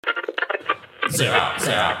Zero.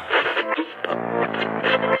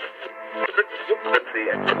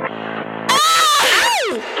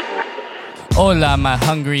 Hola, my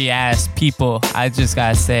hungry ass people. I just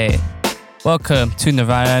gotta say, welcome to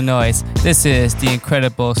Nirvana Noize. This is the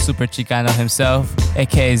incredible Super Chicano himself,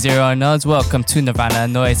 aka Zero Unknowns. Welcome to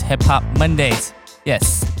Nirvana Noize Hip Hop Mondays.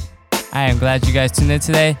 Yes, I am glad you guys tuned in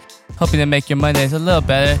today. Hoping to make your Mondays a little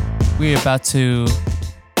better. We're about to,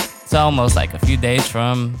 it's almost like a few days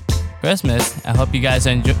from Christmas. I hope you guys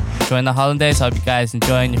are enjoying the holidays. I hope you guys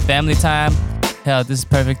enjoying your family time. Hell, this is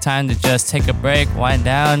perfect time to just take a break, wind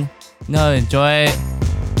down, enjoy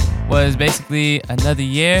what is basically another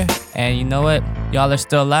year. And you know what? Y'all are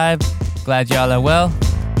still alive. Glad y'all are well.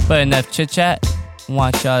 But enough chit chat. I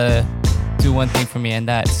want y'all to do one thing for me, and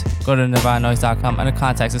that's go to nirvananoise.com under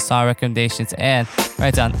contacts and song recommendations and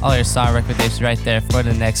write down all your song recommendations right there for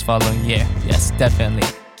the next following year. Yes, definitely.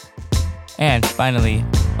 And finally,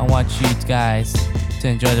 I want you guys to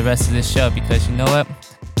enjoy the rest of this show, because you know what?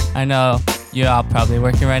 I know you're all probably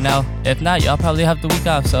working right now. If not, y'all probably have the week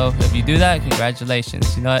off. So if you do that,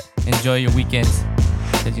 congratulations. You know what? Enjoy your weekends.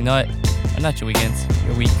 Because you know what? Or not your weekends,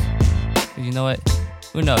 your week. Because you know what?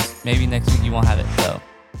 Who knows? Maybe next week you won't have it. So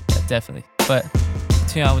yeah, definitely. But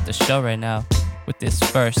continue on with the show right now with this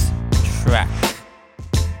first track.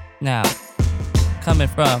 Now, coming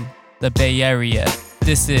from the Bay Area,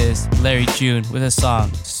 this is Larry June with a song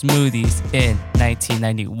Smoothies in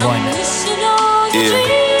 1991. Yeah.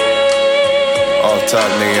 Off top,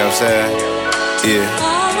 nigga, you know what I'm saying? Yeah.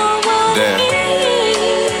 Damn.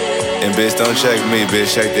 And bitch, don't check me, bitch,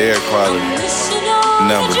 check the air quality.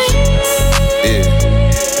 Numbers. Yeah.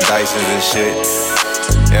 Dysons and shit.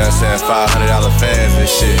 You know what I'm saying? $500 fans and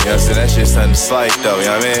shit. You know what I'm saying? That shit's something slight though, you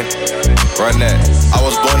know what I mean? Run that. I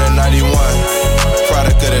was born in 91.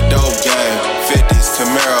 Product of the dope game. 50s,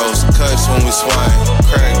 Camaros, cuts when we swing.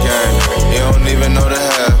 Crack gang. You don't even know the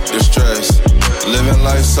half. The stress. Living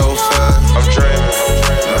life so fast. I'm dreaming.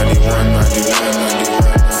 91. I'm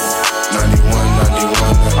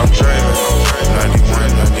dreaming.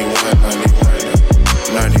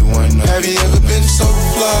 91. Have you ever been so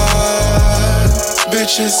fly?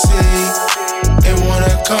 Bitches see and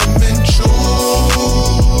wanna come and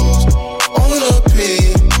choose on a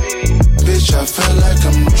P. Bitch, I feel like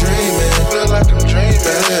I'm dreaming. Feel like I'm dreaming.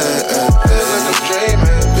 Feel like I'm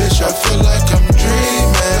dreaming. Bitch, I feel like I'm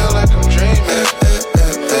dreaming. Feel like I'm dreaming.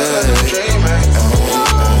 Feel like I'm dreaming.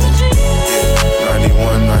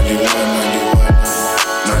 91.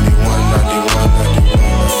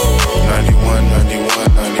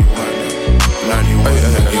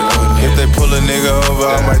 If they pull a nigga over,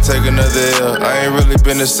 I might take another L. I ain't really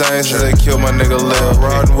been the same since they killed my nigga Lil.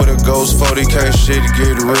 Riding with a ghost 40K, shit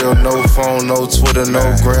get real. No phone, no Twitter, no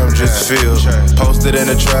gram, just feel. Posted in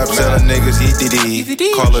the trap, selling niggas ETD.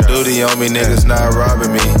 Call of Duty on me, niggas not robbing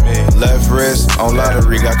me. Left wrist on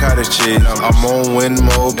lottery, got cottage cheese. I'm on win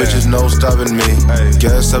mode, bitches no stopping me.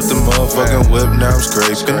 Gas up the motherfucking whip, now I'm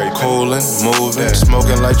scraping. Coolin', moving,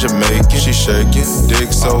 smoking like Jamaican. She shaking, dick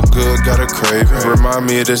so good, got a craving. Remind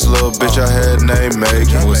me of this little bitch I had named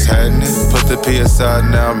Megan. What's happening? Put the P aside,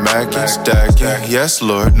 now I'm macking, stacking. Yes,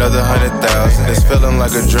 Lord, another 100,000. It's feeling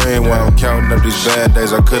like a dream while I'm counting up these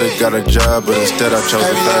band-aids. I could've got a job, but instead I chose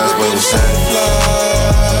the fast way. What's happening?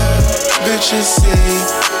 Bitches see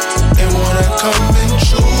and wanna come and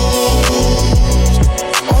choose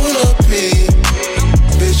on a P.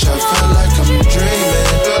 Bitch, I feel like I'm dreaming.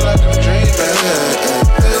 Feel like I'm dreaming.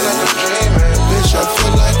 Feel like I'm dreaming. Bitch, I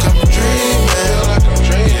feel like I'm dreaming. Feel like I'm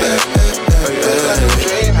dreaming.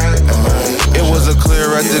 It was a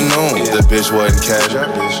clear afternoon, the bitch wasn't casual.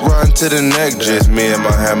 Run to the neck, just me and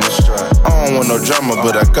my hammer. I don't want no drama,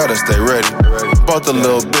 but I gotta stay ready. Bought the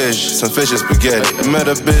little bitch some fish and spaghetti. Met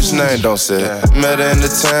a bitch named Don't Say It. Met her in the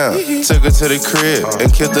town, took her to the crib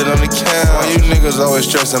and killed it on the couch. Why you niggas always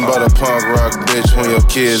stressing about a punk rock bitch when your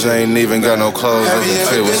kids ain't even got no clothes and the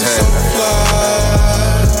fit was hanging?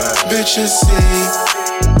 Bitches see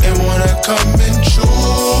and wanna come and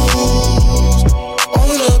choose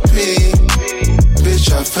on a P.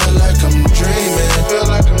 Bitch, I feel like I'm dreaming. Feel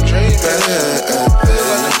like I'm dreaming. Feel like I'm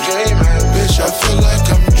dreaming. Bitch, I feel like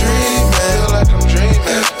I'm dreaming. Feel like I'm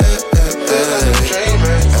dreaming. Feel like I'm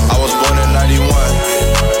dreaming. I was born in 91.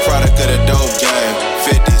 Product of the dope game.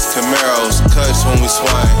 50s, Camaros, cuts when we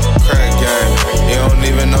swing. Crack game. You don't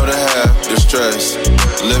even know the half. The stress.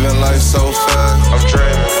 Living life so fast. I'm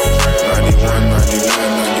dreaming. 91.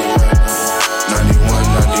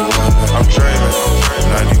 I'm dreaming.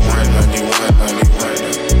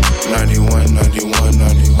 91.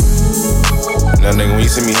 Now, nigga, when you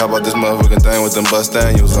see me hop out this motherfucking thing with them bust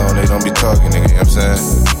Daniels on, they don't be talking, nigga, you know what I'm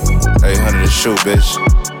saying? 800 to shoot, bitch.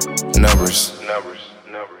 numbers.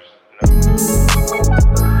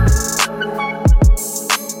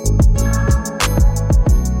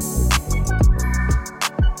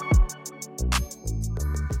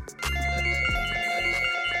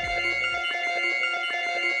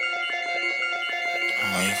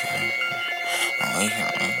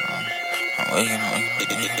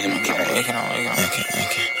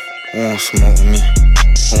 Who won't smoke with me?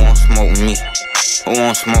 Who won't smoke with me? Who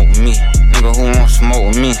won't smoke with me? Nigga, who won't smoke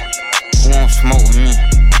with me? Who won't smoke with me?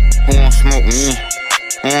 Who won't smoke with me?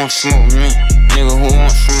 Who won't smoke with me? Nigga, who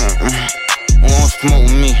won't smoke with me? Who won't smoke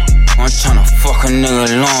with me? I'm tryna fuck a nigga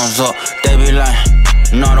lungs up. They be like,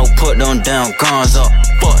 Nardo, put them damn guns up.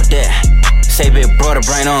 Fuck that. Say big brother,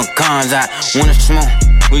 bring them guns out. Wanna smoke?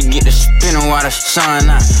 We get the spinning while the sun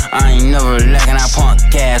out. I ain't never lacking, I pump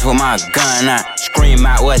gas with my gun out. Scream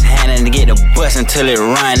out what's happening to get the bus until it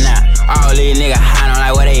run out. All these niggas hiding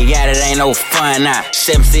like what they got, it ain't no fun out.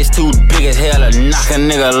 7'6" too big as hell to knock a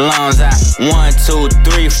nigga lungs out. 1, 2,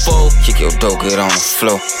 3, 4, kick your dope, get on the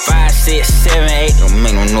floor. 5, 6, 7, 8, don't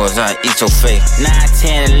make no noise, I'll eat your face. 9,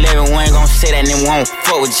 10, 11, we ain't gon' say that nigga won't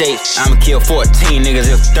fuck with Jake. I'ma kill 14 niggas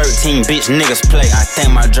if 13 bitch niggas play. I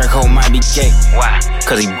think my Draco might be gay. Why?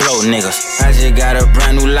 Cause he blow niggas. I just got a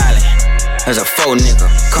brand new lolly. That's a faux nigga.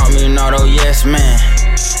 Call me Nardo, yes man.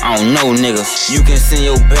 I don't know niggas. You can send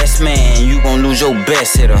your best man, you gon' lose your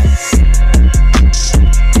best hitter.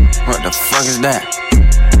 What the fuck is that?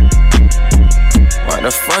 What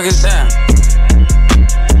the fuck is that?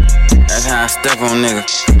 That's how I step on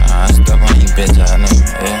niggas. I step on you bitch ass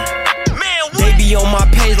nigga, yeah. They be on my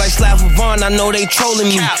page like Vaughn, I know they trolling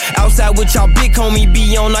me. Outside with y'all big homie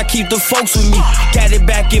be on, I keep the folks with me. Got it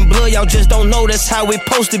back in blood, y'all just don't know that's how it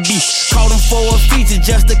supposed to be. Called him for a feature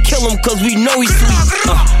just to kill him cause we know he's sweet.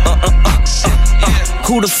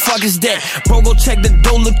 Who the fuck is that? Bro, go check the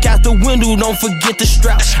door, look out the window, don't forget the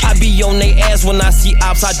strap. I be on they ass when I see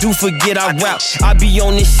ops, I do forget I rap. I be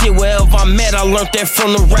on this shit wherever I'm at, I learned that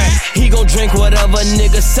from the rap. He gon' drink whatever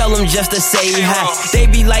nigga sell him just to say hi. They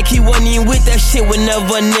be like he wasn't even with that shit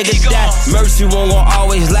whenever a nigga die. Mercy won't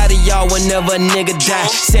always lie to y'all whenever a nigga die.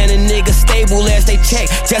 Send a nigga stable as they check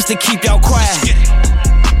just to keep y'all quiet.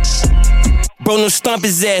 Bro, no stump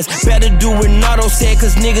his ass. Better do what Nardo said,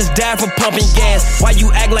 cause niggas die for pumping gas. Why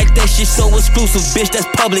you act like that shit so exclusive, bitch? That's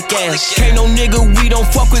public ass. Can't no nigga we don't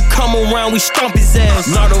fuck with come around, we stomp his ass.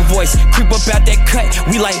 Nardo voice, creep up out that cut,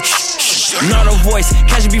 we like shh. Nardo voice,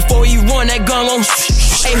 catch it before he run that gun on.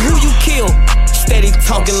 Hey, who you kill? Steady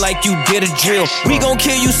talking like you did a drill. We gon'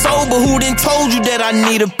 kill you sober, who done told you that I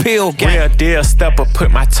need a pill? Real deal, stepper,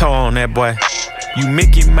 put my toe on that boy. You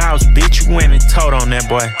Mickey Mouse, bitch, you went and told on that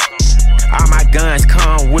boy. All my guns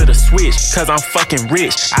come with a switch, cause I'm fucking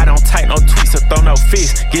rich. I don't type no tweets or throw no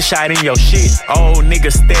fists. Get shot in your shit. Old nigga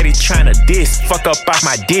steady tryna diss. Fuck up off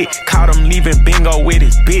my dick. Caught him leaving bingo with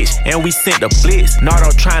his bitch, and we sent the blitz.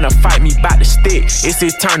 Nardo tryna fight me bout the stick. It's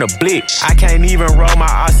his turn to blick. I can't even roll my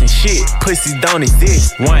ass and shit. Pussies don't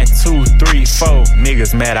exist. 1, 2, 3, 4.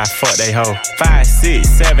 Niggas mad I fuck they hoe. 5, 6,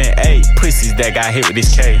 7, 8. Pussies that got hit with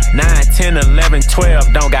this K. 9, 10, 11,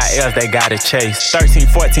 12. Don't got L's, they gotta chase. 13,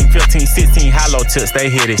 14, 15, 16 hollow tips,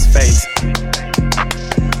 they hit his face.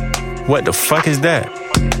 What the fuck is that?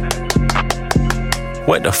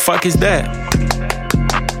 What the fuck is that?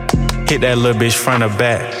 Hit that little bitch front or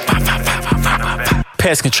back.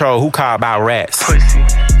 Pest control, who called about rats? Pussy.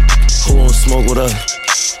 Who won't smoke with us?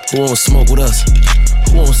 Who won't smoke with us?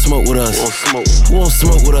 Who won't smoke with us? Who won't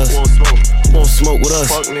smoke with us? Who won't smoke with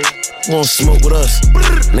us? Who won't smoke with us?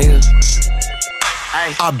 Nigga.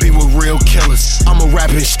 I be with real killers. I'm a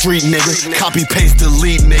rapping street nigga. Copy, paste,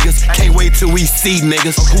 delete niggas. Can't wait till we see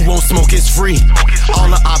niggas. Who won't smoke is free. All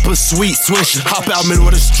the oppa sweet swisher. Hop out middle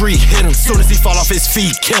of the street, hit him. Soon as he fall off his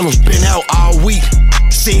feet, kill him. Been out all week.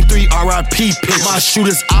 Seen 3 RIP pics. My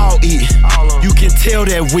shooters all eat. You can tell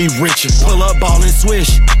that we richer. Pull up, ball and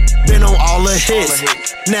swish. Been on all the hits.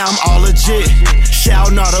 Now I'm all legit.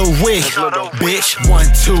 Shout not a Wick. Bitch. 1,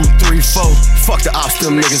 2, 3, 4. Fuck the ops,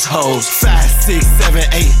 them niggas hoes. 5, 6, 7,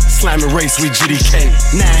 8. Slamming race with GDK.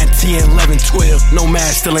 9, 10, 11, 12. No man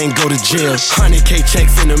still ain't go to jail. 100K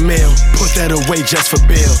checks in the mail. Put that away just for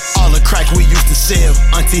bail. All the crack we used to sell.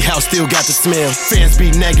 Auntie house still got the smell. Fans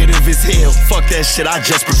be negative as hell. Fuck that shit, I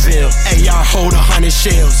just prevail. AR hold 100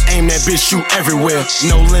 shells. Aim that bitch, shoot everywhere.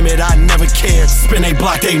 No limit, I never care. Spin a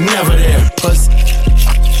block, they never there. Puss.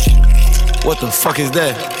 What the fuck is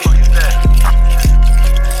that?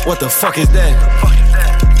 What the fuck is that?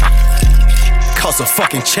 Cost a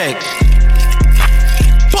fucking check.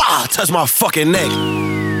 Bah! Touch my fucking neck.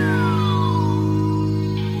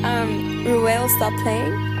 Loyle, stop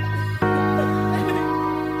playing.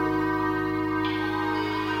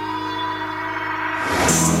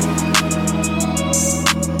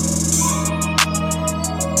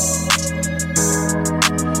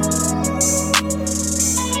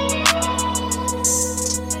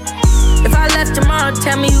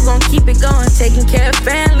 gon' keep it going. Taking care of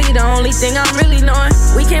family, the only thing I'm really knowing.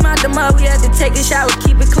 We came out the mud, we had to take a shower,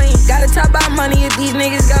 keep it clean. Gotta talk about money if these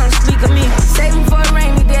niggas gon' speak of me. Saving for a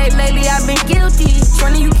rainy day, lately I've been guilty.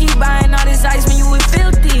 20, you keep buying all this ice when you with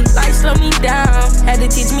Philthy. Life slow me down, had to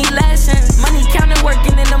teach me lessons. Money counting,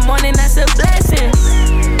 working in the morning, that's a blessing.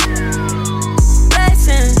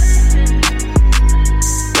 Blessing.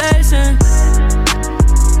 Blessing.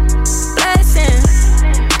 Blessing.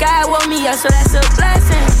 God woke me up, so that's a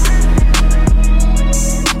blessing.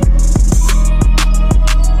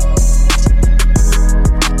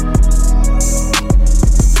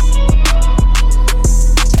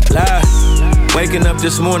 Waking up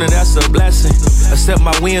this morning, that's a blessing. Accept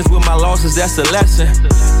my wins with my losses, that's a lesson.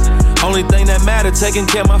 Only thing that matter, taking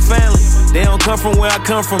care of my family. They don't come from where I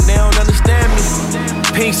come from, they don't understand me.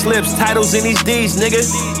 Pink slips, titles in these D's, nigga.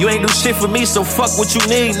 You ain't do shit for me, so fuck what you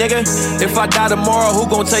need, nigga. If I die tomorrow, who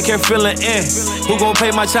gon' take care of filling in? Who gon' pay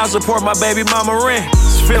my child support, my baby mama rent?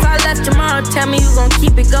 If I left tomorrow, tell me you gon'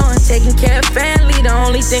 keep it going. Taking care of family, the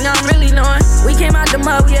only thing I'm really knowing. We came out the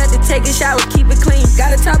mud, we had to take a shower, keep it clean.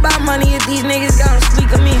 Gotta talk about money if these niggas gon'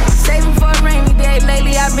 speak of me. Saving for a rainy day,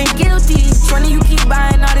 lately I've been guilty. 20, you keep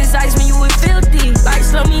buying all this ice when you with Philthy. Life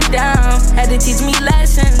slow me down, had to teach me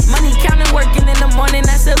lessons. Money counting, working in the morning,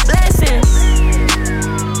 that's a blessing.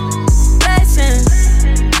 Blessing.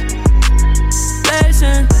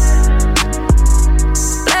 Blessing.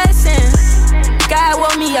 Blessing. God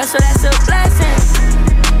woke me up, so that's a blessing.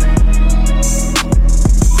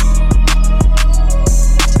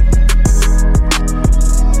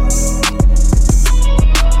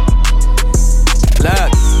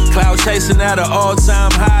 Look, cloud chasing at an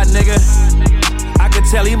all-time high, nigga. I could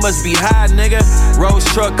tell he must be high, nigga. Rose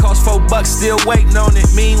truck cost $4, still waiting on it.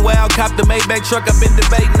 Meanwhile, cop the Maybach truck, I've been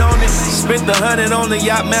debating on it. Spent the 100 on the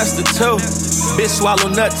Yacht Master 2. Bitch swallow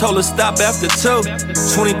nut, told her stop after 2.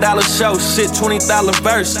 $20 show, shit, $20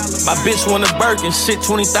 verse. My bitch want a Birkin, shit,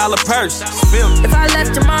 $20 purse. If I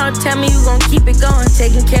left tomorrow, tell me you gon' keep it going.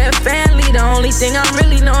 Taking care of family, the only thing I'm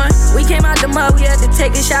really knowing. We came out the mud, we had to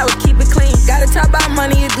take a shower, keep it clean. Gotta talk about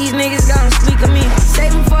money if these niggas gon' speak of me.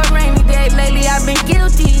 Saving for a rainy day, lately I've been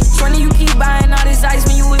guilty. 20, you keep buying all this ice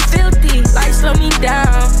when you with Philthy. Life slow me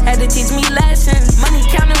down, had to teach me lessons. Money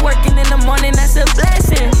counting, working in the morning, that's a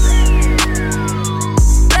blessing.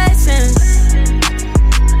 Blessing.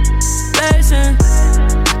 Blessing.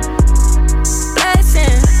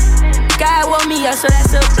 Blessing. God woke me up, so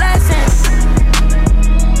that's a blessing.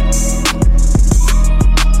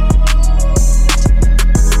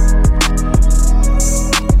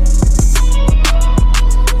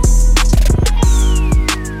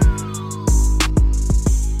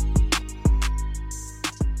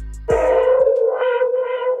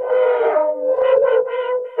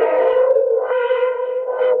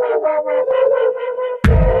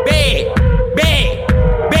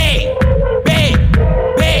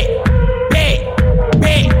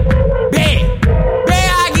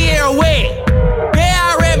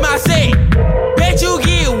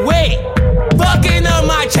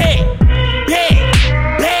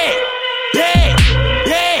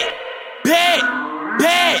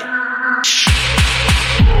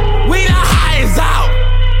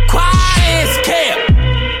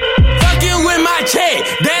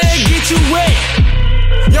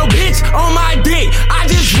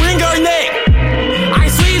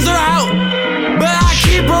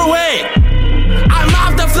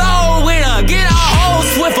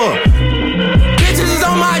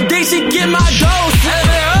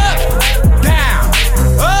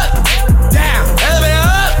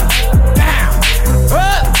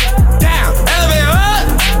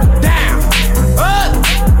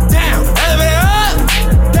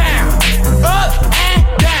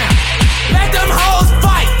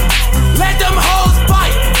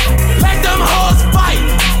 Let them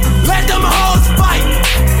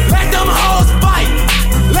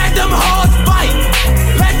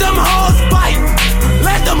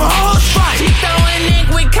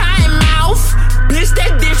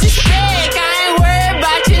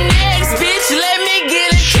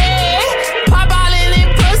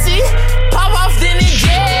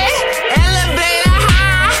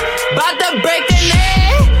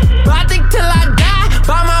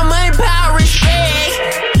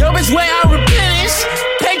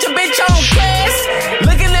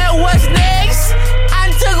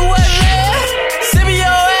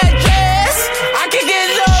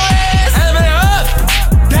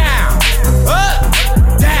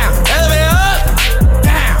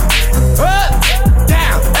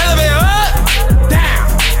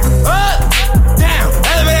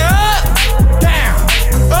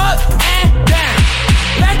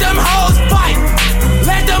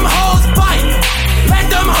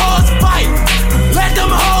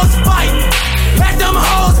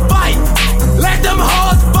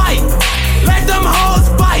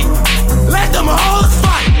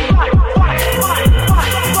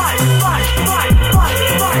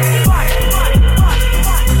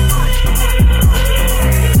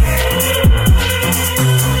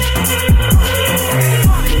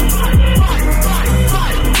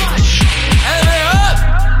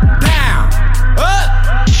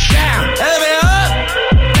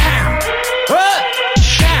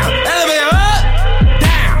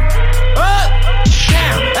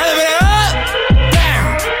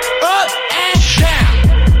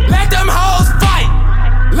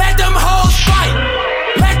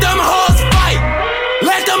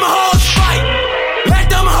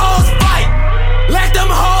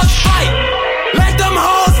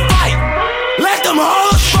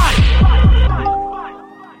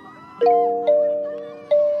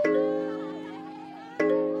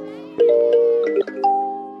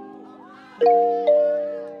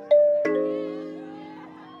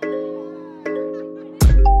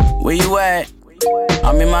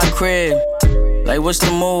I'm in my crib, like what's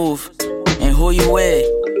the move? And who you with?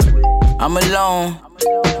 I'm alone,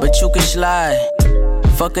 but you can slide.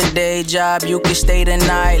 Fuck a day job, you can stay the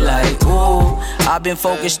night. Like, ooh, I've been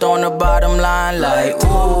focused on the bottom line. Like,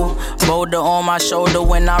 ooh, boulder on my shoulder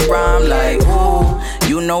when I rhyme. Like, ooh,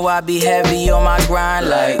 you know I be heavy on my grind.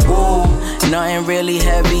 Like, ooh, nothing really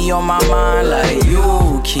heavy on my mind. Like,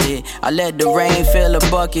 you, kid, I let the rain fill a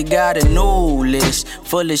bucket. Got a new list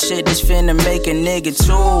full of shit that's finna make a nigga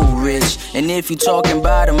too rich. And if you talking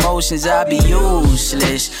about emotions, I be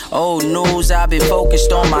useless. Old news, I been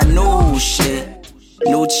focused on my new shit.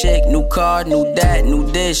 New chick, new car, new that,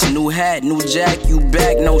 new dish, new hat, new jack, you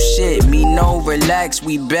back, no shit. Me no relax,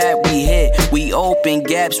 we back, we hit. We open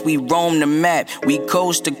gaps, we roam the map. We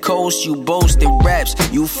coast to coast, you boasting raps.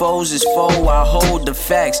 You foes is foe, I hold the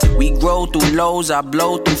facts. We grow through lows, I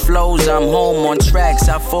blow through flows. I'm home on tracks,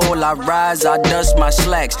 I fall, I rise, I dust my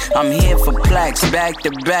slacks. I'm here for plaques, back to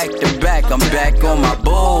back to back. I'm back on my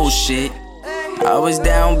bullshit. I was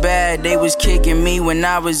down bad, they was kicking me when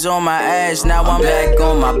I was on my ass. Now I'm back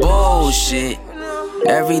on my bullshit.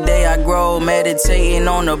 Every day I grow, meditating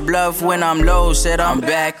on the bluff when I'm low. Said I'm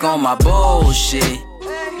back on my bullshit.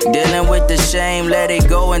 Dealing with the shame, let it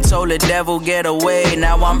go and told the devil get away.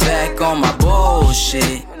 Now I'm back on my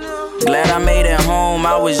bullshit. Glad I made it home,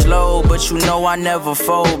 I was low, but you know I never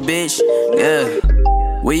fold, bitch. Yeah.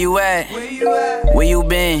 Where you at? Where you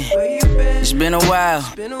been? It's been a while.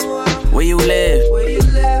 Where you live?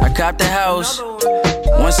 I copped the house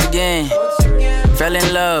once again. Fell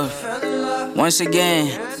in love once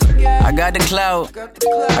again. I got the clout,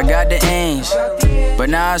 I got the ends, but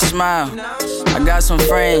now I smile. I got some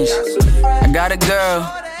friends. I got a girl,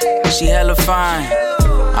 she hella fine.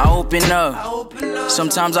 I open up.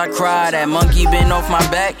 Sometimes I cry, that monkey been off my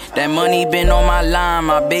back, that money been on my line,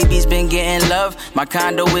 my baby's been getting love, my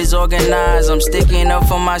condo is organized, I'm sticking up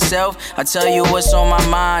for myself, I tell you what's on my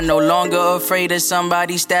mind, no longer afraid of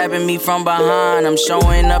somebody stabbing me from behind, I'm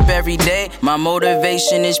showing up every day, my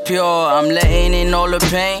motivation is pure, I'm letting in all the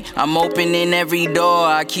pain, I'm opening every door,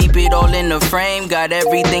 I keep it all in the frame, got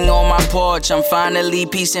everything on my porch, I'm finally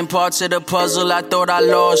piecing parts of the puzzle I thought I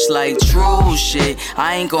lost, like true shit,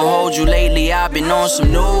 I ain't gon' hold you lately, I've been on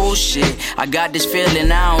some new shit. I got this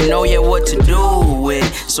feeling I don't know yet what to do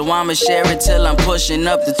with. So I'ma share it till I'm pushing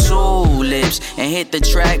up the tulips and hit the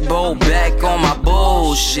track, bow back on my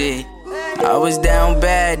bullshit. I was down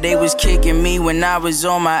bad, they was kicking me when I was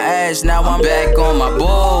on my ass. Now I'm back on my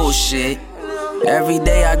bullshit. Every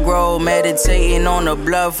day I grow, meditating on the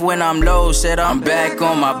bluff when I'm low. Said I'm back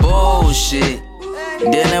on my bullshit.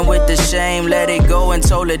 Dealing with the shame, let it go and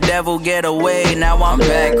told the devil get away. Now I'm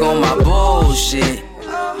back on my bullshit.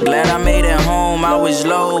 Glad I made it home, I was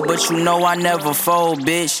low, but you know I never fold,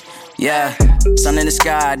 bitch. Yeah, sun in the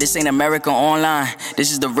sky, this ain't America Online.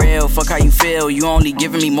 This is the real, fuck how you feel, you only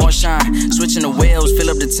giving me more shine. Switching the wheels, fill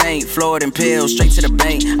up the tank, Florida and pills, straight to the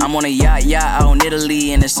bank. I'm on a yacht out in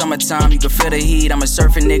Italy, in the summertime, you can feel the heat. I'm a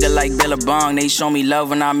surfing nigga like Billabong, they show me love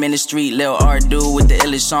when I'm in the street. Lil art dude with the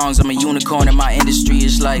illest songs, I'm a unicorn in my industry.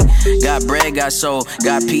 It's like, got bread, got soul,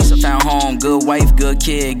 got peace, I found home. Good wife, good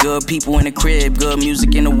kid, good people in the crib, good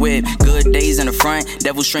music in the whip, good days in the front,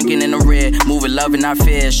 devil shrinking in the rear. Moving love and not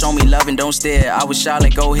fear, show me love and don't stare. I was shy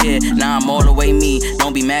like go ahead, now I'm all the way me.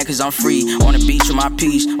 Don't be mad cause I'm free, on the beach with my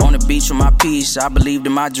peace, on the beach with my peace. I believed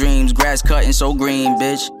in my dreams, grass cutting so green,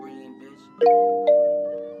 bitch.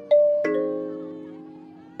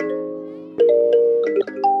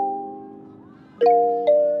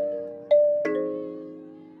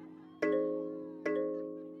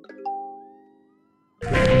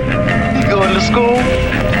 You going to school?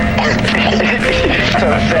 So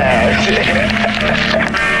sad.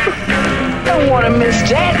 Don't want to miss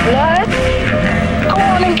that, blood. Go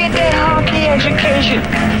on and get that honky education.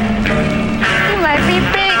 You might be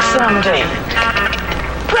big someday.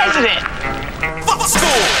 President. Fuck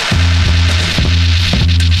school.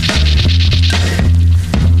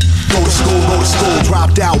 Go to school,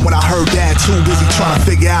 dropped out when I heard that. Too busy trying to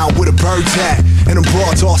figure out where the bird's at. And them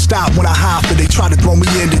broads all stopped when I hopped it. They tried to throw me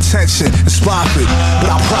in detention and spot it, but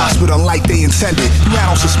I prospered unlike they intended. You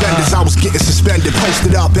had on suspenders, I was getting suspended.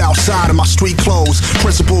 Posted up outside of my street clothes.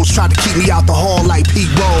 Principals tried to keep me out the hall like Pete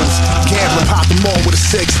Rose. Gambling, popped them all with a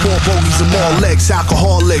 6, 4 bogeys and more licks.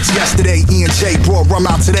 Alcoholics, yesterday E&J brought rum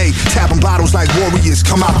out today. Tapping bottles like warriors,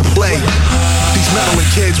 come out to play. These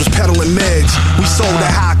meddling kids was peddling meds. We sold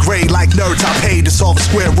at high grade like nerds. I paid to solve a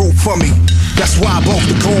square root for me. That's why both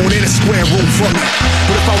the goon and the square room for me.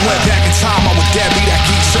 But if I went back in time, I would dare be that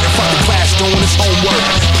geek sitting in front of the class doing his homework,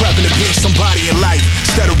 prepping to be somebody in life.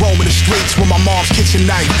 Instead of roaming the streets with my mom's kitchen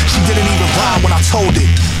knife. She didn't even rhyme when I told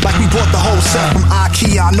it. Like we bought the whole set from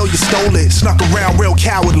IKEA, I know you stole it. Snuck around real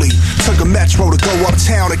cowardly. Took a metro to go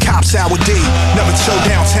uptown to cops out with D. Never chill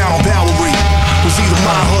downtown on Bowery. Was either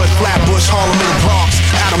my hood, Flatbush, Harlem, or the Bronx.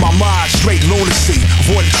 Out of my mind, straight lunacy.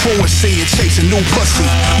 Avoiding truancy and chasing new pussy.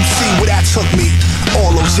 You see where that took me.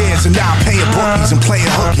 All those years and now I'm paying bookies and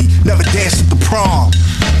playing hooky. Never danced at the prom.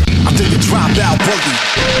 I did the Dropout Boogie.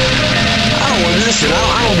 I don't want to listen.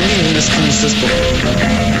 I don't believe in this school system.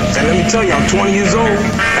 And let me tell you, I'm 20 years old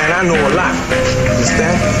and I know a lot.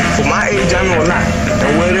 Understand? For my age, I know a lot.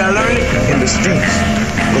 And where did I learn it? In the streets.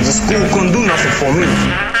 Because the school couldn't do nothing for me.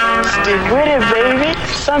 Stick with it, baby.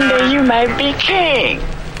 Someday you might be king.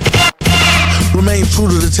 Remain true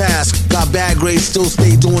to the task. Got bad grades, still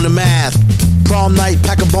stay doing the math. Prom night,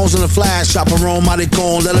 pack of bones in a flash. Chaperone, mighty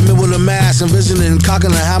cone, let him in with a mask. Envisioning,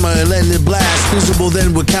 cocking a hammer and letting it blast. Feasible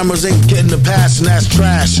then with cameras ain't getting the pass, and that's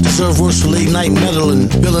trash. Deserve worse for late night meddling.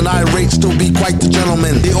 Bill and irate, still be quite the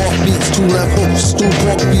gentleman. They off beats, 2 left hooks, stew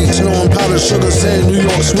pork beats. Knowing powder, sugar, sand, New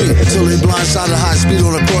York sweet. Until they blindside at high speed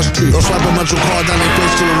on a cross street. Or swipe a metro card down their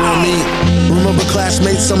face to the real meat. Remember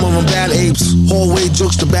classmates, some of them bad apes. Hallway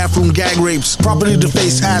jokes to bathroom gag rapes. Property to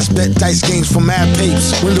face ass bet dice games for mad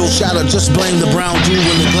papes. Windows shatter, just blame the brown jewel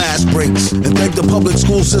when the glass breaks. And thank the public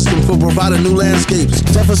school system for providing new landscapes.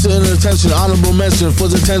 Deficit in attention, honorable mention for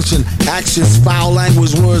detention. Actions, foul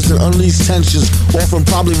language, words, and unleashed tensions often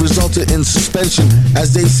probably resulted in suspension.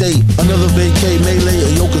 As they say, another vacay melee, a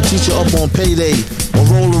yoke a teacher up on payday. Or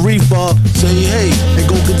roll a reefer, say hey, and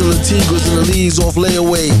go get the Latigras and the leaves off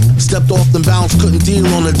layaway. Stepped off and bounced, couldn't deal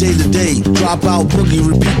on a day-to-day. Drop out, boogie,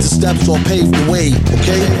 repeat the steps or pave the way,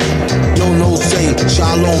 okay? Yo, no say,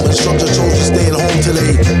 shalom, instructor chose to stay at home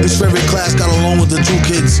today. His favorite class got along with the Jew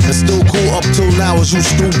kids. And still cool up till now is you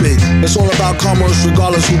stupid. It's all about commerce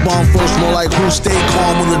regardless who bombed first. More like who stayed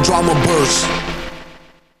calm when the drama bursts.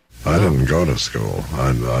 I didn't go to school.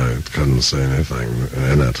 I couldn't see anything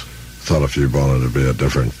in it. Thought if you wanted to be a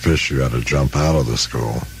different fish, you had to jump out of the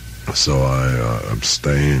school. So I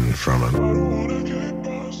abstained from it.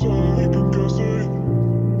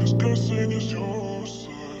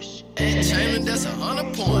 Entertainment, that's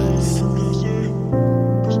 100 points.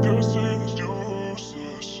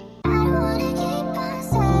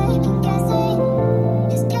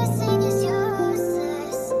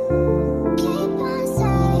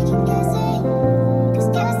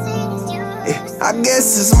 I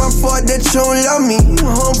guess it's my fault that you don't love me. You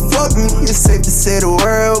don't fuck me. It's safe to say the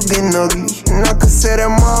world getting ugly. And I could say that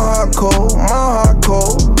my heart cold,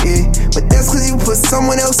 yeah. But that's cause you put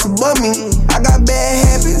someone else above me. I got bad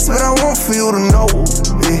habits, but I want for you to know,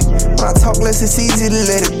 yeah. When I talk less, it's easy to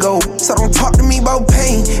let it go. So don't talk to me about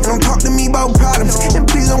pain, and don't talk to me about problems. And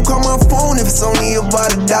please don't call my phone if it's only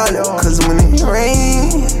about $1. Cause when it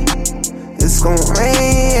rains, it's gon'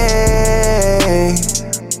 rain.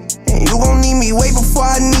 You gon' need me way before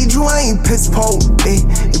I need you, I ain't piss poor, eh.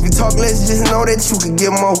 If you talk less, just know that you can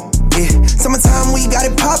get more, eh. Summertime, we got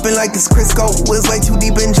it poppin' like it's Crisco. Was way too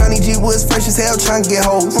deep in Johnny G, was fresh as hell trying to get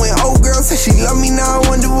hoes. When old girl said she love me, now I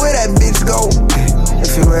wonder where that bitch go, eh.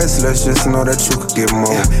 If you restless, just know that you could get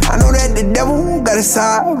more. I know that the devil got a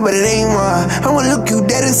side, but it ain't mine. I'ma look you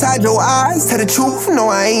dead inside your eyes, tell the truth, no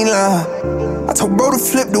I ain't lying. I told bro to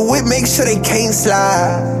flip the whip, make sure they can't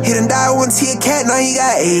slide. He done died once, he a cat, now he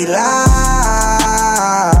got 8 lives.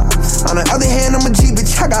 On the other hand, I'm a G,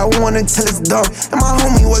 bitch, I got one until it's done. And my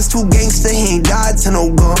homie was too gangster, he ain't died to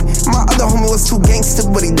no gun. My other homie was too gangster,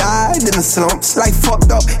 but he died in the slumps. Like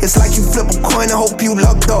fucked up, it's like you flip a coin and hope you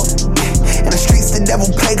lucked up. In the streets, the devil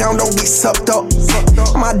playground, don't get sucked up.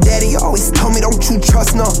 My daddy always told me, don't you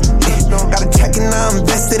trust none. Got a check and I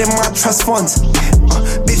invested in my trust funds.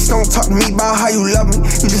 Bitch, don't talk to me about how you love me.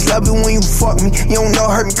 You just love it when you fuck me. You don't know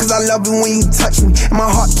hurt me cause I love it when you touch me. And my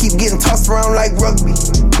heart keep getting tossed around like rugby,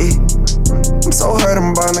 yeah. I'm so hurt,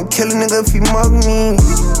 I'm bound to kill a nigga if he mug me.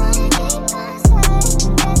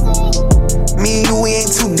 Me and you, we ain't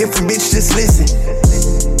too different, bitch, just listen.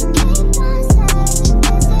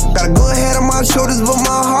 Got a good head on my shoulders, but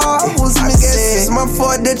my heart was missing. It's my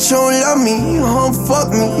fault that you don't love me, you don't fuck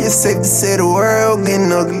me. It's safe to say the world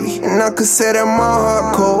getting ugly. And I could say that my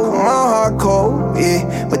heart cold,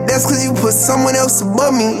 yeah. But that's cause you put someone else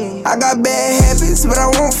above me. I got bad habits, but I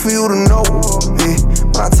want for you to know, yeah.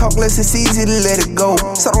 When I talk less, it's easy to let it go.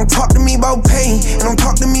 So don't talk to me about pain, and don't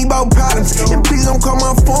talk to me about problems. And please don't call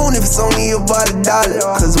my phone if it's only about $1.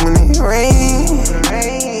 Cause when it rains,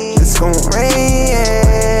 it's gon' rain.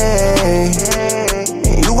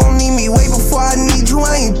 And you gon' need me way before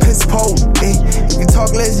pole. If you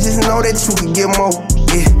talk less, just know that you can get more.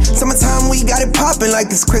 Summertime, we got it poppin' like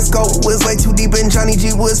this Crisco. Was way too deep in Johnny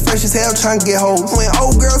G, was fresh as hell trying to get hoes. When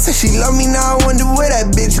old girl said she love me, now I wonder where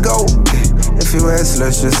that bitch go. If you ask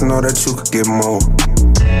less, just know that you could get more.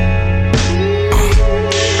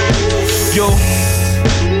 Yo,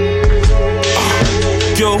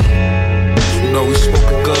 you know we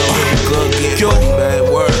smoking good, get money, bad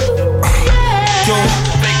word.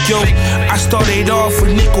 Yo, I started off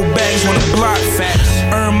with nickel bags on the block.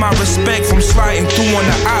 Earned my respect from sliding through on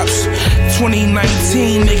the ops.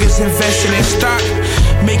 2019, niggas invested in stock.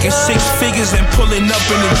 Making 6 figures and pulling up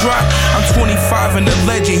in the drop. I'm 25 and a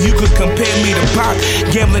legend, you could compare me to Paak.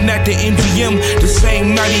 Gambling at the MGM, the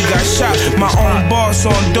same night he got shot. My own boss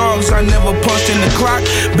on dogs, I never punched in the clock.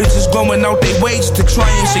 Bitches going out they ways to try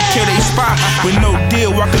and secure they spot. With no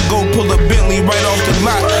deal, I could go pull a Bentley right off the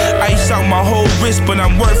lot. Ice out my whole wrist, but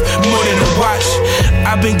I'm worth more than a watch.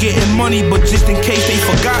 I've been getting money, but just in case they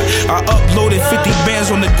forgot, I uploaded 50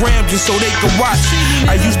 bands on the gram just so they could watch.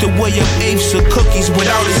 I used to weigh up 8s of cookies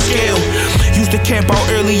without a scale. Used to camp out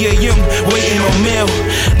early AM, waiting on mail.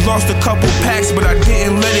 Lost a couple packs, but I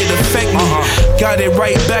didn't let it affect me. Got it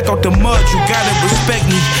right back out the mud, you gotta respect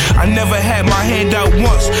me. I never had my hand out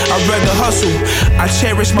once, I'd rather hustle. I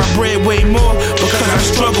cherish my bread way more because I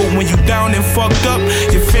struggle. When you down and fucked up,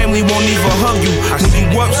 your family won't even hug you. When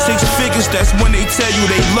you up 6 figures, that's when they tell you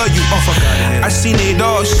they love you. I seen it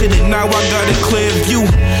all, shit, and now I got a clear view.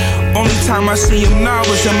 Only time I see him now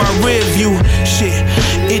is in my rear view. Shit,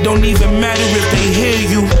 it don't even matter if they hear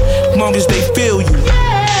you, long as they feel you.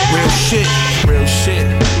 Real shit, real shit.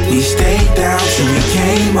 We stayed down till we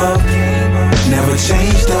came up. Never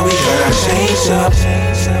changed though, we gotta change up.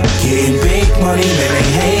 Getting big money, man, they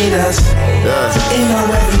hate us. You know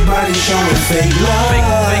everybody showing fake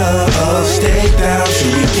love. Stayed down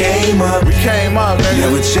till we came up. We came up, nigga.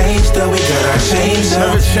 Never changed though, we gotta change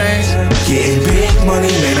up. Never changed. Getting big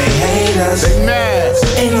money, man, they hate us. They mad.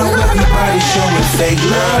 Ain't no everybody showing fake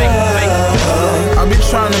love. I be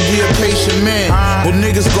trying to be a patient man, but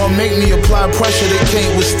niggas gon' make me apply pressure they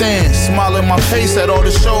can't withstand. Smile in my face at all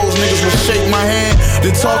the shows, niggas will shake my hand.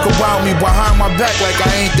 They talk about me behind my back like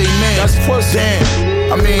I ain't they man. That's pussy. Damn.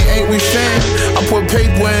 I mean, ain't we fan? I put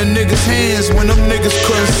paper in niggas' hands when them niggas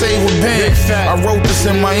couldn't save a band. I wrote this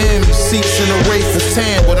in Miami, seats in a rate for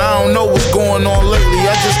 10, but I don't know what's going on lately,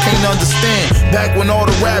 I just can't understand. Back when all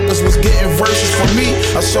the rappers was getting verses from me,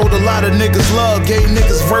 I showed a lot of niggas love, gave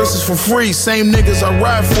niggas verses for free. Same niggas I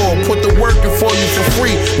ride for, put the work in for you for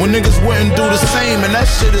free. When niggas wouldn't do the same, and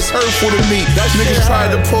that shit is hurtful to me. Niggas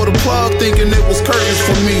tried to pull the plug thinking it was curtains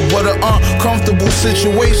for me, but an uncomfortable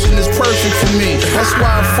situation is perfect for me. That's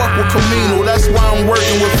why I fuck with Camino, that's why I'm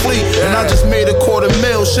working with Fleet. And I just made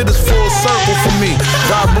 $250,000, shit is full circle for me.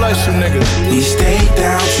 God bless you niggas. We stayed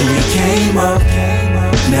down till we came up.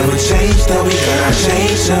 Never changed though, we gotta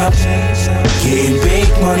change up. Getting big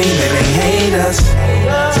money, man, they hate us.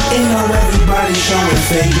 You know everybody showing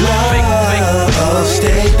fake love.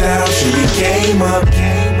 Stayed down till we came up.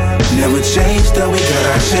 Never changed though, we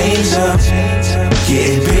gotta change up.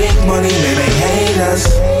 Getting big money, man, they hate us.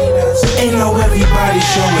 Ain't no everybody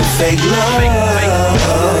showing fake love.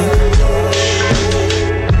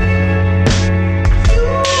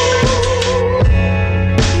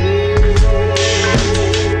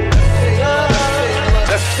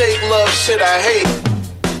 That's fake love shit I hate.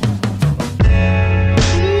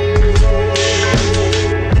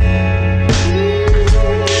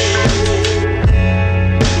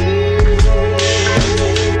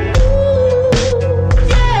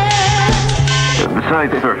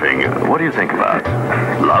 Besides surfing, what do you think about?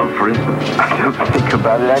 Love, for instance? I don't think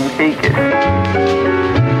about it, I take it.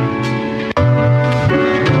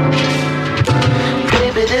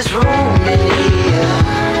 Baby, there's room in here.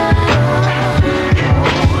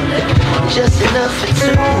 Just enough for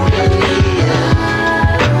two in here.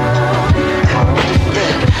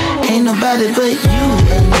 Yeah. Ain't nobody but you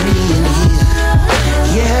and me in here.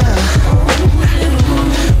 Yeah.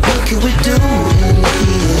 What can we do in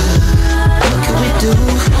here? What can we do?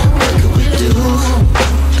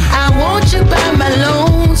 I want you by my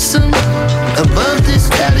lonesome, above this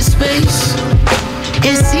crowded space.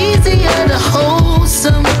 It's easier to hold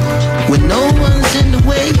some when no one's in the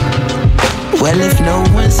way. Well, if no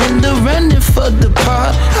one's in the running for the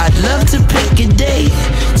part, I'd love to pick a day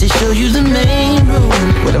to show you the main room.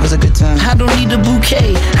 Whatever's a good time. I don't need a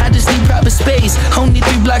bouquet, I just need proper space. Only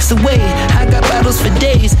 3 blocks away, I got bottles for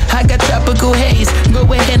days. I got tropical haze, go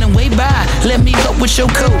ahead and wave by. Let me help with your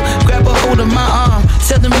coat, grab a hold of my arm.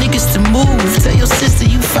 Tell them niggas to move, tell your sister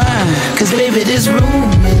you fine. Cause baby, there's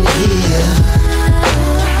room in here.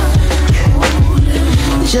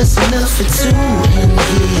 Just enough for two in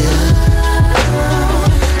here.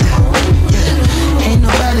 Yeah. Ain't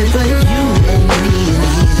nobody but you and me in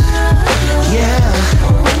here. Yeah.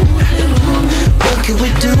 What can we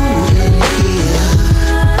do in here?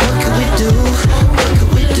 What can we do? What can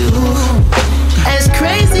we do? As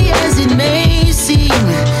crazy as it may seem,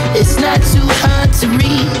 it's not too hard to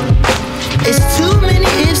read. It's too many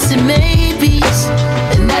ifs and maybes,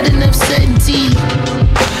 and not enough certainty.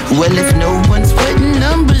 Well, if no one's putting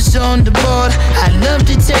numbers on the board, I'd love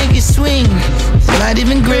to take a swing. It might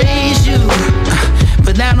even graze you,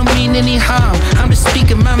 but I don't mean any harm. I'm just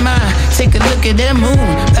speaking my mind. Take a look at that moon,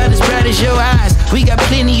 about as bright as your eyes. We got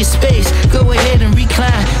plenty of space, go ahead and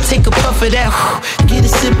recline. Take a puff of that, get a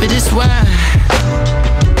sip of this wine.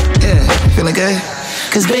 Yeah, feeling good?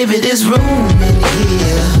 Cause baby, there's room in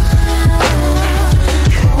here.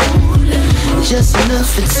 Just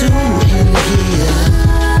enough for two in here. Yeah.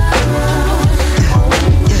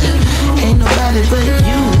 Ain't nobody but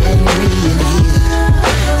you and me in here.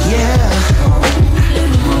 Yeah.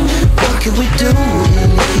 What can we do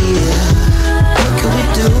in here? What can we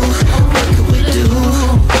do? What can we do?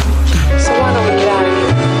 So why don't we get out of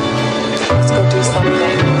here? Let's go do something.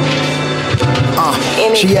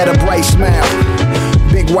 She had a bright smile.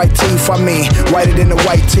 Big white teeth, whiter than the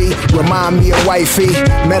white tee. Remind me of wifey.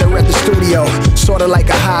 Met her at the studio, sorta like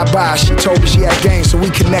a high buy. She told me she had game, so we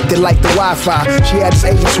connected like the Wi-Fi. She had this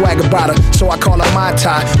Asian swag about her, so I call her my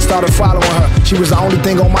tie. Started following her, she was the only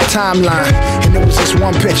thing on my timeline. And it was this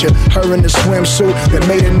one picture, her in the swimsuit, that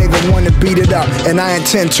made a nigga wanna beat it up. And I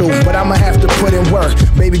intend to, but I'ma have to put in work.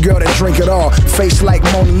 Baby girl that drink it all, face like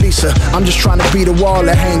Mona Lisa. I'm just trying to beat a wall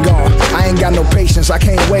that hang on. I ain't got no patience, I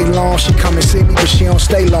can't wait long. She come and see me, but she don't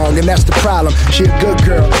stay long, and that's the problem. She a good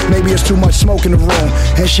girl, maybe it's too much smoke in the room,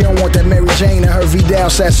 and she don't want that Mary Jane and her Vidal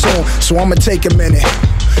Sassoon. So I'ma take a minute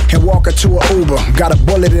and walk her to a Uber. Got a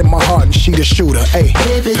bullet in my heart and she the shooter. Hey,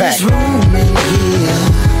 baby, Paak. there's room in here.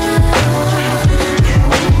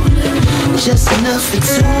 Just enough for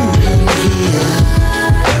two in here.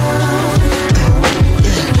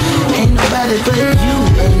 Yeah. Ain't nobody but you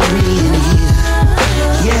and me in here.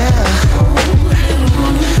 Yeah.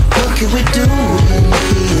 What can we do in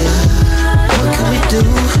here? What can we do?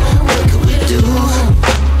 What can we do?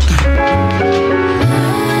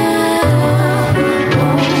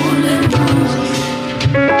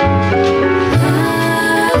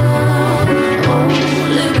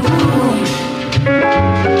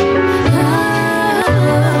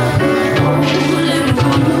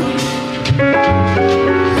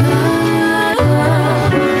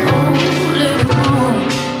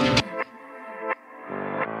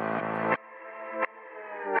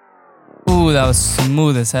 Ooh, that was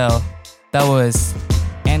smooth as hell. That was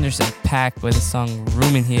Anderson .Paak with the song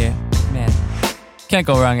Room in Here. Man, can't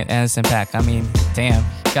go wrong with Anderson .Paak. I mean, damn,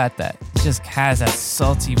 he got that. He just has that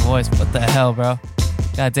salty voice. What the hell, bro?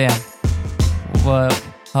 God damn. Well,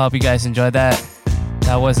 I hope you guys enjoyed that.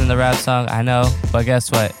 That wasn't the rap song, I know, but guess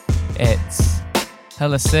what? It's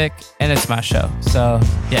hella sick, and it's my show. So,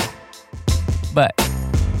 yeah. But,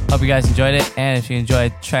 hope you guys enjoyed it, and if you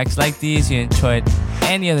enjoyed tracks like these, you enjoyed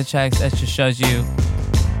any other tracks, that just shows you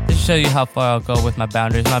how far I'll go with my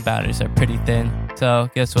boundaries. My boundaries are pretty thin. So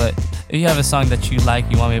guess what? If you have a song that you like,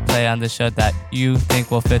 you want me to play on this show that you think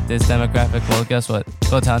will fit this demographic, well, guess what?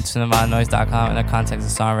 Go down to NirvanaNoise.com and the contact the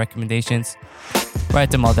song recommendations.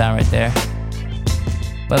 Write them all down right there.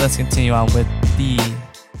 But let's continue on with the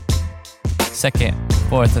second,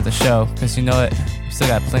 fourth of the show, because you know what? We still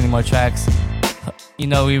got plenty more tracks. You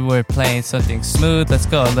know we were playing something smooth. Let's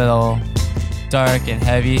go a little dark and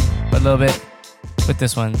heavy, but a little bit with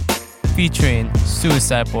this one, featuring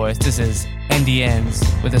uicideBoy. This is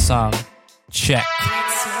EndyEnds with the song Check.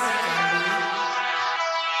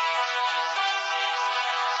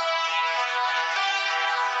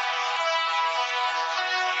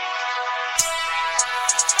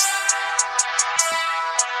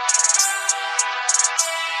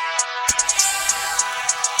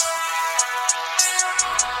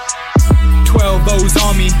 12 O's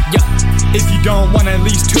on me, yeah. If you don't want at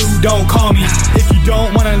least two, don't call me. If you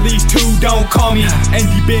don't want at least two, don't call me.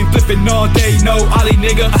 Endy been flipping all day, no Ollie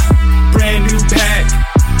nigga. Brand new pack,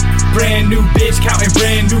 brand new bitch, counting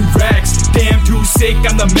brand new racks. Damn too sick,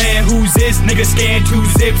 I'm the man, who's this? Nigga scan 2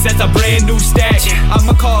 zips, that's a brand new stack.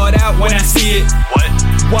 I'ma call it out when I see it. What?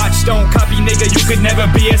 Watch, don't copy, nigga, you could never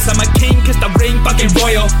be us. I'm a king, kiss the ring, fucking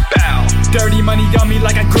royal. Bow. dirty money on me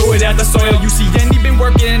like I grew it out the soil. You see, Endy been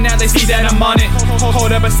working and now they see that I'm on it.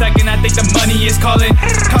 Hold up a second, I think the money is calling.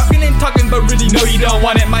 Talking and talking, but really no, you don't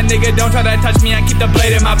want it. My nigga, don't try to touch me, I keep the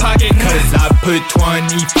blade in my pocket. Cause I put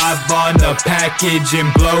 25 on the package and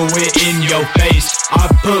blow it in your face. I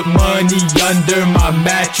put money under my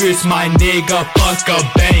mattress, my nigga, fuck a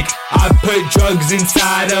bank. I put drugs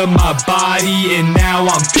inside of my body and now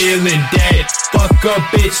I'm feeling dead. Fuck a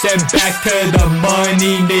bitch, then back to the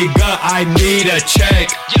money, nigga, I need a check.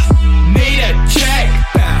 Need a check,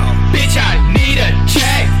 bitch, I need a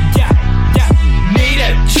check. Need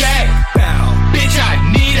a check, bitch, I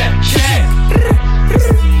need a check.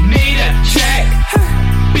 Need a check,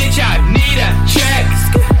 bitch, I need a check.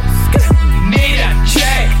 Need a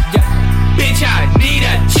check, bitch, I need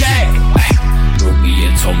a check.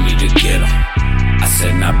 Boogie told me to get him. I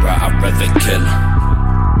said, nah, bro, I'd rather kill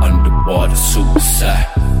him. Underwater suicide.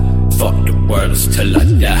 Fuck the world till I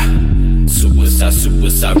die. Suicide,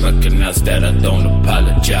 suicide, recognize that I don't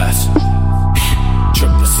apologize.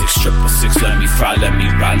 666, let me fry, let me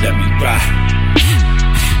ride, let me ride.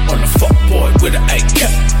 On a fuck boy with an AK.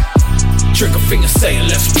 Trigger finger saying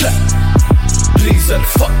let's play. Please let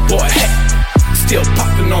the fuck boy hate. Still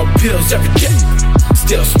popping on pills every day.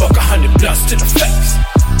 Still smoke 100 blunts to the face.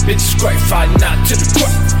 Bitches great, fighting out to the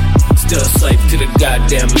grave. Still a slave to the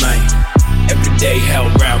goddamn man. Every day hell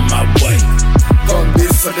round my way. Fuck bitch,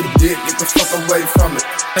 suck a dick, get the fuck away from it.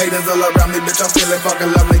 Haters all around me, bitch, I'm feeling fucking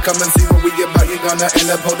lovely. Come and see what we get back, you gonna end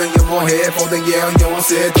up holding your own head. Folding yeah on your own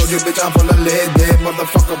head. Told you bitch, I'm full of lead. Dead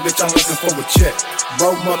motherfucker, bitch, I'm looking for a check.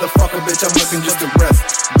 Broke motherfucker, bitch, I'm looking just to rest.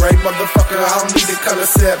 Great motherfucker, I don't need the color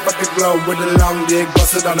set. Fucking glow with a long dick,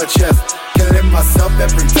 busted on the chest. Killing myself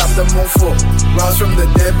every time the moon full. Rise from the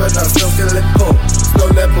dead, but I'm still feeling full. Slow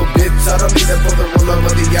level, bitch, I don't need to pull the roll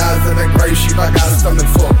over the eyes of that gray sheep. I got something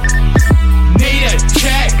full. Need a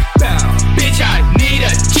check, bitch, I need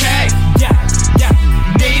a check.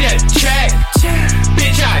 Need a check,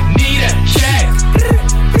 bitch, I need a check.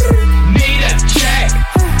 Need a check,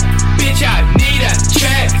 bitch, I need a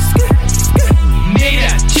check. Need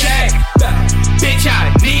a check, bitch,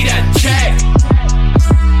 I need a check.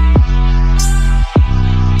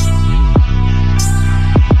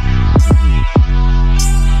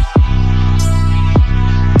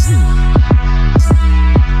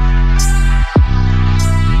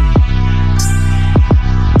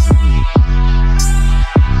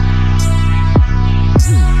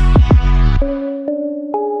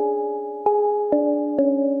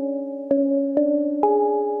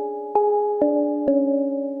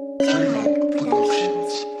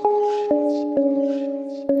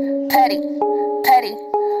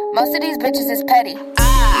 Most of these bitches is petty.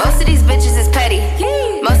 Most of these bitches is petty.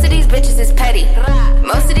 Most of these bitches is petty.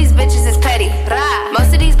 Most of these bitches is petty.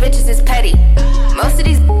 Most of these bitches is petty. Most of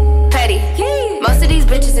these petty. Most of these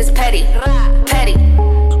bitches is petty. Petty.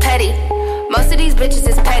 Petty. Most of these bitches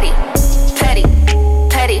is petty. Petty.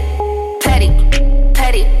 Petty. Petty.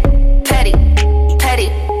 Petty. Petty. Petty. Petty.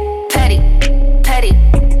 Petty.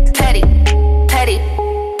 Petty. Petty.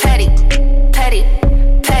 Petty. Petty.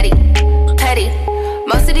 Petty. Petty.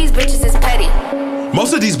 Most of these bitches is petty.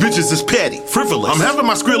 Most of these bitches is petty, frivolous. I'm having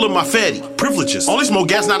my skrill and my fatty. Privileges. Only smoke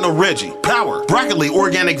gas, not no Reggie. Power. Broccoli,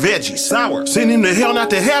 organic veggies. Sour. Send him to hell, not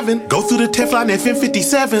to heaven. Go through the Teflon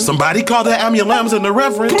FM57. Somebody call the ambulance and the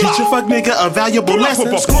reverend. Teach a fuck nigga a valuable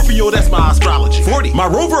lesson. Scorpio, that's my astrology. 40. My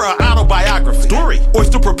rover, a autobiography. Story.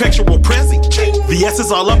 Oyster perpetual prezi. The S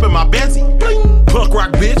is all up in my Benzie. Punk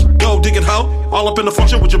rock bitch. Go digging hoe. All up in the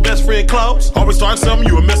function with your best friend clothes. Always start something,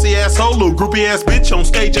 you a messy asshole. Little groupie ass bitch on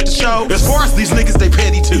stage at the show. As far as these niggas, they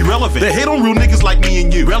petty too. Irrelevant. They hate on real niggas like me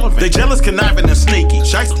and you. Relevant. They jealous, conniving, and sneaky.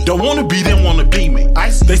 S.H.I.T. Don't wanna be them, wanna be me.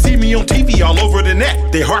 Icy. They see me on TV all over the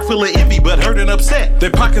net. They heart full of envy, but hurt and upset.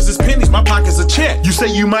 Their pockets is pennies, my pockets a check. You say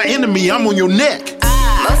you my enemy, I'm on your neck.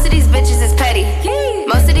 Most of these bitches is petty.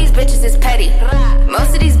 Most of these bitches is petty.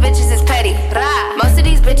 Most of these bitches is petty. Most of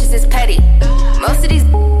these bitches is petty. Most of these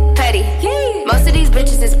petty. Most of these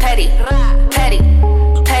bitches is petty. Petty.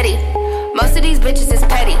 Petty. Most of these bitches is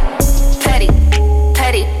petty. Petty.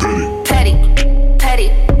 Petty. Petty. Petty.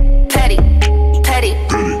 Petty. Petty.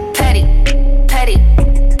 Petty. Petty.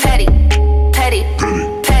 Petty. Petty.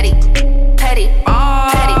 Petty. Petty.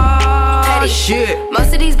 Petty. Shit.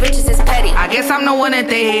 Most of these bitches is petty. I guess I'm the one that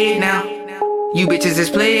they hate now. You bitches is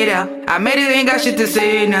played out. I made it, ain't got shit to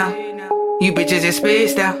say now. You bitches is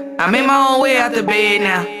spaced out. I made my own way out the bed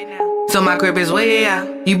now. So my crib is way out.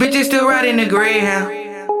 You bitches still riding the Greyhound.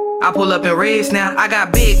 I pull up and race now. I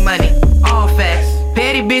got big money, all facts.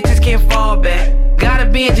 Petty bitches can't fall back. Got a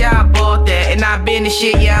binge, yeah, I bought that. And I been the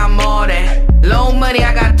shit, yeah, I'm all that. Loan money,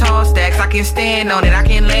 I got tall stacks, I can stand on it, I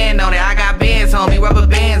can land on it. I got bands on me, rubber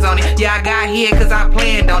bands on it. Yeah, I got here cause I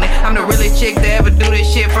planned on it. I'm the realest chick to ever do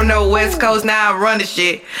this shit from the West Coast, now I run the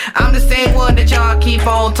shit. I'm the same one that y'all keep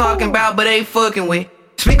on talking about but ain't fucking with.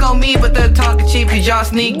 Speak on me but they're talking cheap cause y'all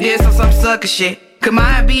sneak this on some sucker shit.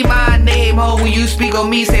 Kamaiyah be my name, ho, when you speak on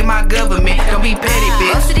me, say my government. Don't be petty,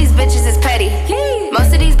 bitch. Most of these bitches is petty.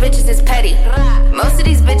 Most of these bitches is petty. Most of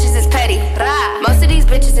these bitches is petty. Most of these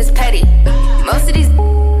bitches is petty. Most of these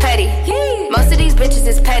petty. Most of these bitches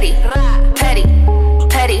is petty. Petty.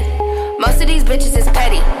 Petty. Most of these bitches is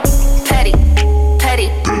petty. Petty. Petty.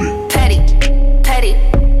 Petty. Petty.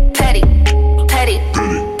 Petty. Petty.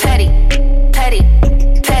 Petty. Petty.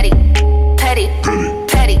 Petty.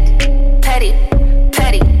 Petty. Petty.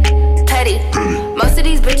 Petty. Petty. Most of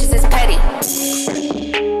these bitches is petty.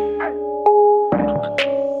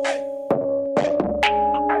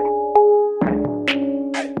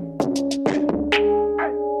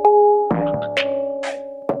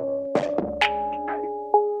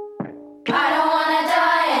 I don't wanna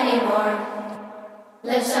die anymore.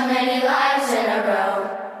 Live so many lives in a row.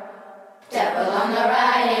 Devil on the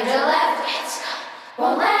right, angel left. It's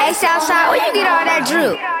won't let. Hey, Southside, where you get all that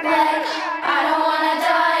droog? I don't wanna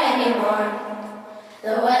die anymore.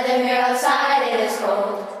 The weather here outside, it is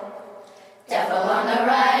cold. Devil on the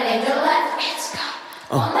right, angel left. It's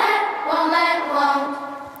gone. Won't let.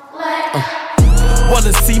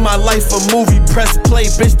 Wanna see my life a movie, press play.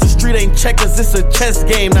 Bitch, the street ain't checkers, it's a chess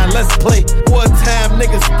game, now let's play. Wartime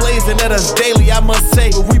niggas blazing at us daily, I must say.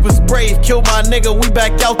 But we was brave, killed my nigga, we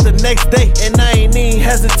back out the next day. And I ain't even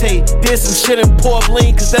hesitate, did some shit in Port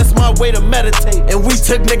Lean, cause that's my way to meditate. And we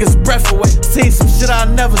took niggas' breath away, seen some shit I'll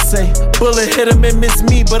never say. Bullet hit him and missed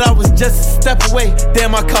me, but I was just a step away.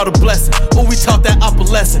 Damn, I caught a blessing, oh we taught that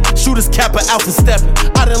opalescent. Shooters Kappa, Alpha stepping,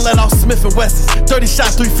 I done let off Smith and Wessons. 30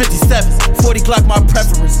 shot 357s, 40 Glock my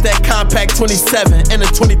preference. That compact 27 and a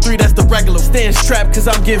 23, that's the regular. Staying strapped cause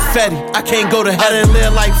I'm getting fatty, I can't go to hell. I done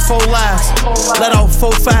live like 4 lives, let off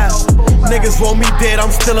 4 files. Niggas want me dead,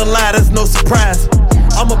 I'm still alive, that's no surprise.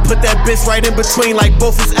 I'ma put that bitch right in between like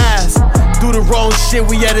both his eyes. Do the wrong shit,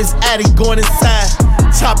 we at his addy going inside.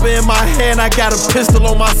 Chopper in my hand, I got a pistol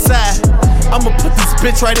on my side. I'ma put this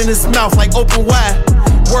bitch right in his mouth like open wide.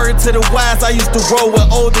 Word to the wise, I used to roll with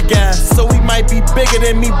older guys. So he might be bigger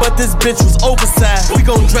than me, but this bitch was oversized. We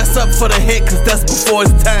gon' dress up for the hit, cause that's before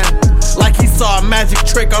his time. Like he saw a magic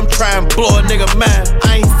trick, I'm trying to blow a nigga mind.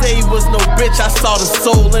 I ain't say he was no bitch, I saw the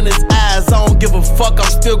soul in his eyes. I don't give a fuck,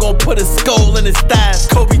 I'm still gon' put his skull in his thighs.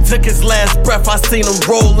 Kobe took his last breath, I seen him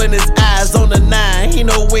roll in his eyes on the 9. He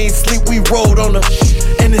know we ain't sleep, we rolled on her.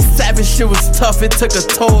 And this savage shit was tough, it took a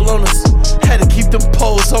toll on us. Had to keep them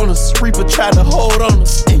poles on us, Reaper tried to hold on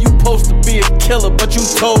us. And you supposed to be a killer, but you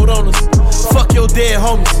told on us. Fuck your dead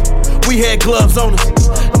homies, we had gloves on us.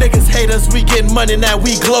 Niggas hate us, we get money, now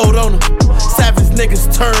we glowed on them. Savage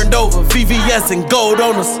niggas turned over, VVS and gold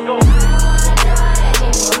on us.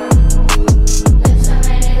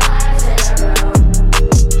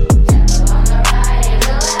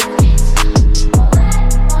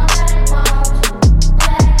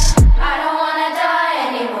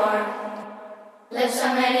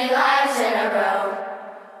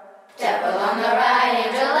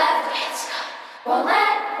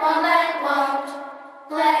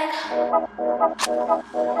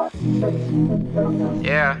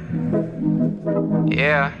 Yeah.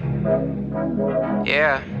 Yeah.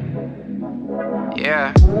 Yeah.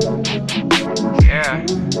 Yeah. Yeah.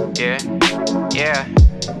 Yeah. Yeah.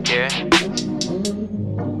 Yeah.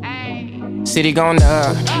 City going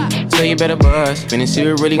up, so you better buzz. Finna see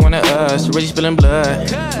who really wanna us, really spilling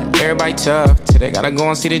blood. Everybody tough, till they gotta go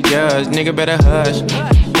and see the judge. Nigga better hush.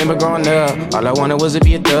 Remember growing up, all I wanted was to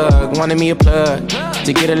be a thug. Wanted me a plug,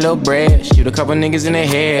 to get a little bread. Shoot a couple niggas in the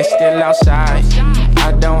head, still outside.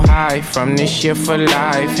 I don't hide from this shit for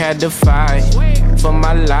life. Had to fight for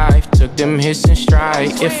my life, took them hits in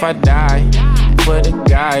stride. If I die, for the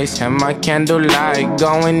guys, have my candlelight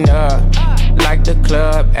going up. Like the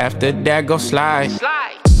club, after that go slide.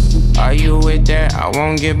 Are you with that? I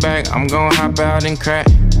won't get back, I'm gon' hop out and crack.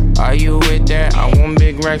 Are you with that? I want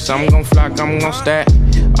big racks, I'm gon' flock, I'm gon' stack.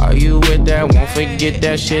 Are you with that? Won't forget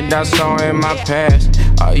that shit I saw in my past.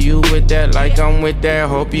 Are you with that? Like I'm with that,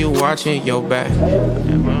 hope you watching your back. Hope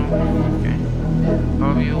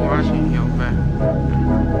you watching your back.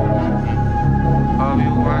 Hope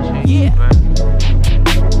you watching your back.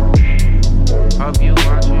 Hope you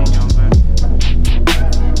watching your back.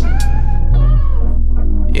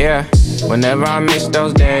 Yeah, whenever I miss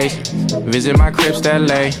those days, visit my cribs that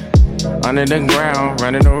lay. under the ground,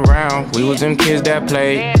 running around. We was them kids that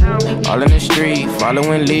played all in the street,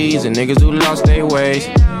 following leads and niggas who lost their ways.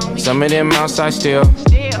 Some of them outside still,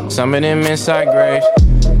 some of them inside graves.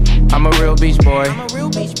 I'm a real beach boy,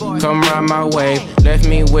 come ride my wave. Left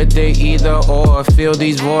me with the either or. Fill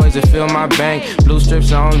these voids and fill my bank. Blue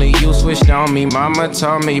strips only, you switched on me. Mama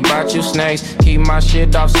told me about you snakes. Keep my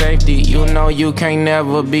shit off safety. You know you can't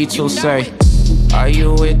never be too safe. Are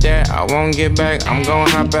you with that? I won't get back. I'm gon'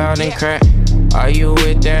 hop out and crack. Are you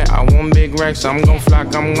with that? I want big racks. I'm gon'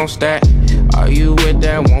 flock, I'm gon' stack. Are you with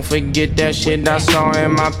that? Won't forget that shit I saw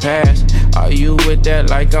in my past. Are you with that?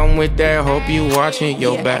 Like I'm with that. Hope you watching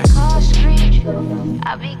your back.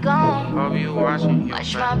 I be gone. Hope you watching your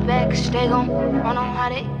Watch my back, stay gon' run on how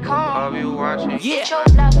they come. Hope you watching. Get your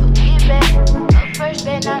life, get back. Up first,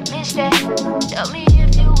 better not miss that. Tell me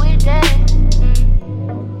if you with that.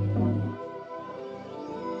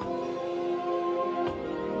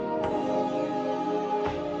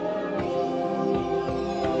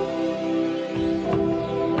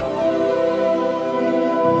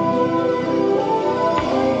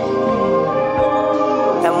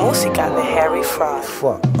 Got the Harry Fry.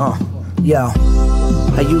 Fuck, yo.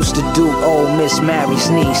 I used to do old Miss Mary's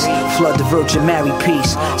niece. Flood the Virgin Mary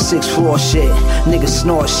piece. 6th floor shit. Niggas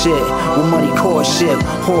snort shit. With money core shit.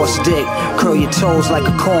 Horse dick. Curl your toes like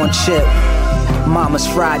a corn chip. Mama's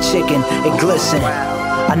fried chicken. It glisten.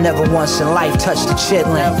 I never once in life touched a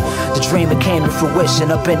chitlin. The dream became to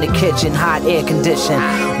fruition. Up in the kitchen, hot air condition.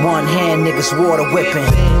 One hand, niggas water whipping.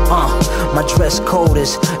 My dress code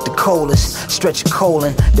is the coldest. Stretch a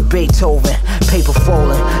colon, the Beethoven. Paper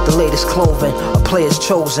folding, the latest clothing. A player's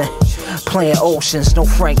chosen. Playing oceans, no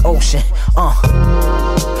Frank Ocean.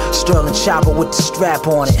 Sterling chopper with the strap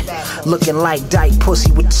on it. Looking like dyke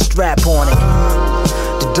pussy with the strap on it.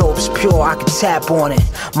 The dope's pure, I can tap on it.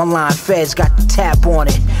 My line feds got the tap on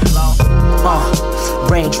it.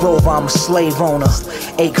 Range Rover, I'm a slave owner.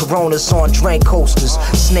 8 Coronas on drain coasters.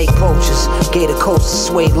 Snake poachers, gator coasters,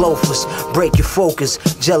 suede loafers. Break your focus,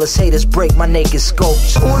 jealous haters break my naked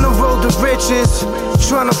sculptures. On the road to riches,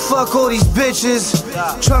 tryna fuck all these bitches.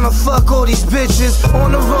 Tryna fuck all these bitches.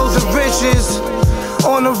 On the road to riches,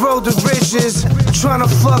 on the road to riches. Tryna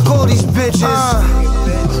fuck all these bitches.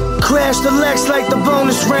 Crash the Lex like the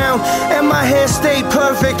bonus round, and my hair stayed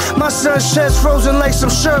perfect. My son's chest frozen like some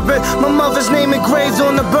sherbet. My mother's name engraved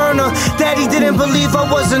on the burner. Daddy didn't believe I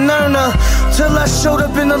was an earner till I showed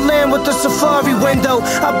up in the land with the safari window.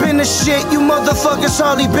 I've been the shit, you motherfuckers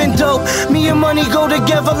hardly been dope. Me and money go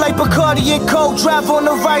together like Bacardi and Coke. Drive on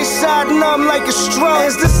the right side, numb like a stroke.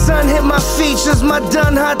 As the sun hit my features, my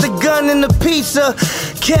done hide the gun in the pizza.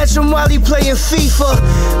 Catch him while he playing FIFA.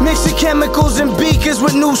 Mixing chemicals and beakers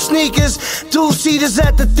with new sneakers. Two-seaters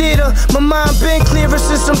at the theater. My mind been clearer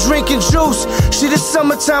since I'm drinking juice. Shit, it's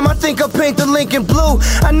summertime, I think I'll paint the Lincoln blue.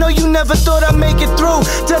 I know you never thought I'd make it through.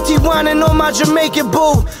 Dirty whining on my Jamaican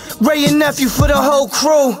boo. Ray and nephew for the whole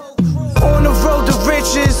crew. On the road to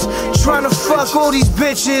riches, tryna fuck all these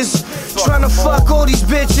bitches. Tryna fuck all these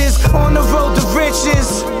bitches. On the road to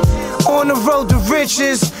riches. On the road to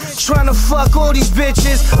riches, tryna fuck all these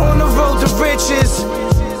bitches. On the road to riches,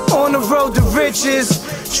 on the road to riches,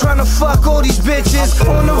 tryna fuck all these bitches.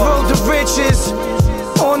 On the road to riches,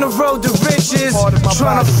 on the road to riches,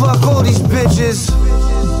 tryna fuck all these bitches.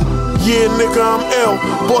 Yeah, nigga, I'm ill.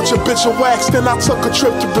 Bought your bitch a wax, then I took a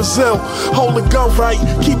trip to Brazil. Hold the gun right,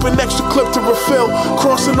 keep an extra clip to refill.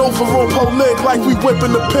 Crossing over on pole leg like we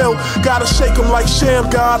whipping the pill. Gotta shake 'em like sham,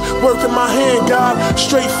 God. Working my hand, God.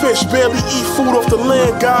 Straight fish, barely eat food off the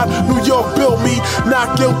land, God. New York built me,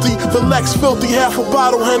 not guilty. The Lex filthy, half a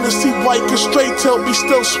bottle Hennessy, white and straight tilt me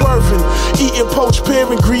still swerving. Eating poached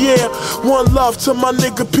pear and Gruyere. One love to my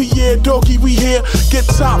nigga Pierre Doggy, we here. Get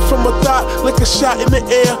top from a thought, like a shot in the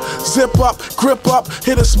air. Zip up, grip up,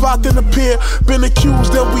 hit a spot then appear. Been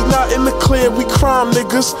accused that we not in the clear. We crime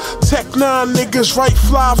niggas, Tech 9 niggas, right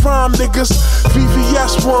fly rhyme niggas.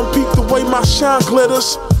 VVS one peep the way my shine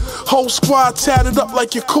glitters. Whole squad tatted up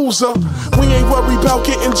like Yakuza. We ain't worried about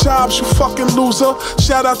getting jobs, you fucking loser.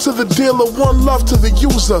 Shout out to the dealer, one love to the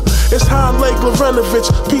user. It's Hein Leg Lorenovich,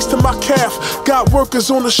 peace to my calf. Got workers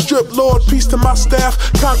on the strip, Lord, peace to my staff.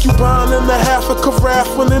 Concubine in the half, a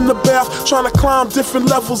carafe when in the bath. Trying to climb different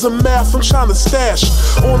levels of math, I'm trying to stash.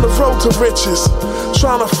 On the road to riches,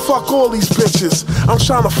 trying to fuck all these bitches. I'm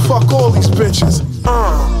trying to fuck all these bitches.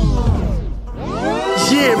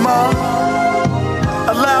 Yeah, ma.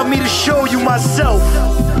 Allow me to show you myself.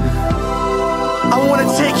 I wanna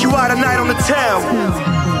take you out tonight on the town.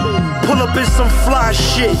 Pull up in some fly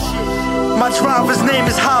shit. My driver's name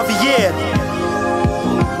is Javier.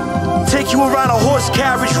 Take you around a horse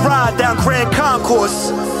carriage ride down Grand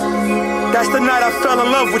Concourse. That's the night I fell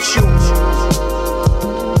in love with you.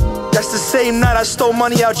 That's the same night I stole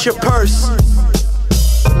money out your purse.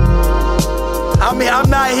 I mean, I'm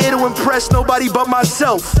not here to impress nobody but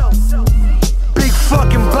myself. Big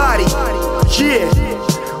fucking body, yeah,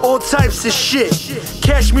 all types of shit.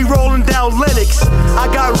 Catch me rolling down Lennox, I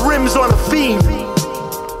got rims on a Fiend.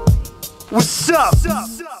 What's up?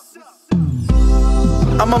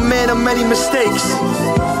 I'm a man of many mistakes.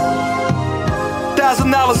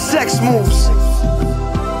 $1,000 sex moves.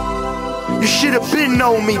 You should've been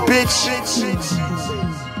known me, bitch.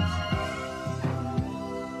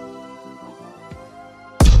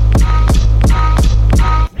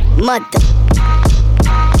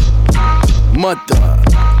 Mother.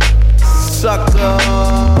 Sucker.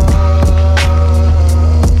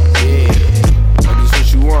 Yeah. That's what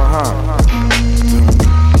you want, huh?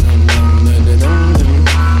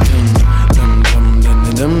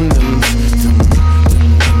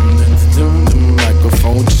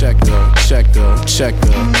 Microphone checker.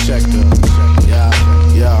 Yeah.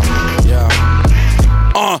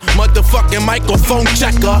 Motherfucking microphone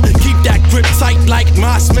checker. Keep that grip tight like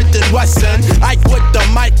my Smith & Wesson. Ike with the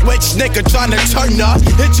mic, which nigga tryna turn up.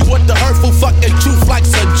 Hit you with the hurtful fucking truth like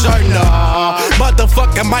Sojourner.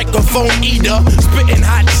 Motherfucking microphone eater. Spitting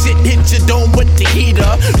hot shit, hit your dome with the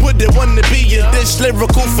heater. Wouldn't wanna be in this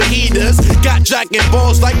lyrical for heaters. Got Dragon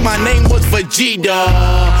Balls like my name was Vegeta.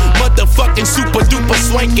 Motherfucking super duper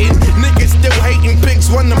swanking. Niggas still hating,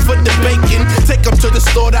 pigs run them for the bacon. Take them to the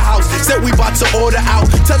slaughterhouse, said we bout to order out.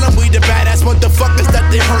 Tell them we the badass motherfuckers that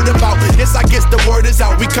they heard about. Yes, I guess the word is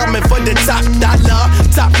out. We coming for the top dollar,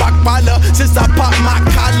 top rock baller. Since I popped my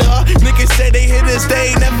collar, niggas say they hit us,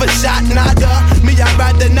 they ain't never shot nada. Me, I'd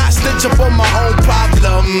rather not snitch up on my own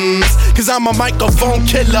problems. Cause I'm a microphone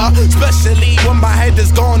killer. Especially when my head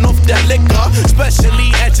is gone off that liquor.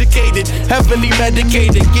 Especially educated, heavily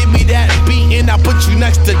medicated. Give me that beat and I put you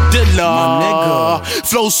next to Dilla. My nigga.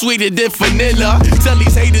 Flow sweeter than vanilla. Tell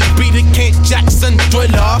these haters beat it, Kent Jackson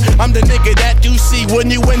Thriller. I'm the nigga that you see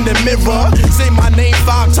when you in the mirror. Say my name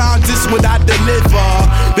 5 times, this what I deliver.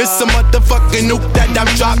 This a motherfucking nuke that I'm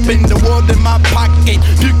dropping. The world in my pocket,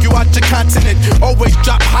 puke you out your continent. Always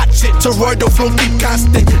drop hot shit, Toroidal flow keep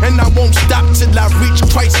constant. And I won't stop till I reach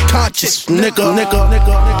Christ conscious. Nigga.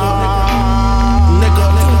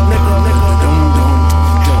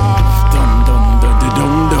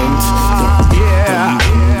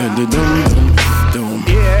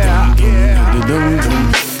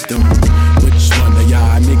 Which one of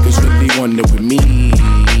y'all niggas really wonder with me?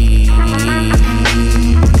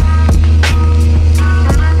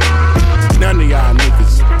 None of y'all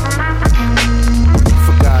niggas.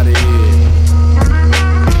 Fuck outta here.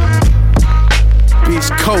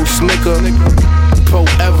 Beast Coast, nigga.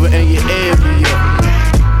 Forever in your area.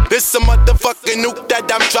 This a motherfucking nuke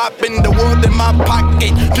that I'm dropping. The world in my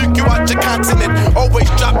pocket, puke you out your continent. Always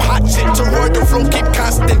drop hot shit, Toroidal flow keep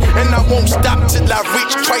constant. And I won't stop till I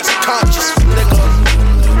reach Christ conscious.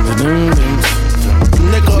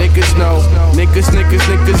 Niggas know. Niggas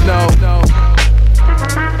know.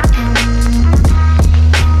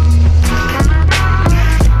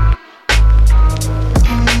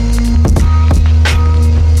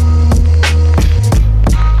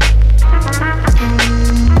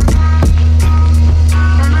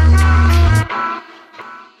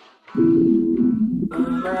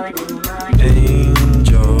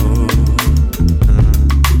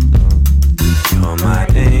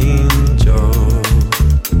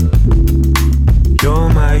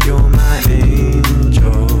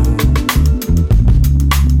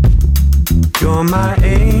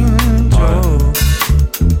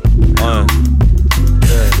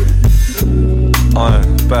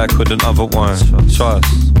 With another one, trust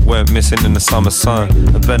went missing in the summer sun.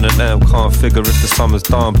 And Ben and them can't figure if the summer's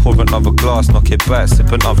done. Pour another glass, knock it back,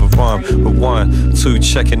 sip another rhyme. Rewind, 2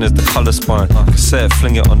 checking as the colour spine. Cassette,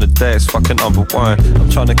 fling it on the decks, fucking number 1. I'm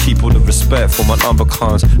trying to keep all the respect for my number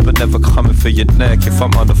cons, but never coming for your neck if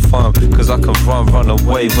I'm on the farm. Cause I can run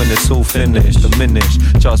away when it's all finished. Diminished,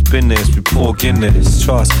 just business, we pour Guinness.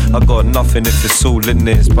 Trust, I got nothing if it's all in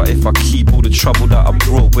this. But if I keep all the trouble that I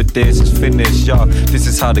brought with this, it's finished, yeah. This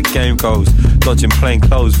is how the game goes. Dodging plain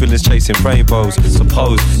clothes, villains chasing rainbows.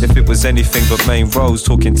 Suppose if it was anything but main roads,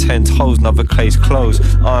 talking 10 toes, another case closed.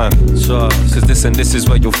 I'm trust, cause this is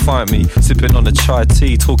where you'll find me. Sipping on a chai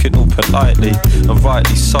tea, talking all politely. And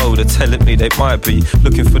rightly so, they're telling me they might be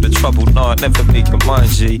looking for the trouble, nah, never make your mind,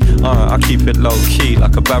 G. I keep it low key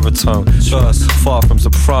like a baritone. Trust, far from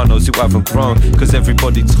sopranos who haven't grown. Cause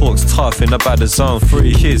everybody talks tough in a bad zone.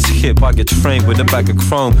 3 kids hit, I get trained with a bag of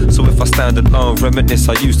chrome. So if I stand alone, reminisce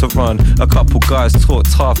I used to run. A couple guys talk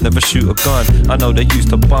tough path, never shoot a gun. I know they used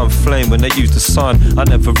to bum flame when they used the sun. I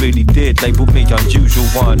never really did, label me unusual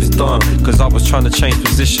one. It's done, cause I was trying to change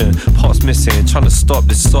position. Parts missing, trying to stop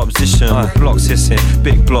this opposition. With blocks hissing,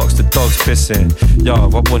 big blocks, the dogs pissing. Yo,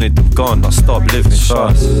 I wanted them gone, I stopped living.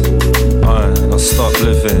 Trust, I stopped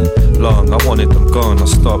living long. I wanted them gone, I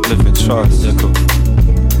stopped living. Trust,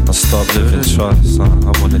 I stopped living. Trust,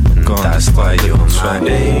 I wanted them gone. That's why you're my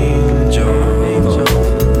angel.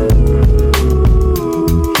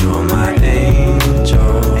 You're my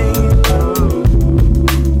angel.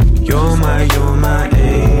 You're my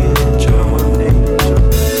angel.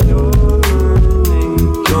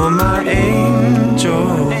 You're my angel.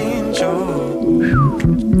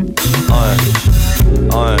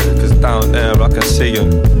 Cause down there I can see them.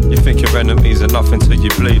 You think your enemies are nothing till you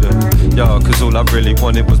bleed them. Yo, cause all I really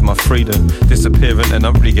wanted was my freedom. Disappearing and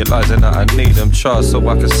I'm realizing that I need them. Trust, so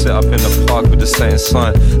I can sit up in the park with the same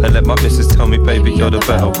sign and let my missus tell me, baby, you're the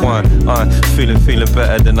better one. I'm feeling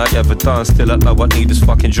better than I ever done. Still I know I need this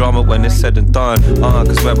fucking drama when it's said and done.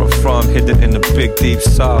 Cause where I'm from, hidden in the big deep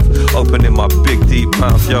south, opening my big deep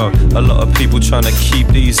mouth. Yo, a lot of people trying to keep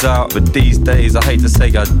these out, but these days I hate to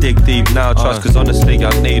say I dig deep now. Trust, cause honestly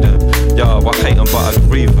I need them. Yo, I hate them but I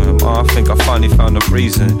grieve them. I think I finally found a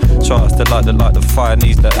reason. Trust, the fire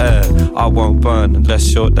needs the air. I won't burn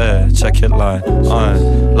unless you're there. Check it line.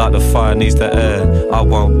 Like the fire needs the air. I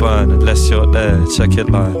won't burn unless you're there. Check it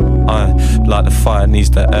line. Like the fire needs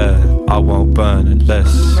the air. I won't burn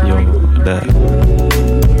unless you're there.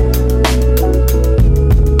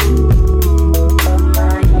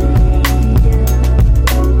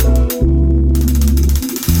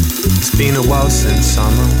 It's been a while since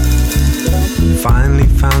summer. Finally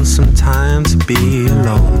found some time to be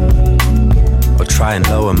alone, or try and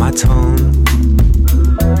lower my tone.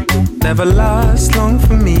 Never lasts long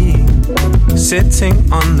for me,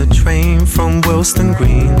 sitting on the train from Wilston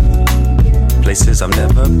Green, places I've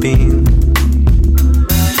never been.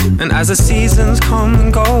 And as the seasons come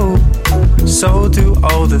and go, so do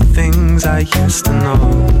all the things I used to know.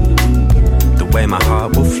 The way my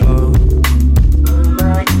heart will flow.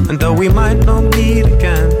 And though we might not meet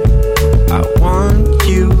again, I want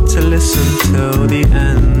you to listen till the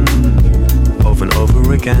end, over and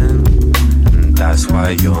over again. And that's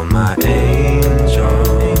why you're my angel.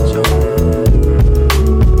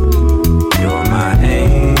 You're my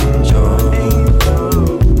angel.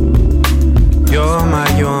 You're my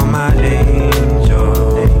angel.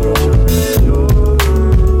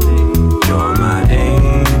 You're my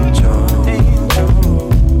angel.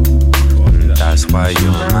 And that's why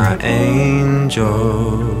you're my angel.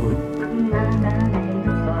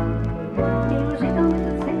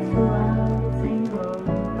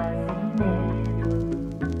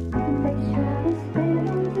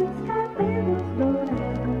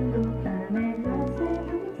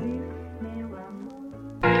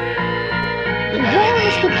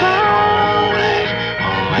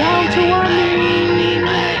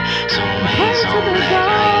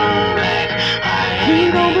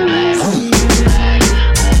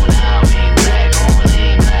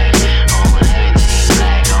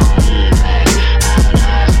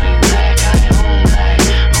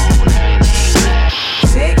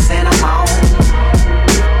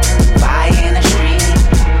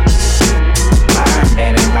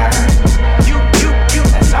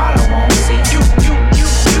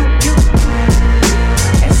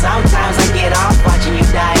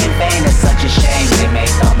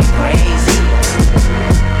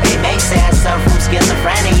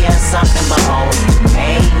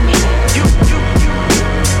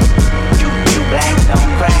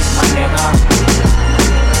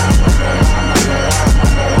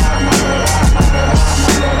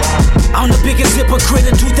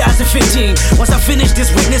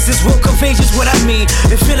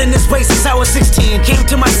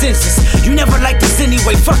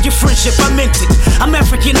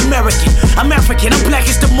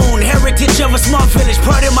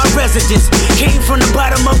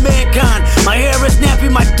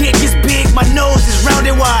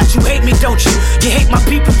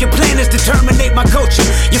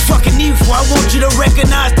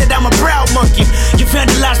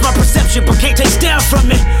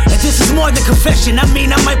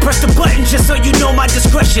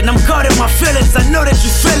 I'm guarding my feelings, I know that you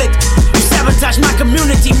feel it. You sabotage my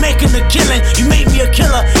community, making a killing. You made me a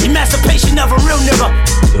killer, emancipation of a real nigga.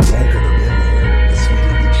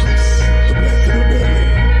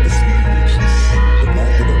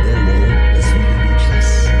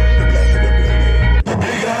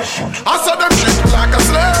 I saw them treat me like a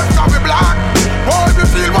slave, can we black? Oh, if you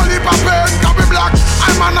feel one heap of pain, can we black?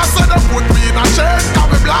 I'm an I said them put me in a chain, can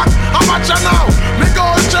we black? I'm a now, me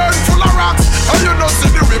go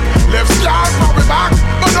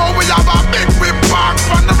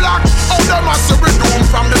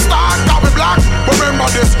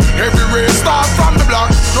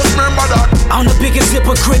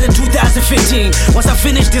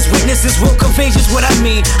sentences will convey just what I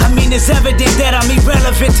mean. I mean, it's evident that I'm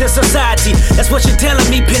irrelevant to society. That's what you're telling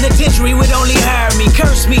me. Penitentiary would only hire me.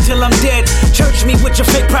 Curse me till I'm dead. Church me with your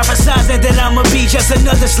fake prophesizing that I'ma be just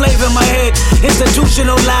another slave in my head.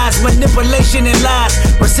 Institutional lies, manipulation and lies.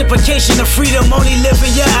 Reciprocation of freedom only live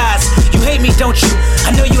in your eyes. You hate me, don't you?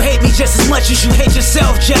 I know you hate me just as much as you hate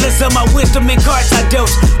yourself. Jealous of my wisdom and cards I dealt.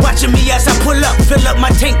 Watching me as I pull up, fill up my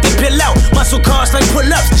tank, then pill out. Muscle cars like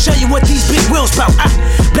pull-ups. Show you what these big wheels bout.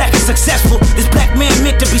 Black and successful. This black man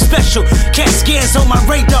meant to be special. Cat scans on my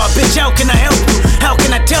radar, bitch. How can I help you? How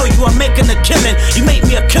can I tell you I'm making a killing? You made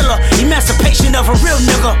me a killer. Emancipation of a real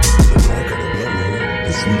nigga.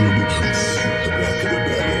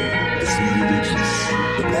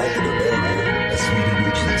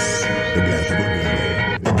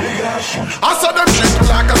 I saw them treat me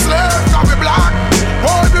like a slave, can be black.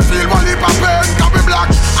 Oh, if you feel one heap of pain, can be black.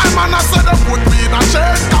 I man, I said them put me in a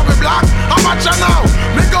chain, can be black. I'm a now,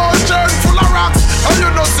 me gold chain full of rocks. And you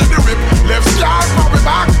know see the whip, left yard, can be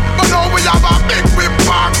back. But now we have a big whip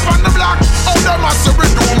back from the block. Oh, them a see we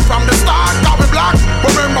doom from the start, can be black.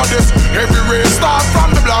 But remember this, every race start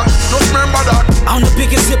from the block. Just remember that. I'm the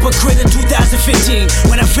biggest hypocrite in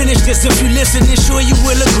 2015. When I finish this, if you listen, then sure you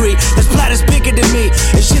will agree. This plot is bigger than me.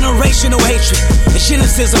 It's generational hatred. It's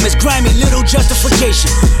cynicism. It's grimy little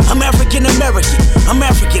justification. I'm African American. I'm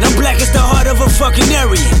African. I'm black as the heart of a fucking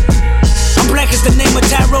Aryan. I'm black as the name of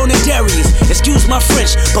Tyrone and Darius. Excuse my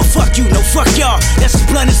French, but fuck you, no fuck y'all. That's as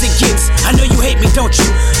blunt as it gets. I know you hate me, don't you?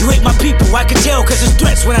 You hate my people. I can tell cause there's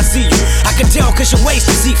threats when I see you. I can tell cause your waist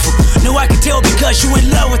deceitful. No, I can tell because you in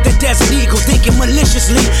love with the desert eagle. Thinking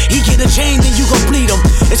maliciously, he get a chain then you gon' bleed him.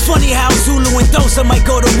 It's funny how Zulu and Xhosa might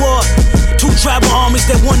go to war. Two tribal armies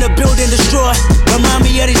that wanna build and destroy. Remind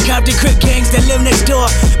me of these Compton Crip gangs that live next door.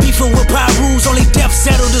 Beefing with power rules, only death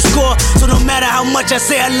settled the score. So no matter how much I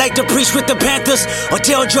say I like to preach with the Panthers, or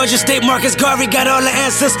tell Georgia State Marcus Garvey got all the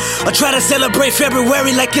answers, or try to celebrate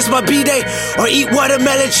February like it's my B-Day, or eat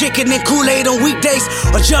watermelon chicken and Kool-Aid on weekdays,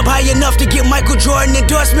 or jump high enough to get Michael Jordan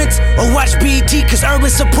endorsements, or watch BET cause urban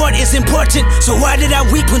support is important. So why did I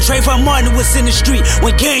weep when Trayvon Martin was in the street?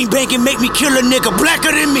 When gang banging make me kill a nigga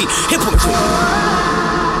blacker than me? Hypocrite.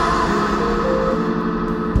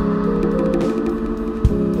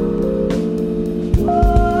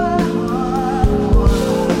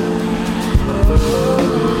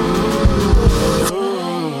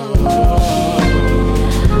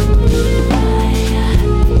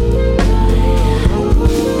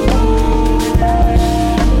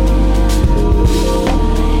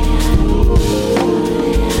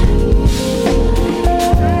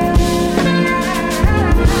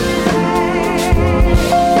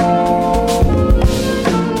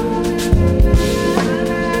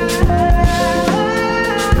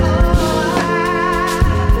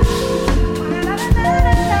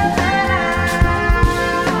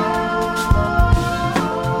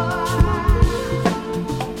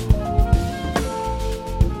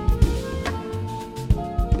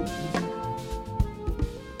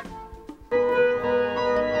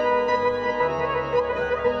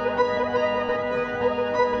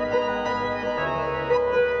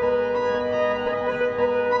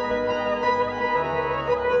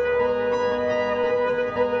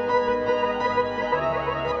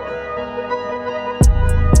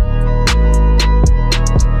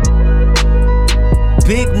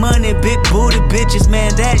 Big money, big booty bitches,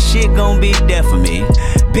 man, that shit gon' be there for me.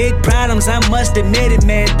 Big problems, I must admit it,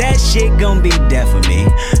 man, that shit gon' be there for me.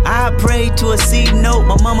 I prayed to a C note,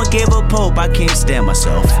 my mama gave a Pope, I can't stand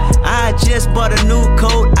myself. I just bought a new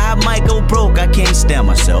coat, I might go broke, I can't stand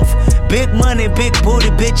myself. Big money, big booty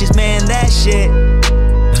bitches, man, that shit.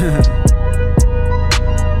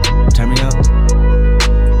 Turn me up.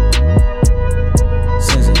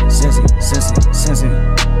 Sensei.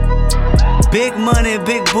 Big money,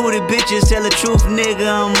 big booty bitches, tell the truth, nigga,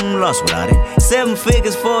 I'm lost without it. 7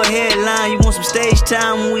 figures for a headline, you want some stage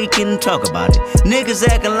time, we can talk about it. Niggas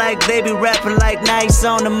acting like they be rapping like Nice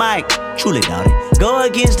on the mic, truly doubt it. Go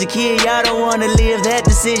against the kid, y'all don't wanna live, that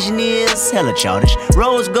decision is hella childish.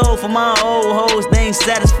 Rose gold for my old hoes, they ain't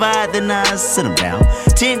satisfied, then I sit them down.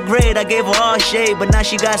 10th grade, I gave her all shade, but now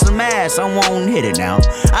she got some ass, I won't hit it now.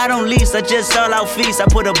 I don't lease, I just all out feast, I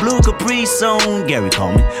put a blue Caprice on Gary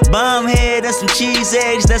Coleman. Bomb head and some cheese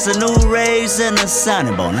eggs, that's a new raise and a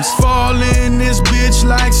signing bonus. Fall in this bitch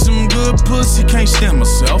like some good pussy, can't stand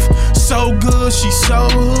myself. So good, she so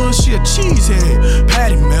hood, she a cheesehead.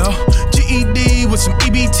 Patty Mel, GED with some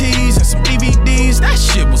EBTs and some DVDs, that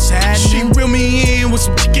shit was sad. She reeled me in with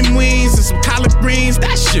some chicken wings and some collard greens,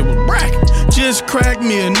 that shit was bracket. Just cracked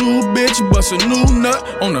me a new bitch, bust a new nut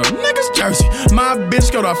on a nigga's jersey. My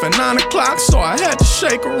bitch got off at 9 o'clock, so I had to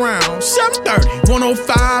shake around 7:30.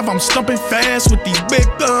 105, I'm stumping fast with these big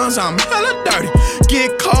guns, I'm hella dirty.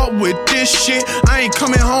 Get caught with this shit, I ain't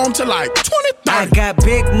coming home till like 2030. I got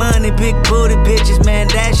big money, big booty bitches, man,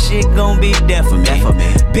 that shit gon' be death for me.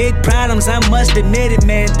 Big problems, I must admit it,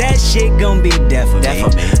 man, that shit gon' be death for me.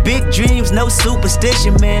 Big dreams, no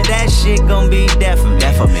superstition, man, that shit gon' be death for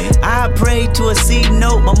me. I prayed to a C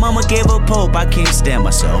note, my mama gave a pope, I can't stand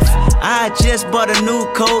myself. I just bought a new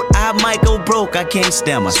coat, I might go broke, I can't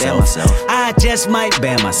stand myself. I just might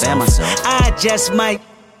ban myself. I just might.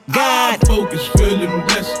 God. I focus feeling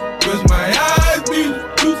blessed, cause my eyes be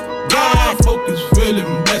the truth. God. I focus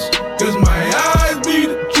feeling blessed, cause my eyes be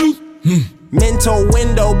the truth. Mental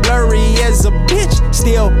window blurry as a bitch,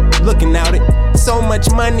 still looking out it. So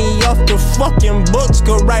much money off the fucking books,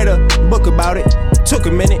 could write a book about it. Took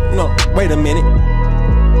a minute, no, wait a minute.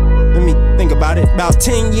 Let me think about it. About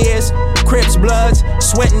 10 years, Crips, Bloods,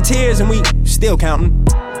 sweat and tears, and we still counting.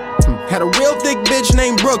 Had a real thick bitch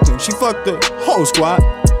named Brooklyn, she fucked the whole squad.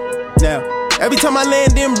 Now, every time I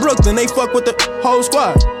land in Brooklyn, they fuck with the whole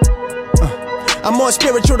squad. I'm more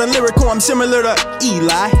spiritual than lyrical, I'm similar to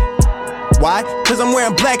Eli. Why? Cause I'm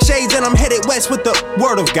wearing black shades and I'm headed west with the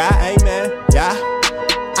word of God. Amen. Yeah.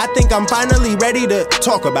 I think I'm finally ready to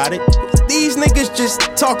talk about it. These niggas just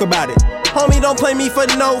talk about it. Homie, don't play me for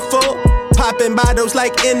no fool. Popping bottles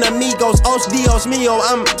like enemigos. Os Dios mío,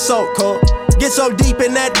 I'm so cold. Get so deep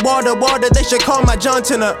in that water, they should call my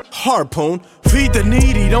Johnson a harpoon. Feed the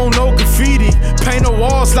needy, don't know graffiti. Paint the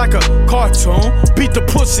walls like a cartoon. Beat the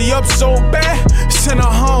pussy up so bad, send her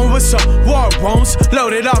home with some war wounds.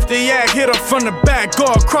 Loaded off the yak, hit her from the back, go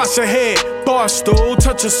across her head. Bar stool,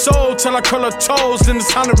 touch her soul till I curl her toes. Then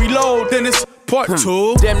it's time to reload, then it's part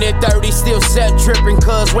 2. Damn near 30, still set tripping,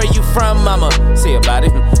 cuz where you from, mama? Say about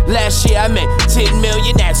it. Last year I made 10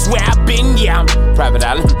 million, that's where I've been, yeah, I'm private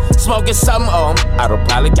island. Smoking some,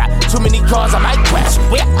 autopilot, got too many cars, I might crash.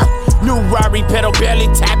 New Rari pedal, barely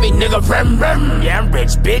tapping, nigga, rim, rim. Yeah, I'm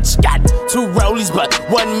rich, bitch, got 2 rollies, but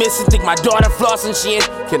one missing. Think my daughter flossing, she in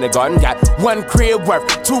kindergarten. Got 1 crib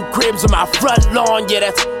worth 2 cribs on my front lawn, yeah,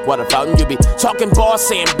 that's what a fountain. You be talking boss,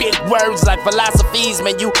 saying big words like philosophies,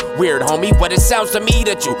 man, you weird, homie, but it sounds to me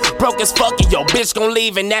that you broke as fuck and your bitch gon'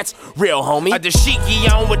 leave, and that's real, homie. A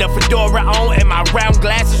dashiki on with a fedora on and my round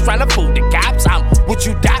glasses, tryna fool the cops. I'm what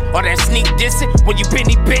you dot or that sneak dissing when you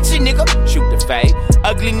penny bitchin', nigga. Shoot the fade,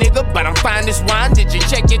 ugly nigga, but I'm fine as wine. Did you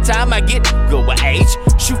check your time? I get good with age.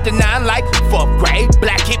 Shoot the 9 like 4th grade.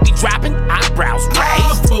 Black hippie dropping, eyebrows raised.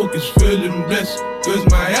 I focus feeling blessed, cause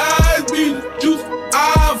my eyes be the truth.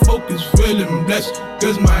 I focus feeling blessed,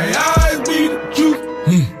 cause my eyes be the truth.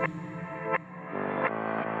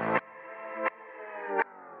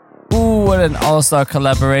 Ooh, what an all-star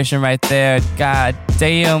collaboration right there. God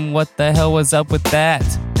damn, what the hell was up with that?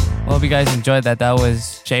 Well, hope you guys enjoyed that. That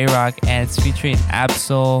was J-Rock, and it's featuring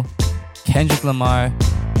Absol, Kendrick Lamar,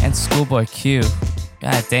 and Schoolboy Q.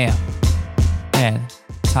 God damn. Man,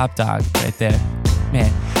 top dog right there.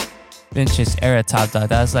 Man, vintage era top dog.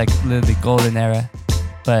 That was like literally golden era.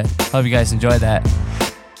 But hope you guys enjoyed that.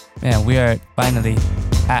 Man, we are finally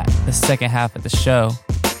at the second half of the show.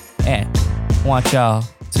 And want y'all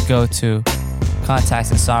to go to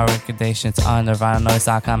contacts and song recommendations on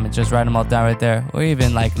NirvanaNoise.com and just write them all down right there. Or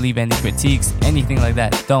even like leave any critiques, anything like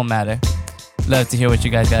that. Don't matter. Love to hear what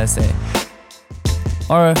you guys gotta say.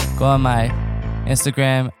 Or go on my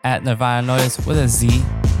Instagram at NirvanaNoise with a Z.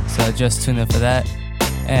 So just tune in for that.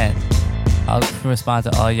 And I'll respond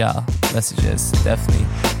to all y'all messages definitely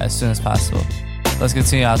as soon as possible. Let's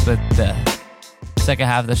continue out with the second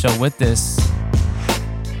half of the show with this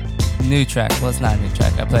new track. Well, it's not a new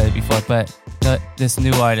track, I played it before, but this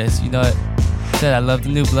new artist, you know what? I said I love the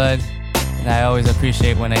new blood, and I always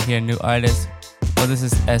appreciate when I hear new artists. Well, this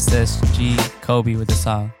is SSG Kobe with the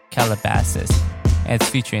song Calabasas, and it's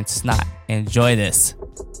featuring Snot. Enjoy this.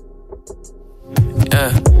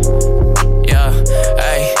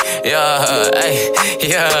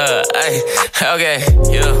 Okay,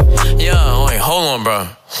 wait, hold on, bro.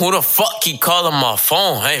 Who the fuck keep calling my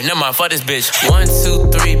phone? Hey, never mind, fuck this bitch. 1,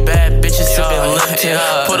 2, 3 bad bitches sippin' Lipton.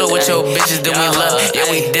 Put up with your bitches, then we left. Yeah,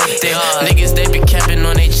 we dipped it. Niggas, they be capping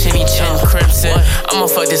on they chinny chin crimson. I'ma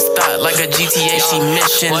fuck this thought like a GTA, she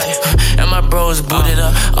mission. And my bros booted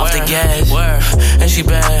up off the gas. And she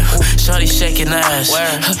bad, shawty shaking ass.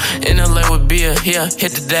 In the lane with beer, here,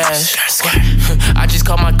 hit the dash. I just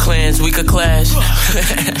call my clans, we could clash.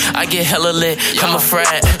 I get hella lit, I'm a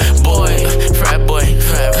frat boy.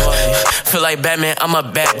 Feel like Batman, I'm a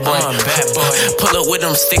bad boy. Pull up with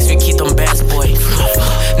them sticks, we keep them them bats, boy.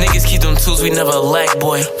 Niggas keep them tools, we never lack,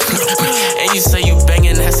 boy. And you say you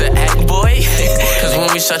bangin', that's an act, boy. Cause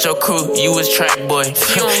when we shot your crew, you was track, boy.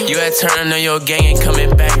 You had turn on your gang and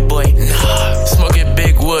coming back, boy. Nah, smoking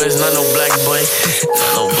big woods, not no black, boy.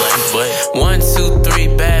 Not no black, boy. 1, 2,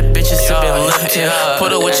 3 bad bitches sippin' Lipton.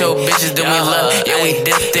 Put up with your bitches, then we left. Yeah, we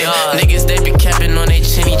dipped it. Niggas, they be capping on they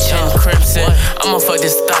chinny chin crimson. I'ma fuck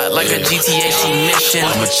this thought like a GTA mission.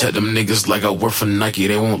 I'ma check them niggas like I work for Nike,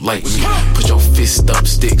 they won't like me. Put your fist up,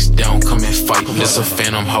 sticks down, come and fight. This a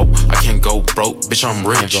phantom hoe, I can't go broke, bitch, I'm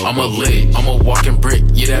rich. I'm a lit, I'm a walking brick,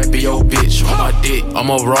 yeah, that be your bitch. On my dick, I'm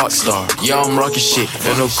a rock star, yeah, I'm rocking shit.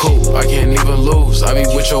 In the coupe, I can't even lose, I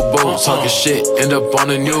be with your boo, talking shit, end up on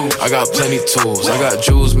the news. I got plenty tools, I got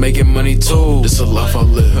jewels making money too. This a life I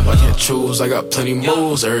live, I can't choose, I got plenty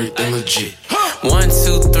moves, everything legit. 1,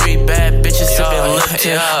 2, 3 bad bitches sippin'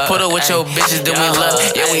 Lipton. Put up with your bitches, then we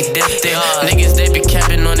left. Yeah, we dipped it. Niggas, they be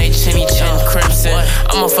capping on they chinny chin crimson.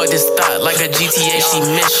 I'ma fuck this thought like a GTA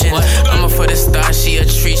mission. I'ma fuck this thought, she a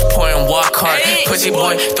treat, pouring walk hard. Pussy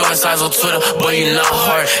boy, throwing signs on Twitter, boy, you not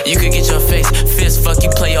hard. You could get your face, fist fuck, you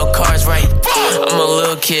play your cards right. I'm a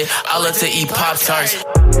little kid, I love to eat Pop-Tarts.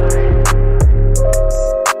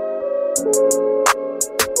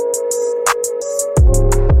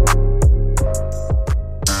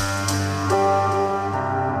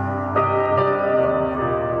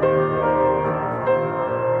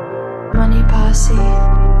 Money Posse.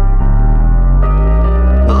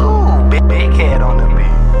 Ooh, big head on the beat.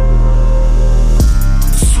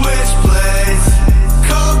 Switchblades,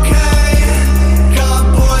 cocaine, got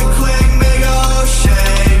boy click, make a whole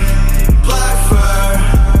shake. Black fur,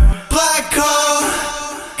 black coat,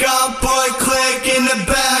 got boy click in the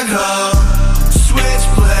bag hoe.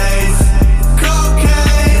 Switchblades,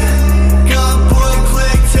 cocaine, got boy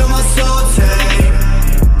click till my soul take.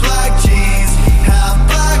 Black jeans, half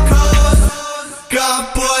black coat,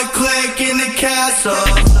 got boy click in the castle.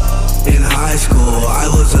 In high school, I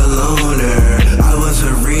was a loner, I was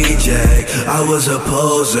a reject, I was a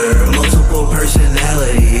poser. Multiple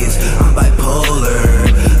personalities, I'm bipolar.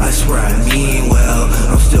 I swear I mean well,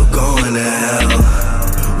 I'm still going to hell.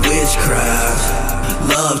 Witchcraft,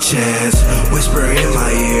 love chance, whisper in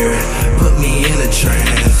my ear, put me in a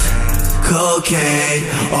trance. Cocaine,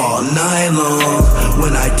 all night long.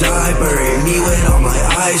 When I die, bury me with all my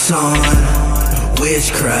ice on.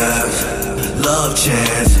 Witchcraft, love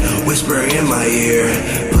chance, whisper in my ear,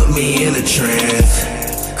 put me in a trance.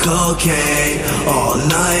 Cocaine, all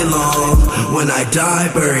night long. When I die,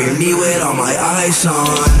 bury me with all my ice on.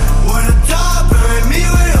 When I die, bury me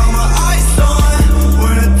with all my ice on.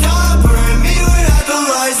 When I die, bury me without the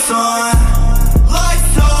lights on.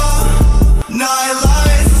 Lights off, night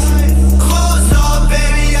lights, clothes off,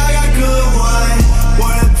 baby, I got good wine.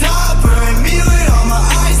 When I die, bury me with all my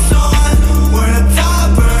ice on. When I die,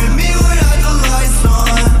 bury me without the lights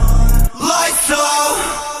on. Lights off,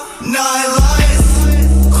 night lights,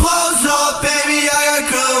 clothes off, baby, I got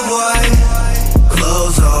good white.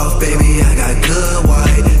 Clothes off, baby, I got good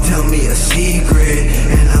white. Tell me a secret,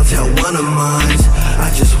 and I'll tell one of mine.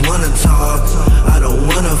 I just wanna talk, I don't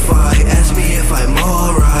wanna fight. Ask me if I'm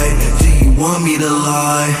alright, do you want me to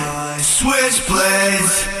lie?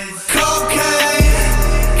 Switchblades, cocaine,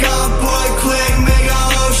 got boy click, make a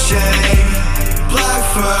whole shake. Black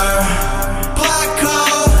fur, black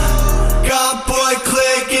coat, got boy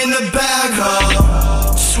click in the bag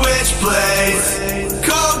hoe. Switchblades,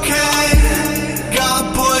 cocaine, got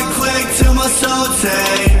boy click till my soul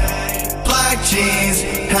take. Black jeans,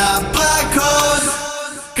 half black coats,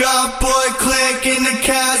 got boy click in the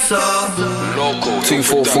castle.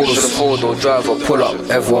 244 to the four-door driver, pull up,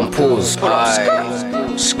 everyone pause.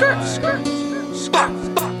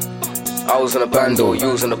 I was in a bando, you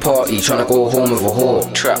was in a party, tryna go home with a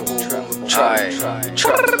whore. Trap.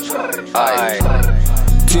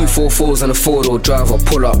 244s and a four-door driver,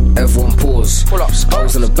 pull up, everyone pause. I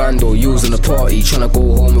was in a bando, you was in a party, tryna go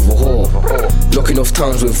home with a whore. Locking off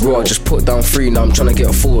towns with raw, just put down 3, now I'm tryna get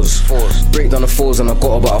a 4s. Break down the 4s and I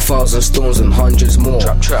got about 1,000 stones and hundreds more.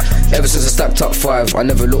 Ever since I stacked up 5, I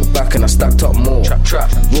never looked back and I stacked up more.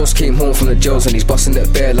 Ross came home from the jails and he's busting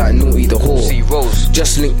that bear like Naughty the whore.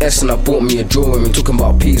 Just linked S and I bought me a drawer and we talking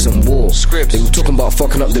about peace and war. They were talking about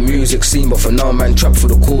fucking up the music scene, but for now man trap for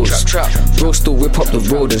the cause. Bro still whip up the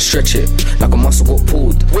road build and stretch it like a muscle got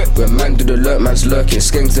pulled. When man do the lurk, man's lurking.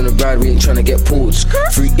 Skanks in the ride, we ain't tryna get pulled.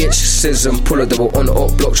 3-inch scissors and puller double on the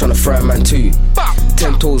up block, tryna fry a man too.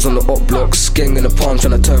 10 toes on the up block, skeng in the palm,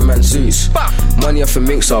 tryna turn man Zeus. Money off a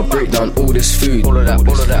mix, I'll break down all this food. All of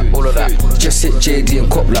that. Just hit JD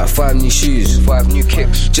and cop like 5 new shoes, 5 new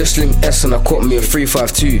kicks. Just link S and I caught me a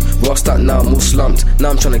 352. Rust that now, I'm all slumped.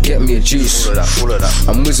 Now I'm tryna get me a juice. All of that.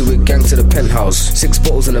 I'm whizzing with gang to the penthouse. 6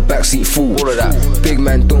 bottles in the backseat full. All of that. Big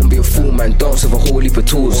man, don't be a fool, man. Dance with a whole heap of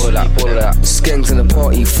tools. All of that. Skanks in the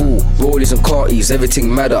party full. Rollies and carties,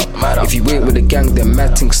 everything mad up. If you ain't with the gang, then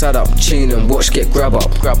mad things sad up. Chain and watch, get grab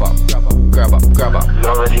up. You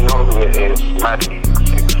already know who it is. Maddie,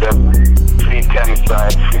 6'7", 3 10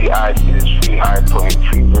 side, 3 ices, 3 high point,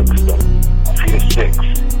 3 Brixton, 3 6.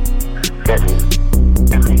 Get me.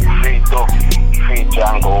 3 Doggy, 3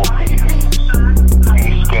 Django,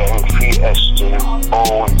 3 Skeng, 3 SJ,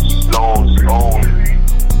 Owens, Lows, Owen,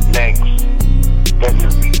 Legs. Get me.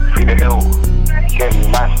 3 The Hill. Get me.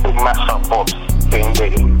 Mash up box, same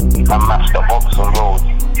day. I mashed up box on road.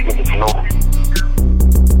 Niggas know.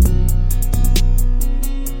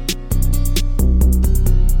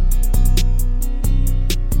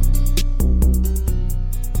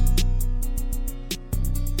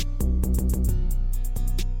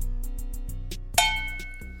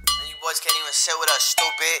 Can't even sit with us,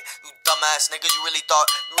 stupid. You dumbass nigga, you really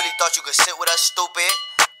thought you could sit with us, stupid?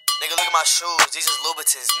 Nigga, look at my shoes, these is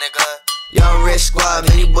Louboutins, nigga. Young rich squad,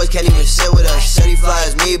 man, you boys can't even sit with us. Said he fly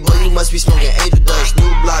as me, boy, you must be smoking angel dust.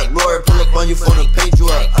 New block, roar, pull up on you phone and paint you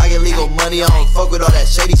up. I get legal money, I don't fuck with all that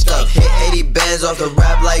shady stuff. Hit 80 bands off the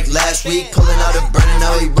rap like last week. Pulling out and burning,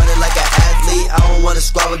 now he running like an athlete. I don't want to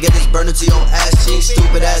squabble, get this burner to your ass cheek.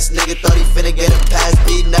 Stupid ass nigga thought he finna get a pass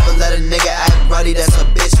beat. Never let a nigga act ruddy, that's a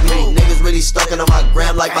bitch move. Niggas really stalking on my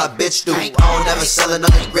gram like my bitch do. I don't never sell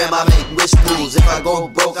another gram, I make rich moves. If I go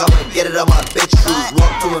broke, I'ma get it on my bitch shoes.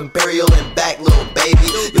 Walk to Imperial and back, little baby.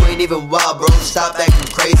 You ain't even wild, bro, stop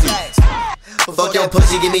acting crazy. Fuck your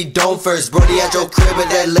pussy, give me dome first. Brody at your crib with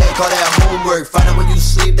that leg, call that homework. Find out when you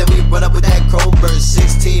sleep, then we run up with that chrome burst.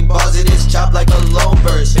 16 bars in his chop like a lone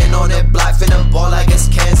burst. Been on that block, finna ball like it's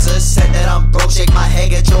cancer. Said that I'm broke, shake my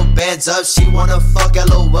head, get your bands up. She wanna fuck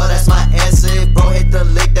LOL, that's my answer. If bro hit the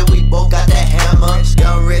lick, then we both got that hammer.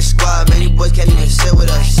 Young rich squad, man, you boys can't even sit with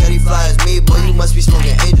us. Said he fly as me, boy, you must be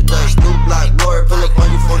smoking angel dust. New block, roar, pull up on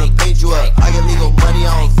you phone and paint you up. I get legal money,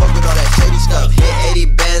 I don't fuck with all that shady stuff. Hit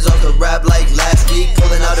 80 bands off the rap like last week.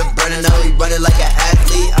 Pulling out and burning, now he running like an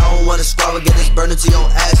athlete. I don't wanna squabble, get this burner to your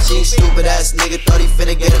ass cheek. Stupid ass nigga thought he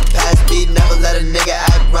finna get a pass beat. Never let a nigga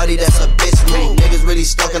act ruddy, that's a bitch move. Niggas really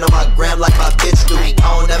stalking on my gram like my bitch do. I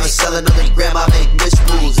don't ever sell another gram, I make Misch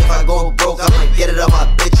moves. If I go broke, I'ma get it on my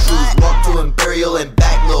bitch shoes. Walk to Imperial and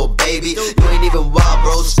back, little baby. You ain't even wild,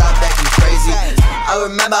 bro, stop acting crazy. I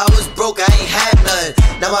remember I was broke, I ain't had none.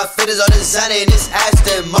 Now my fit is all designer and it's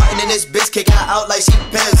Aston Martin and this bitch kick her out like she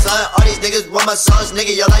pimps, son. All these niggas want my songs,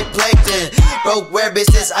 nigga, you're like plankton. Broke wear, bitch,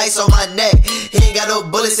 this ice on my neck. He ain't got no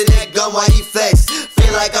bullets in that gun while he flex.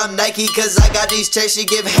 Feel like I'm Nike, cause I got these checks. She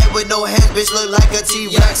give head with no hands, bitch, look like a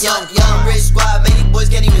T-Rex. Young rich squad, man, you boys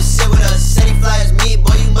can't even sit with us. Said he fly as me,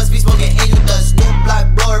 boy, you must be smoking angel dust. New block,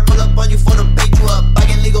 blower, pull up on you for them, paint you up. I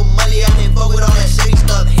get legal money, I can't fuck with all that shady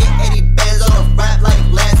stuff. Hit 80 bands on a rap like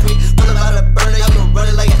last week. Pull up out a burner, you been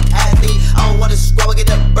running like an athlete. I don't wanna squabble, get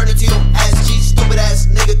that burner to your ass cheek. Stupid ass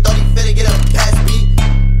nigga thought he finna get a pass beat.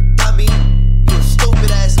 I mean, you a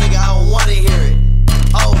stupid ass nigga, I don't wanna hear it.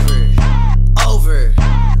 Over.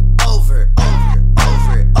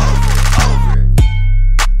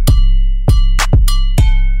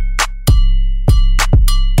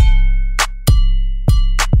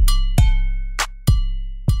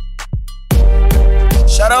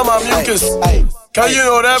 Shout out my mucus. Cause you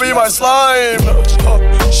know that be my slime.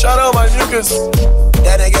 Shout out my mucus.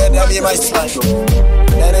 That nigga, that be my slime.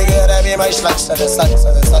 That nigga, that be my slime.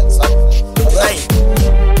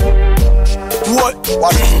 What?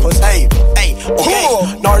 Watch this pussy. Hey,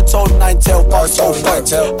 okay. Nardo, 9-tail,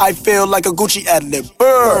 Barso, I feel like a Gucci ad-lib.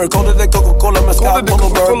 Colder than Coca-Cola, Mescal, Polo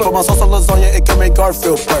Bird. Put my sauce on lasagna, it can make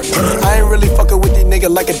Garfield burn. I ain't really fucking with these niggas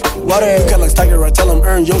like a water. You can like Tiger, I tell him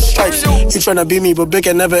earn your stripes. You tryna beat me, but big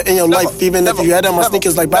and never in your life. Even if you had on my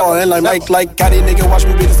sneakers like Bow and like Mike, like Gotti, nigga, watch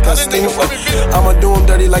me be disgusting. I'ma do them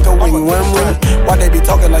dirty like a wing. Why they be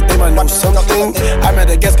talking like they might know something? I met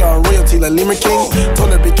a guest girl on royalty like Lemur King.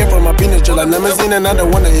 Told her be careful, my penis drill like limousine. And I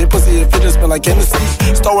don't wanna hit pussy if it just smell like Hennessy.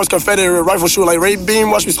 Star Wars Confederate rifle shoot like Ray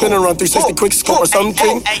Beam. Watch me spin around 360 quick scope or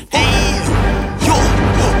something.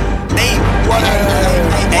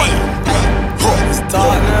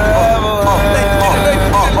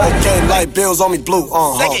 Okay, like like bills on me blue,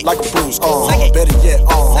 like a bruise, better yet,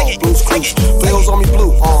 blues cruise. Bills on me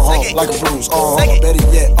blue, like a bruise, better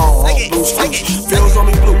yet, blues cruise. Bills on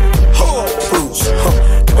me blue, bruise,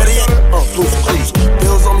 better yet, blues cruise.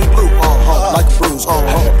 Bills on me blue, like a bruise,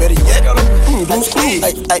 better yet, blues cruise.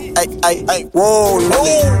 Ay, whoa,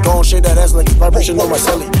 Nelly, gon' shake that ass like a vibration on my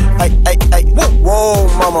celly. Ay, whoa,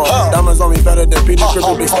 mama, diamonds on me better than Peter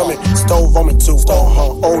Griffin, big stomach. Stove on me too,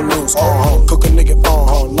 old news, cook a nigga,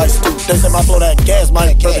 nice stew. They say my flow that gas,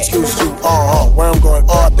 my perfect excuse you, where I'm going,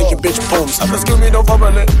 I think your bitch booms. Excuse me, don't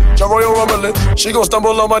fumble it, John Royal rumbling. She gon'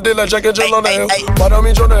 stumble on my dick like Jack and Jill on the hill. But I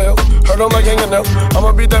mean Jonah Hill, heard I'm like hanging out.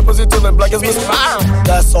 I'ma beat that pussy till it black as Mr.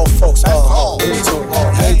 That's all folks, me too,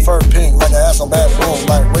 hey, fur pink, like an ass on bad boom.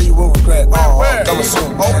 Like where you will regret, coming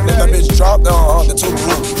soon. And then that bitch dropped, the two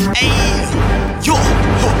room. Yo,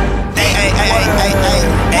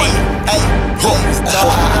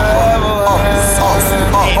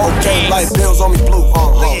 okay, like bills on me blue,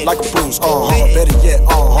 like a bruise, better yet,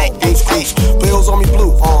 blues cruise. Bills on me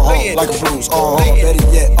blue, like a bruise, better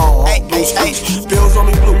yet, blues cruise. Bills on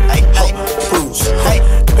me blue, bruise,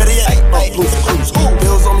 better yet, blues cruise.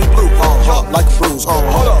 Bills on me blue, like a bruise,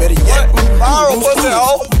 better yet, blues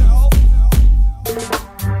cruise.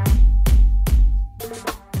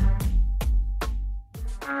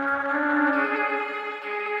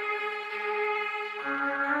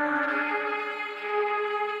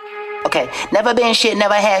 Okay, never been shit,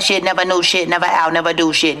 never had shit, never knew shit, never out, never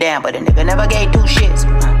do shit, damn, but a nigga never gave two shits.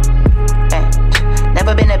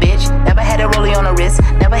 Never been a bitch, never had a rollie on the wrist,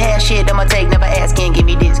 never had shit, I'ma take, never asking, give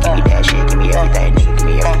me this, give me that shit, give me everything, nigga, give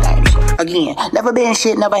me everything, nigga. Again, never been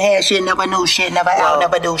shit, never had shit, never knew shit, never out,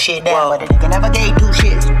 never do shit, damn, but a nigga never gave two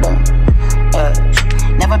shits.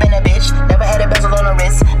 Never been a bitch, never had a bezel on the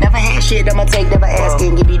wrist, never had shit, I'ma take, never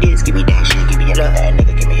asking, give me this, give me that shit, give me everything,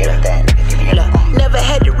 nigga, give me everything, nigga, give me everything. Never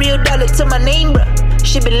had the real dollar to my name, bruh.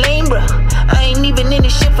 Shit been lame, bruh. I ain't even in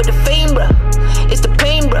this shit for the fame, bruh. It's the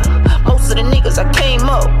pain, bruh. Most of the niggas I came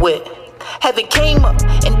up with haven't came up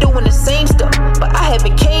and doing the same stuff, but I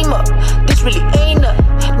haven't came up. This really ain't nothing.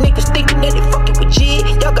 Niggas thinking that they fucking with G.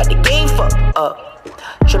 Y'all got the game fucked up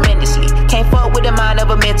tremendously. Can't fuck with the mind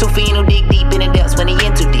of a mental fiend who dig deep in the depths when he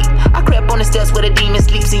in too deep. I crap on the steps where the demon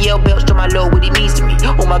sleeps and yell belch to my lord what he means to me.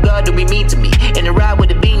 Oh my god, do be mean to me. And the ride with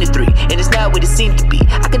the bean is 3, and it's not what it seemed to be.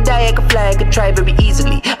 I could die, I could fly, I could try very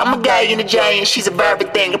easily. I'm a guy in a giant, she's a Barbie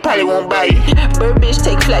thing, I probably won't buy it. Bird bitch,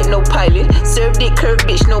 take flight, no pilot. Serve dick, curve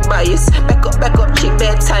bitch, no bias. Back up, chick,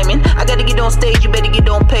 bad timing. I gotta get on stage, you better get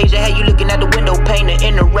on page. I had you looking out the window, painter,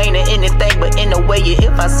 in the rain or anything, but in a way,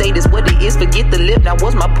 if I say this what it is, forget the lip. Now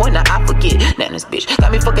what's my point? Now I forget. Now this bitch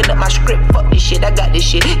got me fucking up my script. Fuck this shit, I got this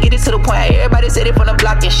shit. Get it to the point, everybody said it from the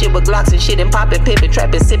block and shit with Glocks and shit and popping, pippin',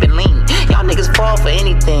 trapping, sipping lean. Y'all niggas fall for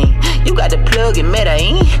anything. You got the plug and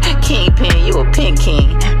Meyhem. Kingpin, you a pin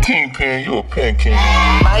king. Kingpin, you a pin king.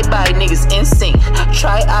 Bye niggas instinct.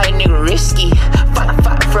 Try eye nigga risky.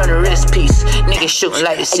 Fight front of wrist piece. Niggas shooting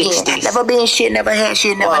like the 60s. Never been shit, never had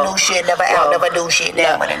shit, never knew shit, never out, never do shit.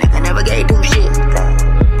 Damn, but a nigga never gave two shit.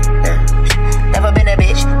 Never been a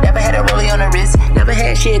bitch, never had a rollie on the wrist, never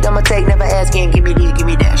had shit, I'ma take, never asking, give me this, give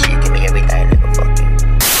me that shit, give me everything, nigga, fuck it.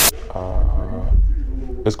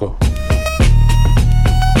 Let's go.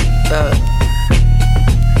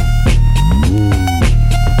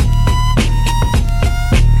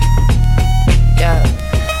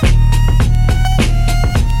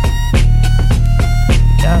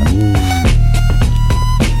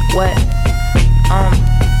 What?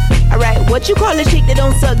 Alright, what you call a chick that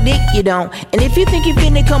don't suck dick? You don't. And if you think you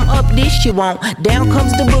finna come up this, you won't. Down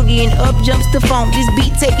comes the boogie and up jumps the funk. This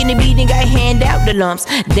beat taking the beat and got hand out the lumps.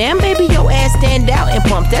 Damn baby, your ass stand out and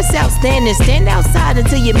pump. That's outstanding. Stand outside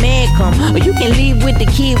until your man come. Or you can leave with the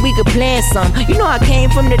kid, we could plan some. You know I came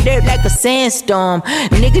from the dirt like a sandstorm.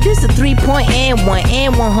 Nigga, this a 3-point and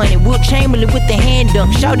 100. Will Chamberlain with the hand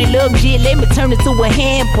dunk. Shawty love jit, let me turn it to a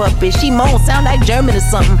hand puppet. She moan, sound like German or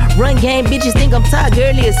something. Run game, bitches think I'm Todd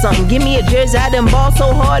Gurley or something. Give me a jersey, I done ball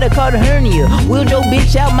so hard I caught a hernia. Wheeled your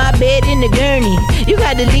bitch out my bed in the gurney. You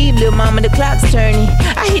got to leave, little mama, the clock's turning.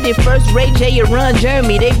 I hit it first, Ray J, you run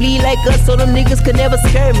Jeremy. They bleed like us, so them niggas could never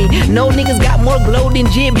scare me. No niggas got more glow than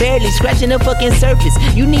Jim, barely scratching the fucking surface.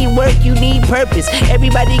 You need work, you need purpose.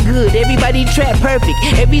 Everybody good, everybody trap perfect.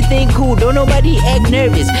 Everything cool, don't nobody act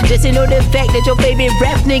nervous. Just to know the fact that your favorite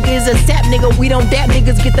rap nigga is a sap nigga. We don't dap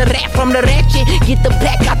niggas, get the rap from the ratchet. Get the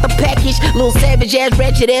pack out the package. Little savage ass,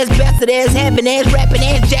 ratchet ass, bastard ass, having ass, rapping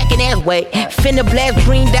ass, jacking ass. Wait, finna blast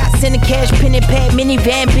green dots in the cash, pen and pad,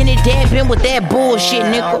 minivan, been it dabbing with that bullshit,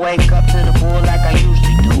 nigga. I wake up to the bull like I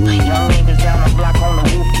usually do. Young niggas down the block on the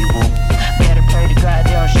whoop-de-whoop. Better pray to God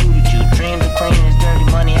they don't shoot at you. Dreams of cleaning is dirty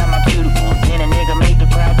money, I'm a cuticle.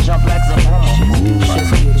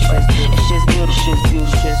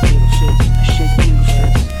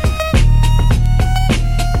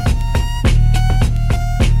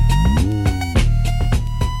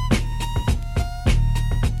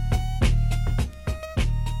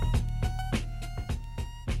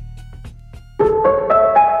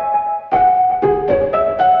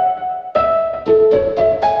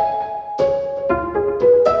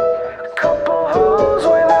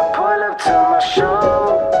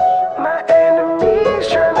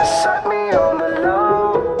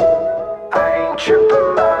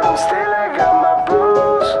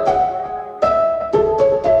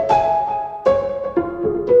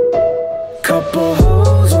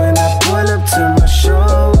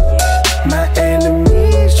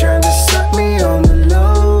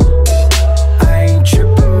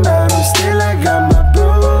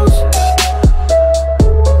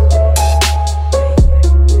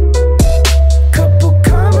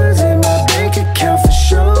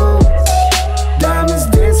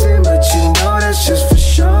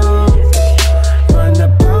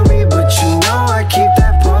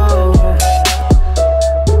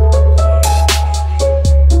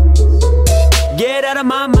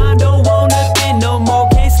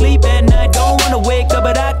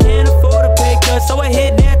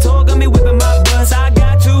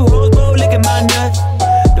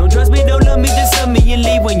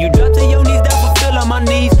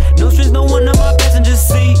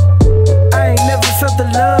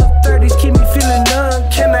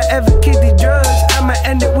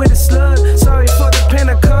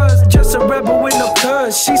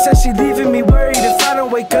 She said she leaving me worried if I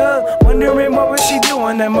don't wake up. Wondering what was she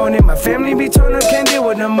doing that morning. My family be torn up, can't deal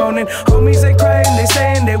with the morning. Homies, they crying, they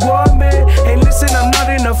saying they want me. Hey, listen, I'm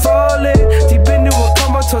not in a falling. Deep into a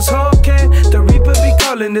comatose Hawking. The Reaper be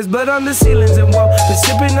calling, there's blood on the ceilings and wall. Been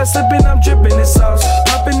sipping, not slipping, I'm dripping the sauce.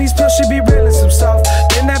 Popping these pills, she be reeling some soft.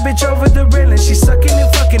 Then that bitch over the railing, she sucking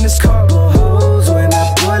and fucking this car. Hoes when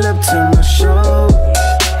I pull up to my show.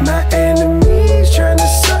 My enemies tryna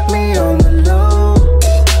suck me on the low.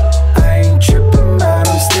 I ain't tripping about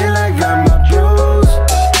them, still I got my bros.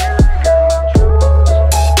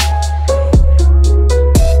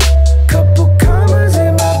 Couple commas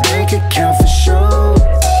in my bank account for sure.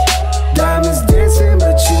 Diamonds dancing,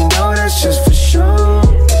 but you know that's just for sure.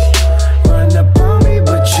 Run up on me,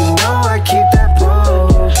 but you know I keep that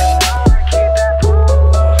pole.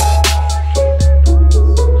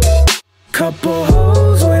 Couple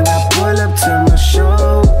hoes when I pull up to my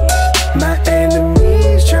show. My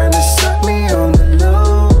enemies tryna suck me on the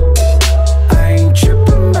low. I ain't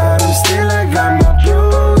tripping about them, still I got my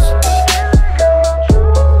bros.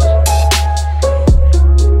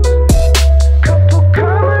 Couple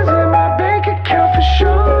commas in my bank account for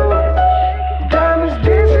sure. Diamonds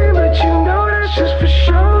dancing, but you know that's just for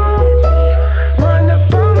sure. Run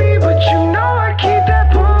up on me, but you know I keep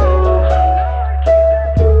that pole.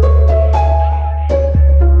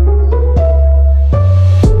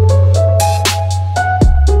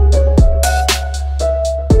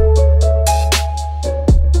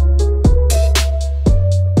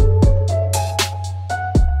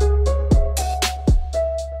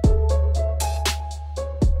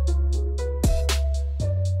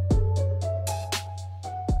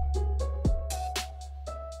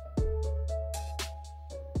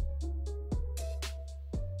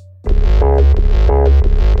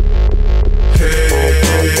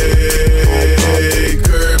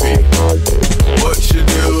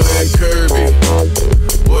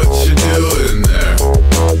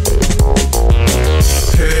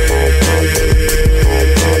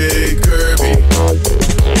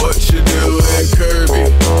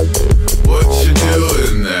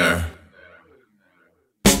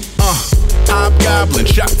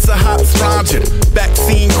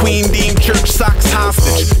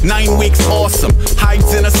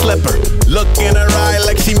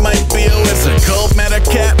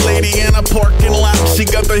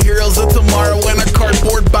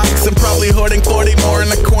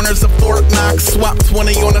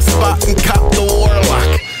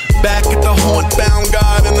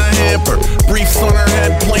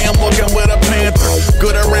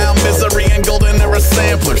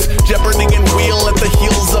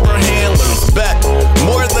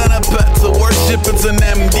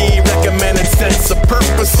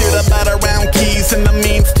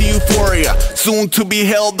 Soon to be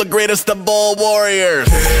held the greatest of all warriors.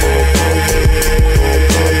 Hey,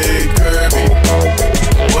 Kirby,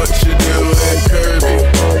 what you doing, Kirby?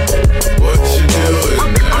 What you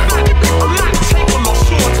doing now? I'm not taking no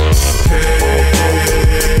shorts. Hey,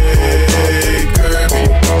 Kirby,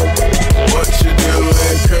 what you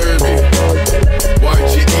doing, Kirby? Why'd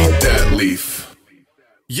you eat that leaf?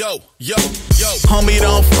 Yo, yo, yo. Homie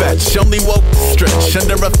don't fetch, only woke to stretch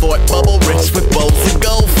under a fort bubble rich with bowls of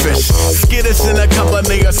goldfish. Skittish in a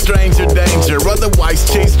company of stranger danger. Otherwise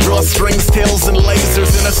chase drawstrings, tails, and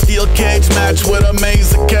lasers in a steel cage match with a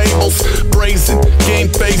maze of cables. Brazen, game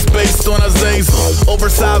face based on a Zazel.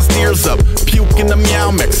 Oversized ears up, puke in the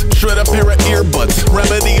meow mix. Shred a pair of earbuds,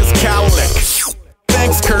 remedy is cowlick.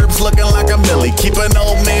 Thanks, curbs looking like a millie. Keep an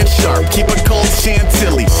old man sharp, keep a cold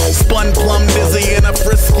chantilly. Spun plum dizzy in a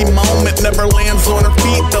frisky moment. Never lands on her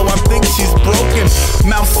feet, though I think she's broken.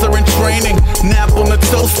 Mouse are in training, nap on the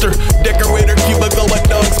toaster. Decorator cubicle with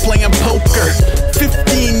dogs playing poker.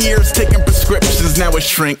 15 years taking prescriptions, now it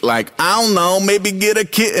shrink like, I don't know, maybe get a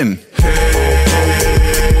kitten. Hey,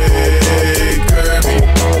 Kirby,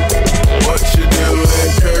 what you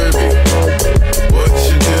doing, Kirby? What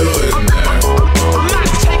you doing now?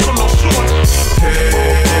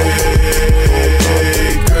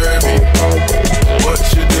 Hey, Kirby, what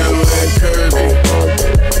you doing, Kirby?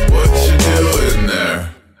 What you doing there?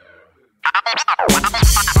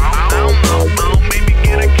 I don't know, maybe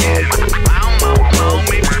get a kid. I don't know,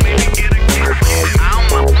 maybe get a kid. I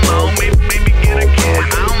don't know, maybe get a kid.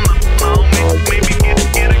 I don't know, maybe get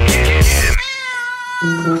a kid.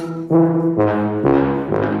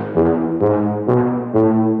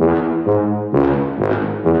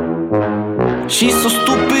 She's so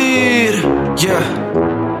stupid, yeah,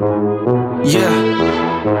 yeah,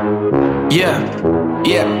 yeah,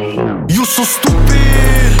 yeah. You so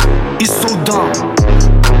stupid, it's so dumb.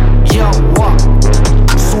 Yeah, what?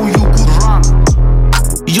 So you could run.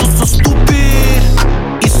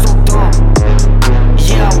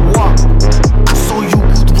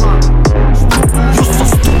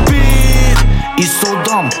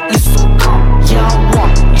 She's so dumb, yeah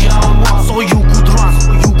what, so you could run,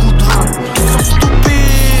 You're so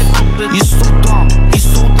stupid, you're so dumb,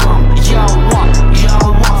 yeah what,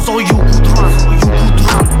 so you could run,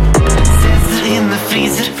 Sensor in the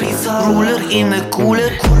freezer, ruler in the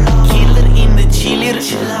cooler, killer in the chiller,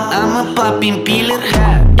 I'm a popping peeler,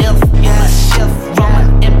 elf, yeah, chef,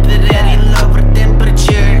 Roman emperor in lower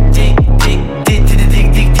temperature, dick, dictator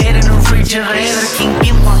in the refrigerator,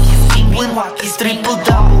 kingpin walkies, triple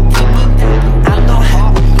double, I don't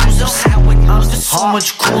have losers, I'm just so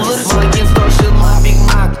much cooler, fucking torture, my Big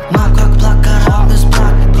Mac, my cock block, around this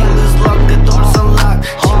block, dealers lock, the doors unlocked,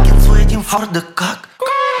 chickens waiting for the cock.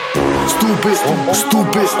 Stupid, dumb,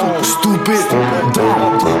 stupid,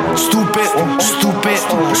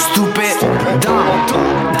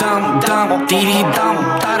 dumb, didi dumb,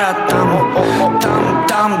 dumb,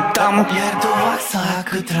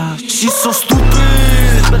 She's so stupid,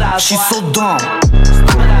 she's so dumb,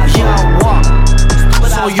 yeah what,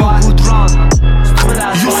 so you could run,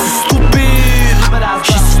 you're so stupid,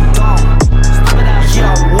 she's so dumb,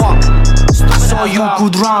 yeah what, so you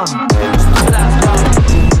could run.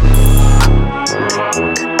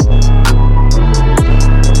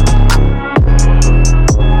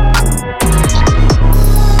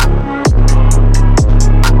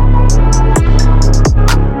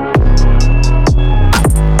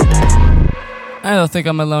 I don't think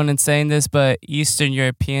I'm alone in saying this, but Eastern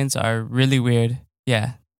Europeans are really weird.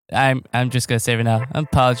 Yeah, I'm just gonna say it now. I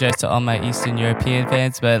apologize to all my Eastern European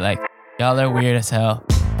fans, but like y'all are weird as hell.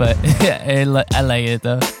 But I like it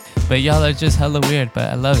though. But y'all are just hella weird, but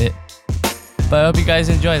I love it. But I hope you guys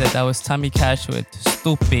enjoyed it. That was Tommy Cash with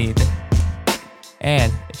Stupid.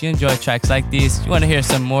 And if you enjoy tracks like these, you want to hear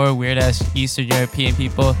some more weird ass Eastern European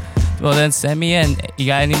people, well then send me in. You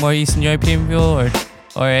got any more Eastern European people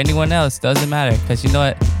or anyone else? Doesn't matter, because you know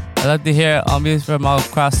what? I love to hear all music from all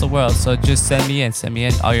across the world. So just send me in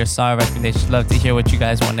all your song recommendations. Love to hear what you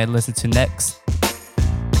guys want to listen to next.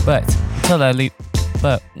 But until I leave,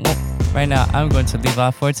 right now I'm going to leave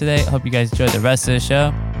off for today. Hope you guys enjoyed the rest of the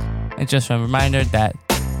show. And just a reminder that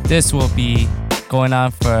this will be going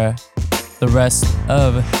on for the rest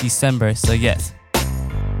of December. So yes,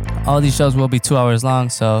 all these shows will be 2 hours long,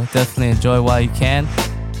 so definitely enjoy while you can.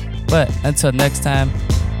 But until next time,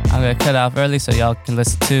 I'm going to cut off early so y'all can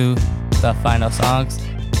listen to the final songs.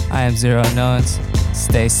 I am Zero Unknowns.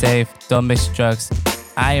 Stay safe. Don't mix drugs.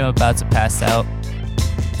 I am about to pass out.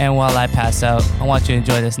 And while I pass out, I want you to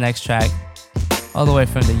enjoy this next track. All the way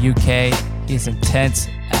from the UK. He's intense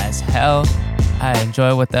as hell. I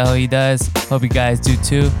enjoy what the hell he does. Hope you guys do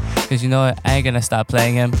too. Because you know what? I ain't going to stop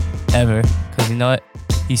playing him ever. Because you know what?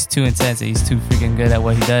 He's too intense and he's too freaking good at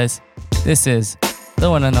what he does. This is the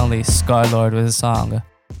one and only Scarlord with a song,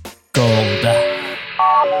 Gold.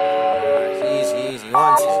 Easy,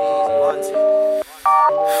 one, two.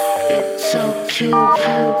 It's so cute,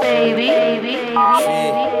 baby.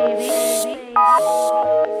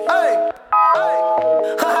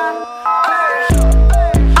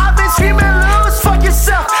 I've been screaming loose, fuck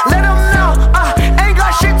yourself, let them know. Ain't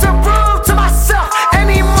got shit to prove to myself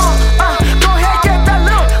anymore. Go ahead, get that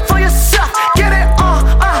loot for yourself. Get it on,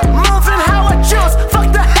 moving how I choose. Fuck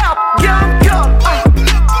the help, yeah, I'm good.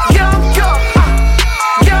 Yeah, I'm good.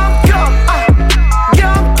 Yeah, I'm good.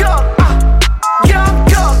 Yeah, I'm good. Yeah, I'm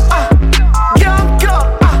good. Yeah, I'm good.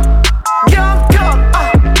 Yeah, I'm good.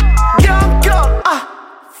 Yeah, I'm good.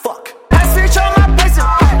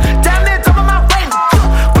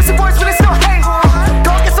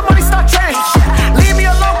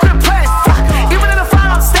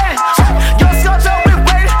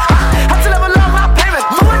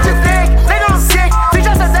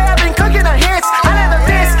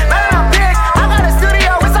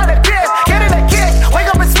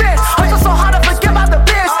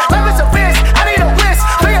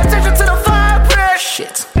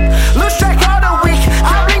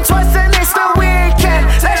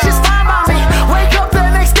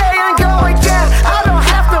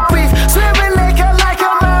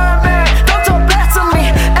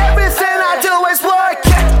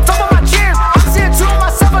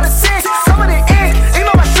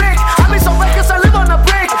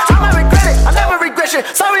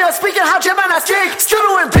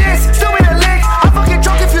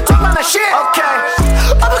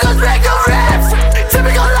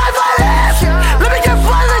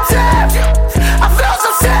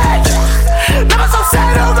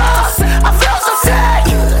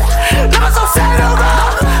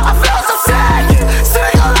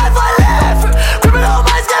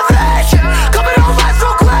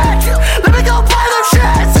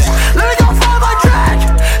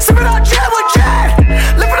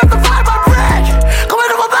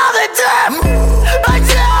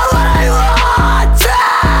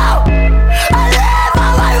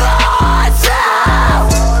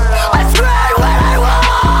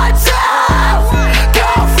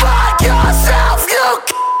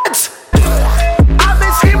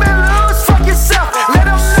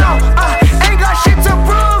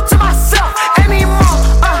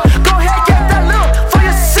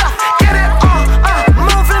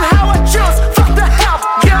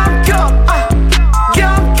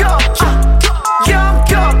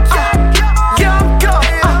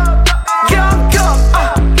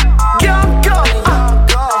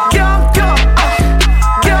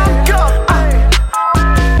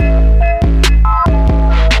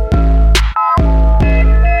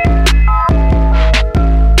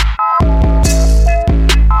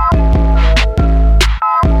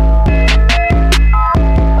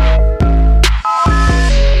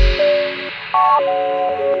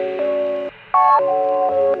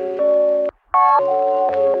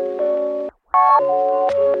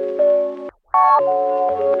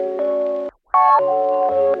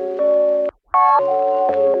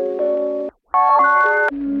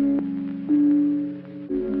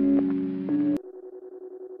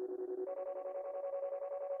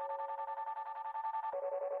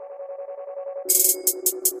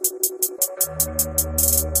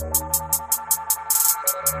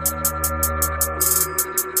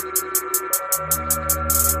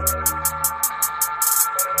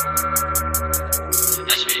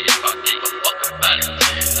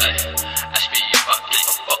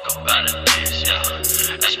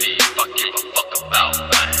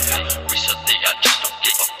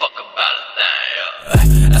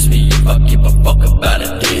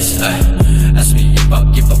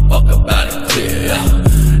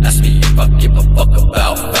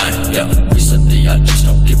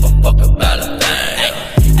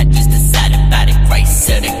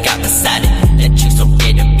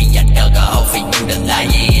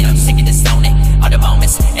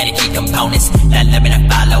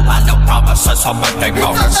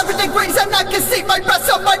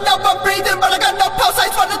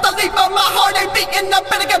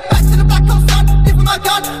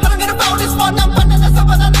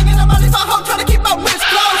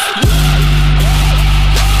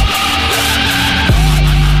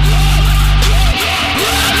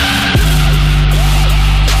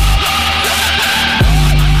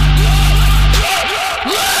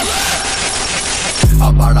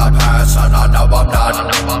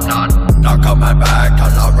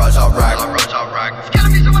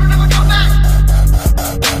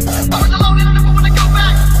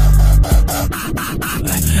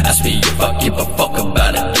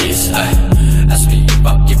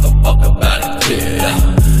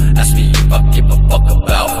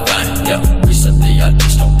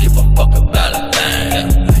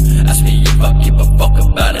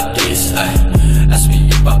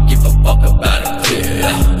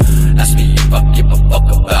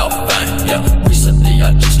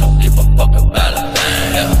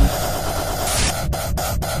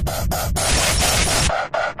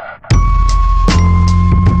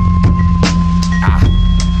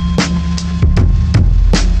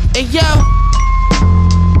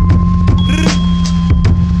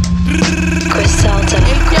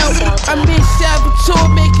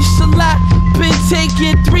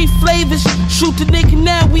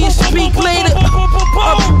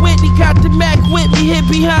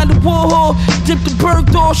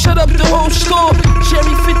 Shut up the whole store.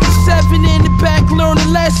 Cherry 57 in the back, learning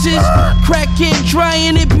lessons. Crack it,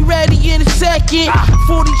 drying it, be ready in a second.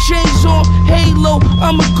 40 chains on, halo.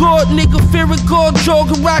 I'm a god nigga, fear a god, jog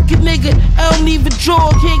a rocket nigga. I don't even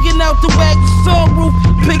jog, hanging out the wagon sunroof.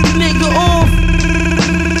 Pick a nigga off.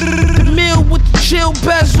 The meal with the chill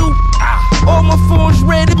bezel. All my phones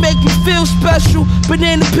ready to make me feel special.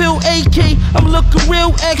 Banana pill AK, I'm looking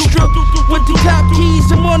real extra. With the cop keys,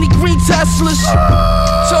 I'm on the green Teslas.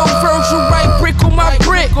 So Virgil, right brick on my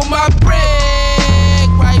brick, on my brick.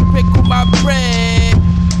 Right brick on my brick.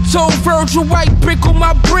 So Virgil, right brick on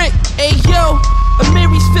my brick. Hey yo,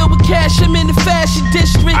 Amiri's filled with cash, I'm in the fashion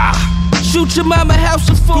district. Shoot your mama house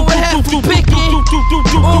of full and half for picking.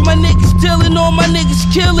 All my niggas dealing, all my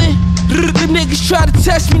niggas killing. The niggas try to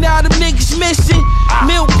test me, now them niggas missing.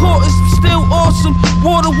 Milk quarters, still awesome.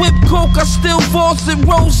 Water whip coke, I still force it.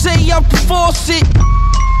 Rose out the faucet.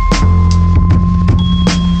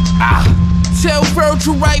 Tell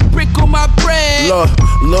Virgil, right brick on my bread. Look,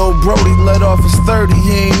 Lil Brody let off his 30,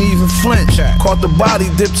 he ain't even flinch. Caught the body,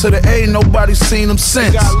 dipped to the A, nobody seen him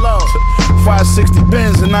since. 560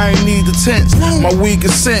 Benz and I ain't need the tents. My weed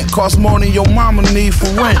is sent, cost more than your mama need for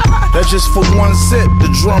rent. That's just for one sip, the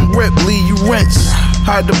drum rip, leave you rinse.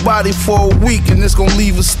 Hide the body for a week and it's gon'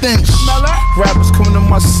 leave a stench. Rappers coming to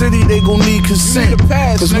my city, they gon' need consent.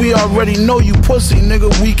 Cause we already know you pussy, nigga,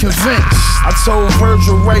 we convinced. I told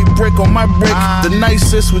Virgil, right brick on my brick. The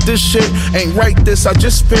nicest with this shit, ain't right this, I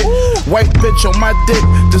just spit. White bitch on my dick,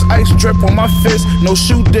 this ice drip on my fist. No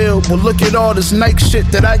shoe deal, but look at all this Nike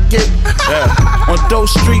shit that I get. On Doe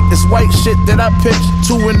Street, it's white shit that I pitch.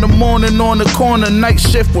 2 in the morning on the corner, night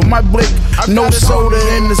shift with my blick. No soda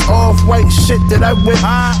in this off-white shit that I whip.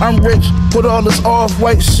 I'm rich, put all this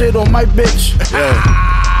off-white shit on my bitch.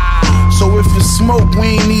 So if it's smoke,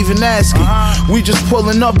 we ain't even asking. We just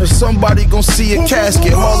pulling up and somebody gon' see a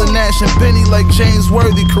casket. Hauling Nash and Benny like James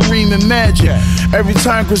Worthy, Kareem and Magic. Every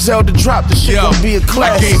time Griselda drop, the shit gon' be a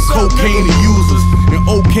classic. I gave cocaine to users and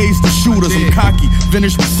OKs to shooters. I'm cocky,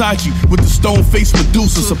 vintage Versace with the stone-faced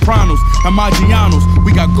Medusa. Sopranos and Marcianos.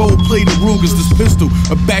 We got gold-plated Rugers. This pistol,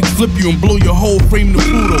 a backflip you and blow your whole frame to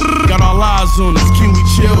Pluto. Got our lives on us, can we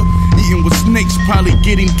chill? Eating with snakes, probably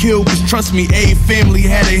getting killed. Cause trust me, a family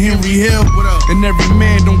had a Henry Hill. And every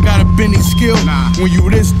man don't got a Benny skill. When you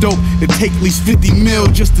this dope, it take at least 50 mil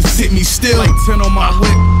just to sit me still. Like 10 on my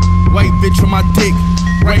whip, white bitch on my dick,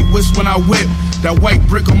 right wrist when I whip. That white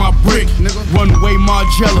brick on my brick, nigga. Runway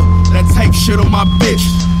Margiela, that type shit on my bitch.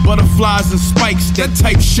 Butterflies and spikes, that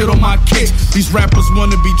type shit on my kicks. These rappers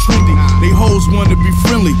wanna be trendy, they hoes wanna be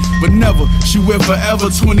friendly, but never. She wear forever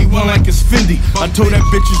 21 like it's Fendi. I told that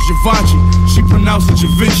bitch it's Givenchy, she pronounced it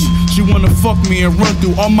Givenchy. She wanna fuck me and run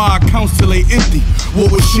through all my accounts till they empty. What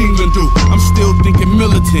was she gonna do? I'm still thinking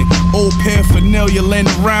militant. Old paraphernalia laying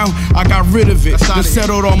around, I got rid of it. Just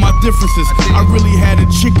settled all my differences. I really had a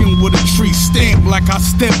chicken with a tree stamp like I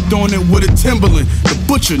stepped on it with a Timberland. The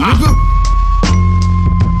butcher, nigga.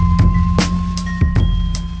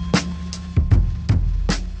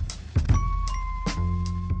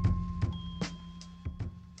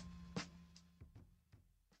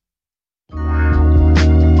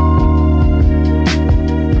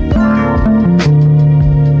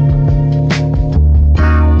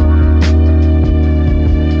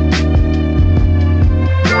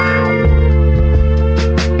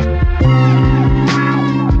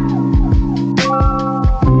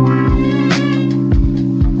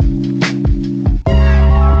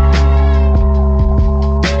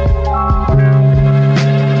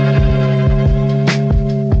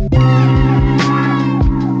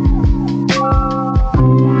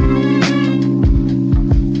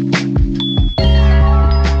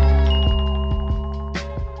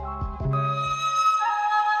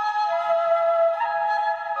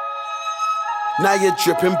 Now you're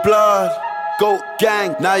dripping blood, goat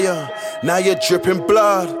gang. Now you're dripping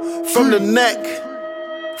blood from the neck,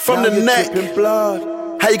 from the neck. Dripping blood.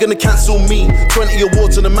 How you gonna cancel me? 20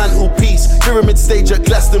 awards on the mantelpiece. Pyramid stage at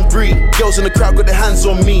Glastonbury. Girls in the crowd got their hands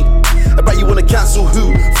on me. I bet you wanna cancel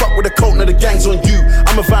who? Fuck with the cult, now the gang's on you.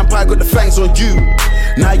 I'm a vampire, got the fangs on you.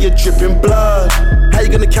 Now you're dripping blood. How you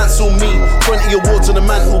gonna cancel me? 20 awards on the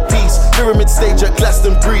mantelpiece. Pyramid stage at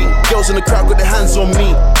Glastonbury. Girls in the crowd got their hands on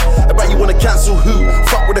me. I bet you wanna cancel who?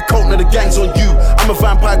 Fuck with the cult, now the gang's on you. I'm a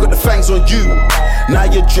vampire, got the fangs on you. Now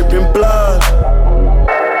you're dripping blood.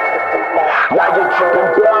 Now you're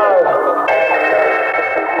dripping blood.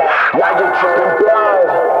 Now you're dripping blood.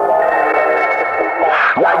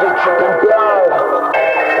 Now you're dripping blood.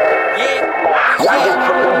 Now you're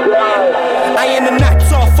dripping blood. I am an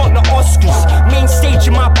actor, fuck the Oscars. Main stage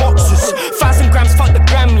in my boxes. 1,000 grams, fuck the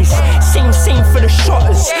Grammys. Same for the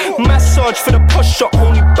shotters. Massage for the push shot.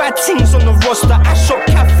 Only bad things on the roster. I shot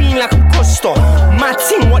caffeine like a Costa. My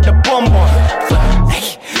team, what the bomber.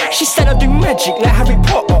 Hey, she said I do magic like Harry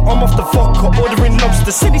Potter. I'm off the vodka, ordering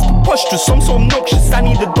lobster. Said it's preposterous, I'm so obnoxious, I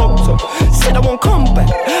need a doctor. Said I won't come back,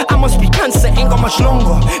 I must be cancer, ain't got much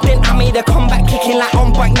longer. Then I made a comeback, kicking like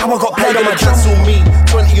on bike. Now I got blood on my cancel me,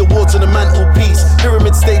 20 awards on the mantelpiece.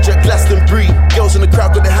 Pyramid stage at Glastonbury. Girls in the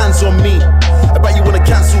crowd got their hands on me. I bet you wanna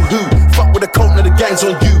cancel who? Fuck with the cult, now the gang's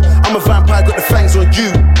on you. I'm a vampire, got the fangs on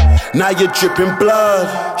you. Now you're dripping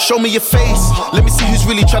blood. Show me your face, let me see who's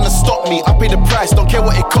really trying to stop me. I pay the price, don't care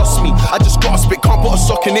what it costs me. I just gotta spit, can't put a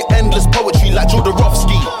sock in it. Endless poetry like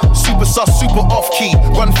Jodorowsky. Super sus, super off key.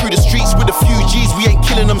 Run through the streets with a few G's. We ain't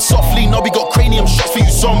killing them softly, no, we got cranium shots for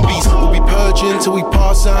you zombies. We'll be purging till we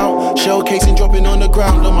pass out. Shell casing dropping on the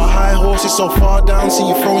ground. On my high horse, it's so far down. See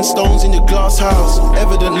you throwing stones in your glass house.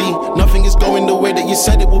 Evidently, nothing is going the way that you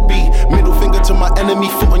said it will be. Middle finger to my enemy,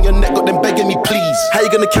 foot on your neck, got them begging me please. How you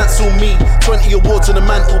gonna cancel me? 20 awards on the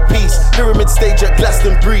mantelpiece. Pyramid stage at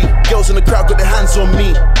Glastonbury. Girls in the crowd got their hands on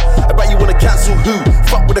me. I bet you wanna cancel who?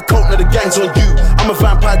 Fuck with the cult, now the gang's on you. I'm a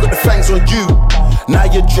vampire, got the fangs on you. Now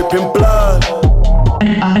you're dripping blood.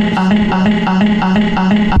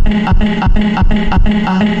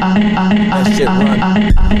 That shit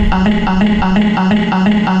run.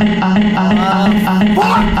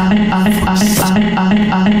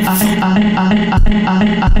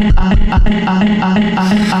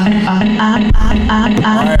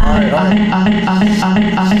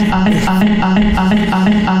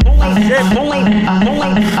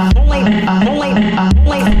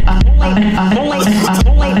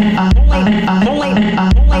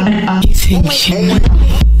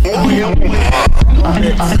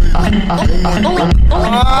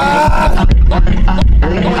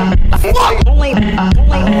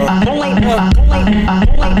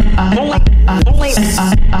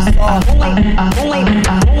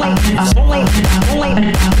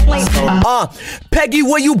 Peggy,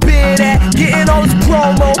 where you been at? Getting all this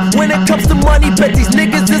promo. When it comes to money, bet these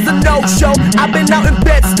niggas is a no-show. I've been out in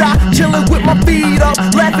Bed-Stuy, chillin' with my feet up,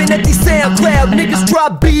 laughing at these SoundCloud niggas try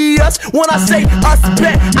beat us. When I say us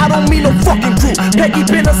bet, I don't mean no fucking crew. Peggy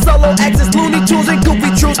been a solo access, Looney Tunes and Goofy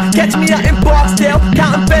Truths. Catch me out in Barksdale,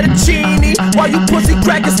 counting fettuccine, while you pussy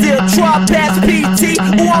crackers still try past PT.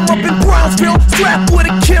 Ooh, I'm up in Brownsville, strapped with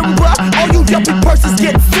a Kimber. All you yuppie persons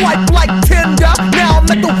get swiped like Tinder. Now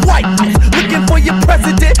I'm at the White House, looking running for your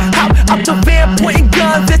president. Hop out the van, pointing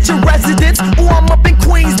guns at your residence. Ooh, I'm up in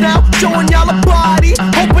Queens now, showing y'all a body.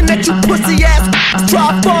 Hoping that you pussy ass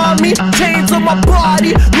try for me. Chains on my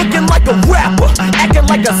body, looking like a rapper, acting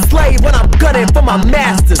like a slave when I'm gunning for my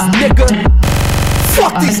masters, nigga.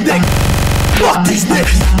 Fuck these niggas. Fuck these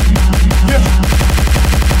niggas. Yeah.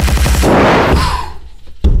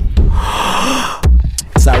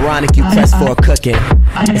 It's ironic you press for a cooking.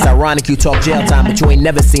 It's ironic you talk jail time, but you ain't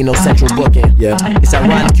never seen no central booking. Yeah. It's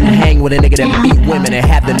ironic you hang with a nigga that beat women and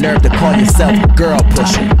have the nerve to call yourself a girl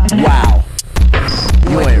pusher. Wow.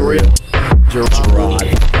 You ain't real. Gerard.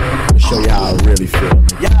 I'll show you how I really feel.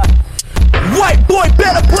 Yeah. White boy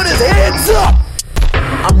better put his hands up.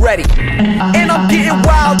 I'm ready, and I'm getting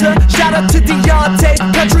wilder. Shout out to Deontay.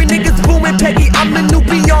 Country niggas booming Peggy, I'm the new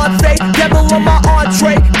Beyonce. Devil on my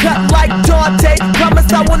entree, cut like Dante.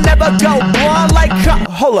 Promise I will never go blonde like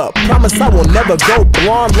Hold up, promise I will never go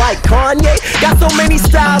blonde like Kanye. Got so many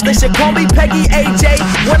styles, they should call me Peggy AJ.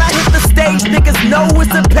 When I hit the stage, niggas know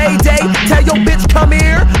it's a payday. Tell your bitch come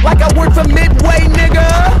here, like I work for Midway, nigga.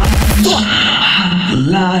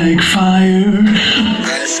 Like fire.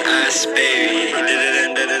 That's us, baby.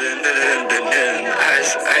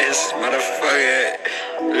 Ice, motherfucker.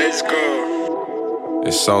 Let's go.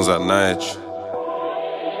 It sounds like Nige.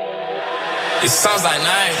 It sounds like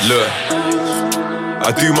Nige. Look.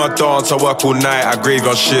 I do my dance, I work all night, I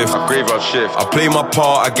graveyard shift. I play my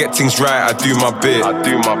part, I get things right, I do my bit.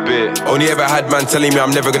 Only ever had man telling me I'm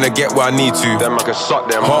never gonna get where I need to. Them I can suck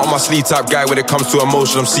them. Heart on my sleeve type guy when it comes to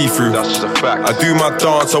emotion, I'm see-through. That's just a fact. I do my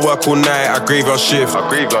dance, I work all night, I graveyard shift. I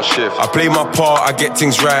play my part, I get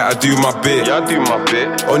things right, I do my bit. Yeah, I do my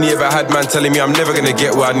bit. Only ever had man telling me I'm never gonna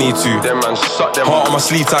get where I need to. Them man suck them. Heart on my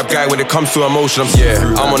sleeve type guy when it comes to emotion, I'm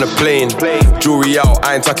see-through. I'm on a plane, jewelry out,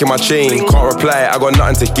 I ain't tucking my chain. Can't reply, I got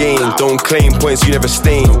nothing to gain. Don't claim points you never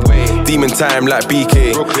stain. Demon time like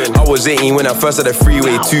BK. I was 18 when I first had a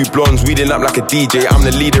freeway. Two blondes weeding up like a DJ. I'm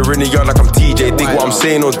the leader in the yard like I'm TJ. Dig what I'm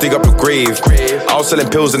saying or dig up a grave. I was selling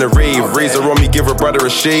pills in a rave. Razor on me, give a brother a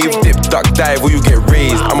shave. Dip, duck, dive, or you get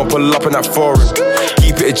raised. I'ma pull up in that foreign.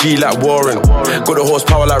 Keep it a G like Warren. Got the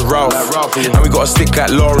horsepower like Ralph. And we got a stick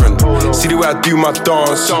like Lauren. See the way I do my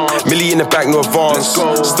dance. Millie in the back, no advance.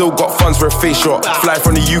 Still got funds for a face shot. Fly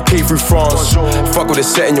from the UK through France. Fuck with a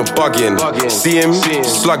set in your bugging. See him,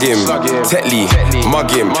 slug him. Tetley,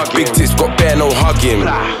 mug him. Big tits, got bare, no hugging.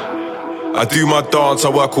 I do my dance, I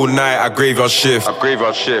work all night, I graveyard shift.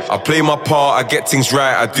 I play my part, I get things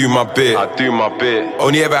right, I do my bit.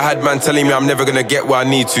 Only ever had man telling me I'm never gonna get where I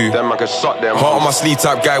need to. Them I can suck them. Heart on my sleeve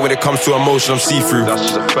type guy when it comes to emotion, I'm see-through. That's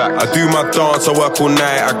just a fact. I do my dance, I work all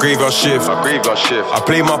night, I graveyard shift. I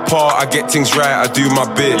play my part, I get things right, I do my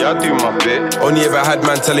bit. Yeah, I do my bit. Only ever had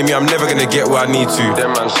man telling me I'm never gonna get where I need to.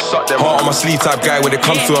 Them man suck them. Heart on my sleeve type guy when it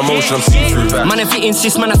comes to emotion, I'm see-through. Man, if it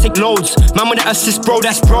insists, man, I take loads. Man, with the assist, bro,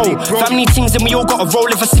 that's bro. Family things and we all gotta roll.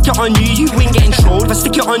 If I stick it on you, you ain't getting trolled. If I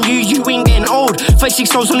stick it on you, you ain't getting old.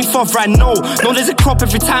 36 souls, only 4 right now. No, there's a crop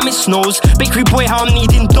every time it snows. Bakery boy, how I'm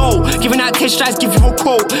needing dough. Giving out test drives, give you a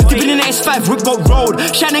quote. Dipping in the S5, Wick got road.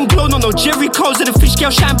 Shine and glow, no Jerry Coles. And the fish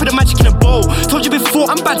scale shine, put the magic in a bowl. Told you before,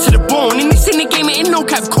 I'm bad to the bone. In this in the game, it ain't no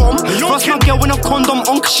Capcom. Ross my girl with a condom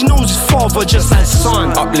on, cause she knows his father just like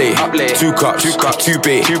son. Up late, 2 cups, 2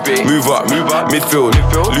 bait. Move up, midfield,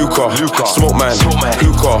 Luca, smoke man,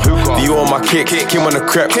 hookah. You on my kick, Kim on the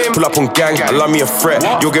crep, pull up on gang, I love me a threat.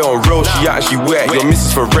 You'll get on road, she actually wet. Your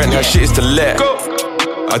missus for rent, her shit is to let.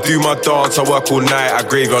 I do my dance, I work all night, I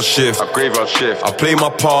graveyard shift. I play my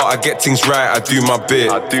part, I get things right, I do my bit.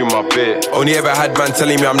 Only ever had man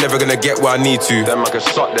telling me I'm never gonna get where I need to. Them I can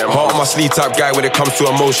suck them. Heart on my sleeve type guy when it comes to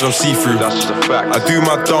emotion, I'm see-through. That's just a fact. I do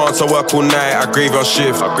my dance, I work all night, I graveyard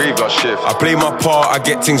shift. I play my part, I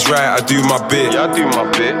get things right, I do my bit. Yeah, I do my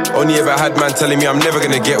bit. Only ever had man telling me I'm never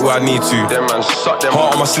gonna get where I need to. Them man suck them.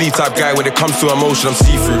 Heart on my sleeve type guy when it comes to emotion, I'm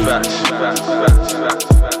see-through. Facts.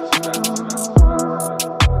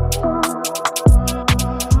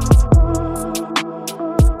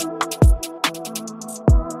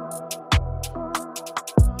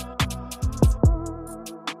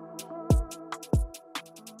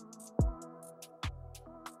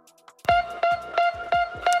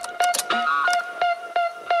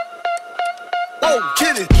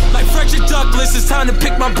 It's time to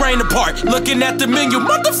pick my brain apart. Looking at the menu,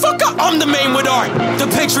 motherfucker, I'm the main with art. The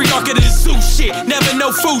patriarch of this zoo shit, never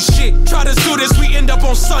no food shit. Try to sue this, we end up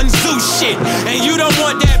on Sun Zoo shit. And you don't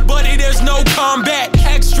want that, buddy, there's no combat.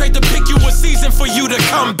 Act straight to pick you a season for you to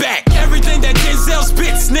come back. Everything that Denzel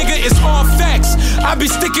spits, nigga, is all facts. I be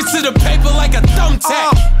sticking to the paper like a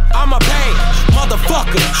thumbtack. I'm a bang,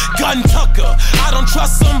 motherfucker. Gun tucker, I don't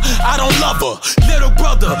trust him, I don't love her. Little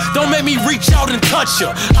brother, don't make me reach out and touch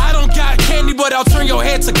her. I don't got candy, but I'll turn your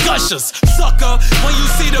head to gushers. Sucker, when you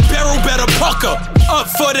see the barrel, better pucker. Up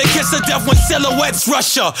for the kiss of death when silhouettes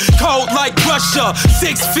rush her. Cold like Russia,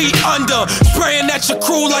 6 feet under. Spraying at your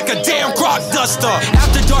crew like a damn crock duster.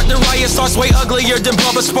 After dark, the riot starts way uglier than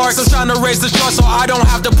Bubba Sparks. I'm trying to raise the jar so I don't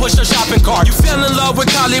have to push a shopping cart. You fell in love with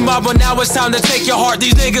Kamaiyah, but now it's time to take your heart.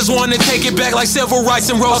 These niggas wanna take it back like civil rights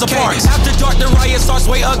and Rosa Parks. After dark, the riot starts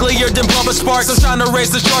way uglier than Bubba Sparks. I'm trying to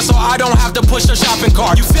raise the jar so I don't have to push a shopping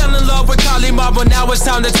cart. You fell in love with Kamaiyah, but now it's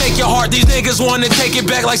time to take your heart. These niggas wanna take it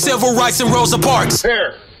back like civil rights and Rosa Parks.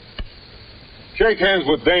 Here, shake hands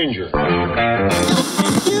with danger. Raised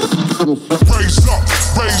up,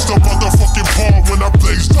 raised the motherfucking palm when I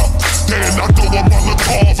blazed up. Then I throw them on the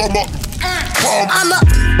calls. I'm a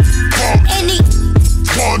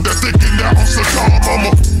one that thinking that I'm Saddam. I'm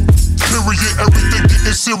a period, everything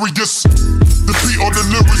getting serious. The beat on the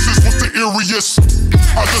lyricist was the eeriest.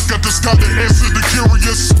 I just got this guy to answer the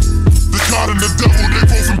curious. The God and the devil, they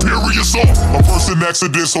both imperious. A person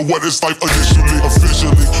accident, so what it's like initially,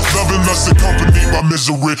 officially. Loving lust accompanied by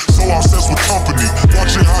misery. So obsessed with company.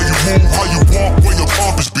 Watching how you move, how you walk, where your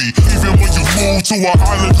compass be. Even when you move to an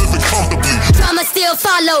island living comfortably. Drama still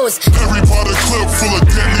follows. Harry Potter clip full of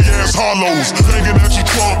deadly ass hollows. Banging at your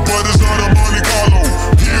trunk, but it's not a Monte Carlo.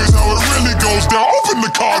 Here's how it really goes down. Open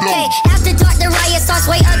the car door. Okay, after dark, the riot starts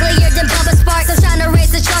way uglier than Bubba Sparks. I'm trying to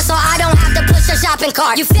raise the trust so I don't have to push a shopping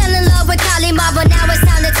cart. You fell in love with Kamaiyah, but now it's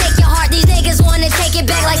time to take your heart. These niggas wanna take it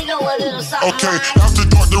back like okay, after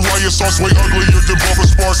dark, the riot starts way uglier than Bubba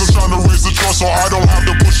Sparks. I'm trying to raise the trust so I don't have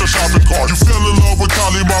to push a shopping cart. You fell in love with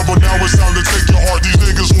Kamaiyah, but now it's time to take your heart. These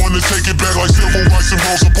niggas wanna take it back like civil rights and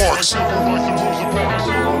Rosa Parks.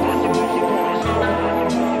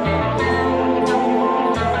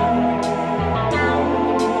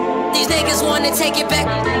 These niggas wanna take it back.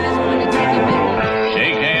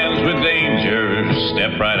 Shake hands with danger,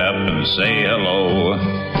 step right up and say hello.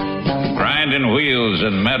 Grinding wheels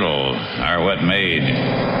and metal are what made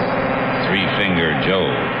Three-Finger Joe.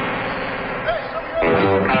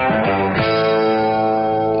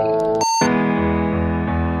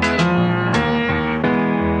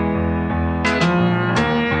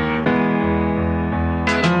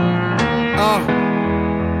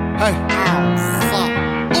 Hey.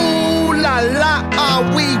 Ooh la la,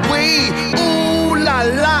 wee wee. Ooh la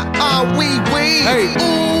la, wee wee. Hey.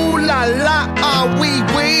 Ooh la la, wee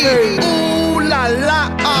wee. Hey. Ooh la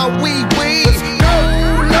la, wee wee.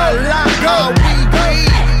 Ooh la la, wee wee.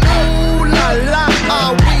 Ooh la la,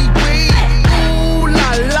 wee wee. Ooh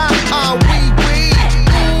la la, wee wee.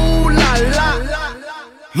 Ooh la la.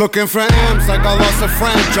 Looking for M's like I lost a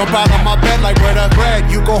friend. Jump out of my bed like where the bread.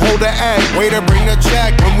 You go hold the egg, waiter bring the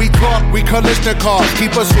check. When we talk, we collision cars.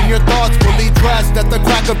 Keep us in your thoughts, fully dressed at the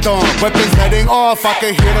crack of dawn. Weapons heading off, I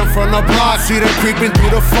can hear them from the block. See them creeping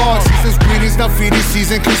through the fog. Season's greetings, now feeding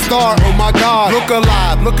season can start. Oh my God, look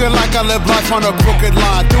alive, looking like I live life on a crooked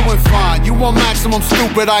line. Doing fine, you want maximum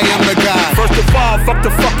stupid, I am the guy. First of all, fuck the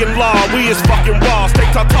fucking law. We is fucking raw, stay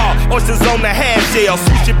tartar. Oysters on the half shell,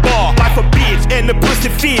 sushi bar. Life a bitch and the pussy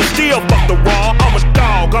fish. Still fuck the raw. I'm a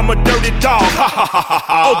dog, I'm a dirty dog. Ha ha ha ha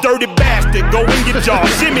ha. Oh dirty bastard, go in your jaw.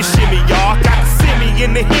 Shimmy shimmy y'all. Got the simmy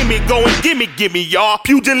in the hemi, go and gimme y'all.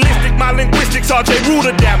 Pugilistic, my linguistics, RJ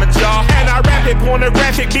Ruder damage y'all. And I rap it,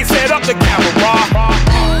 pornographic, bitch set up the camera.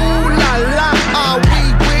 Ooh la la,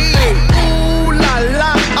 wee wee. Ooh la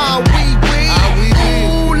la, wee wee.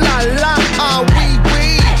 Ooh la la, wee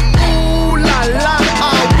wee. Ooh la la, wee wee. Ooh la la,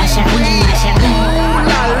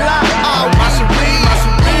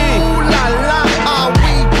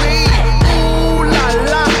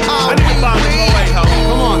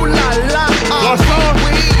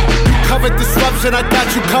 covered disruption, I got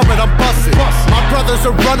you covered, I'm busted. My brother's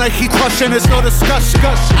a runner, he crushing, it's no discussion.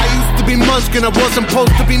 I used to be Munchkin, I wasn't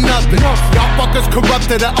supposed to be nothing. Y'all fuckers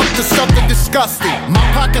corrupted and up to something disgusting. My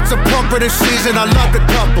pockets are plumper this season, I love the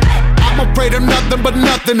couple. I'm afraid of nothing but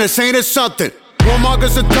nothingness, ain't it something?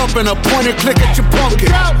 Warmongers are dumping, a point and click at your pumpkin.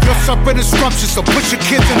 You're suffering disruption, so put your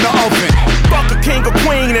kids in the oven. Fuck a king or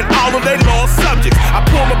queen and all of they lost subjects. I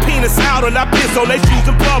pull my penis out and I piss on they shoes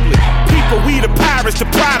in public. People, we the pirates, the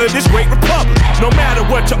pride of this great republic. No matter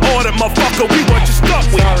what you order, motherfucker, we what you stuck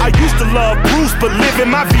with. I used to love Bruce, but living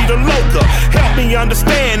my vida loca. Help me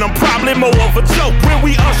understand, I'm probably more of a joke. When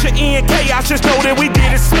we usher in chaos, just know that we did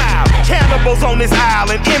it smile. Cannibals on this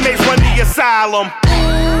island, inmates run the asylum.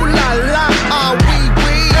 Ooh la la, wee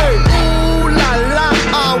wee. Ooh la la,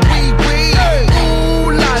 wee wee.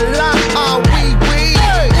 Ooh la la, wee wee.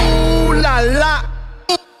 Ooh la la.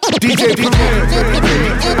 DJ. Ooh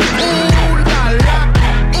la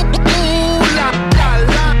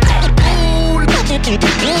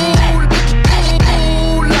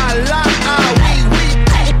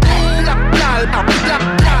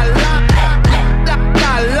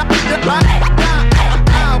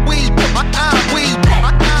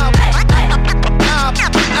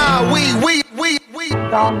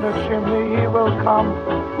he will come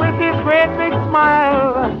with his great big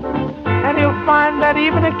smile. And you'll find that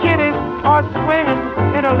even the kiddies are swinging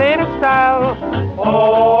in a lady style.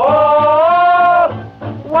 Oh,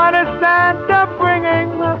 what is Santa bringing?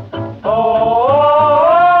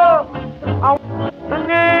 Oh, I'm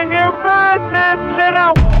bringing you presents in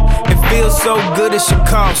a... It feels so good it should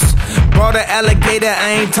cost. Brought an alligator,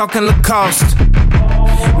 I ain't talking Lacoste.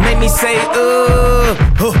 Make me say,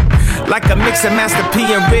 like a mix of Master P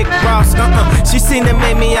and Rick Ross. She seemed to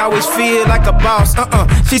make me always feel like a boss.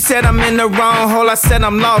 She said I'm in the wrong hole, I said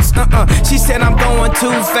I'm lost. She said I'm going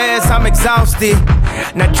too fast, I'm exhausted.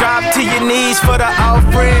 Now drop to your knees for the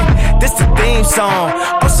offering. This the theme song,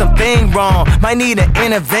 or something wrong. Might need an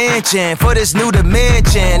intervention for this new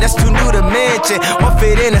dimension. That's too new to mention, won't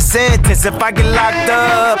fit in a sentence. If I get locked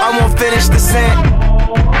up, I won't finish the sentence.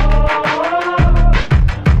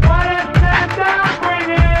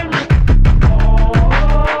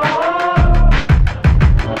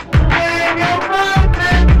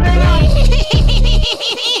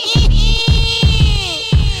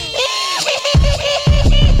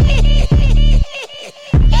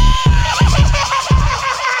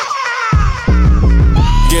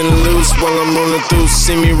 While I'm rolling through,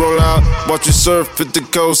 see me roll out. Watch you surf at the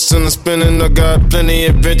coast and I'm spinning. I got plenty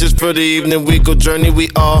adventures for the evening. We go journey, we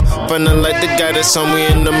all feeling like the guy that's on me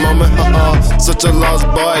in the moment. Such a lost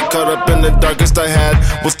boy, caught up in the darkest I had.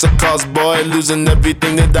 What's the cause, boy? Losing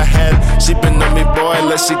everything that I had. She been on me, boy,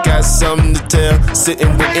 like she got something to tell.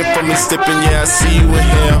 Sitting waiting for me, sipping, yeah, I see you in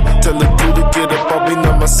hell. Tell the dude to get up, I'll be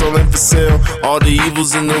now my soul ain't for sale. All the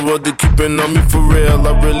evils in the world, they keeping on me for real.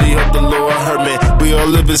 I really hope the Lord heard me. We all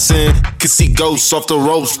live in sin. Can see ghosts off the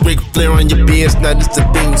ropes, Ric Flair on your beers. Now this the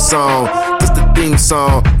theme song, this the theme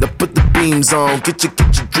song. Now put the beams on, get your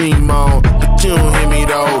dream on. But you don't hear me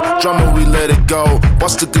though, drama we let it go.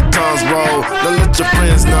 Watch the good times roll, now let your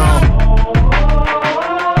friends know.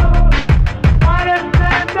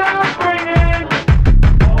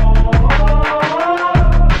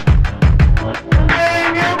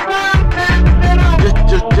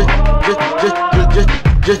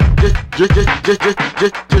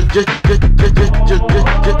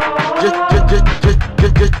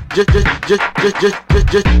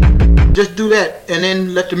 Just do that and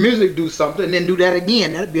then let the music do something and then do that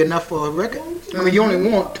again. That'd be enough for a record. I mean, you only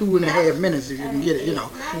want 2.5 minutes if you can get it,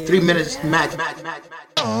 3 minutes max.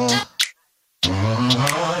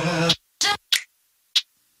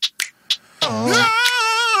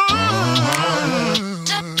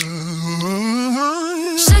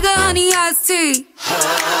 Sugar, honey, iced tea.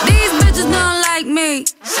 These bitches don't like me.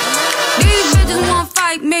 These bitches won't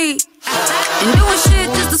fight me. And doing shit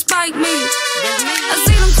just to spite me. I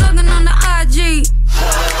see them talking on the IG.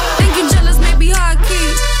 Think you jealous, maybe high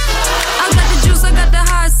key. I got the juice, I got the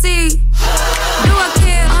high C. Do I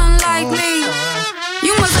care? Unlikely.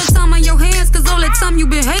 You must have time on your hands, cause all that time you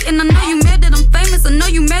been hating. I know you mad that I'm famous, I know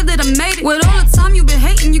you mad that I made it. With all the time you been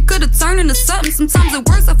hating, you could've turned into something. Sometimes it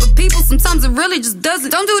works out for people, sometimes it really just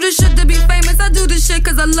doesn't. Don't do this shit to be famous, I do this shit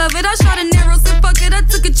cause I love it. I shot an arrow, said fuck it, I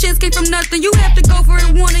took a chance, came from nothing. You have to go for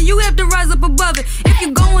it, want it, you have to rise up above it. If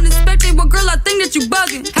you go unexpected, well girl, I think that you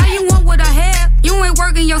bugging. How you want what I have? You ain't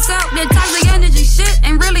working yourself. That toxic energy shit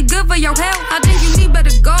ain't really good for your health. I think you need better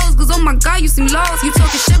goals, cause oh my god, you seem lost. You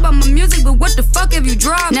talking shit about my music, but what the fuck have you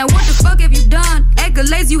dropped? Now what the fuck have you done?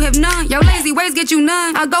 Accolades you have none. Your lazy ways get you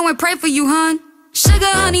none. I'll go and pray for you, hun. Sugar,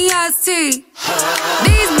 honey, iced tea.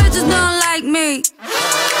 These bitches don't like me.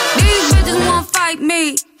 These bitches won't fight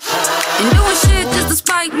me. And doing shit just to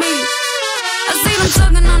spite me. I see them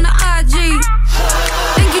talking on the IG.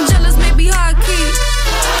 Think you jealous, maybe high key.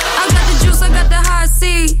 I got the juice, I got the high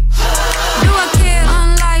C. Do I care?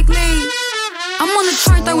 Unlikely. I'm on the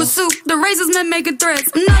train throwing soup. The razors men making threats.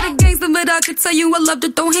 I'm not a gangster, but I can tell you I love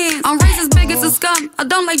to throw hands. I'm racist, big as a scum. I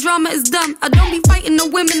don't like drama, it's dumb. I don't be fighting no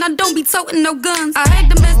women, I don't be toting no guns. I hate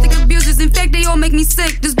domestic abusers, in fact they all make me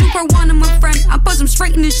sick. This dude per one of my friend, I push him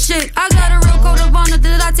straight in this shit. I got a real code of honor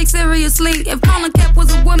that I take seriously. If Colin Cap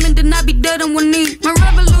was a woman, then I'd be dead on one knee. My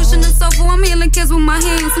revolution is soulful, I'm healing kids with my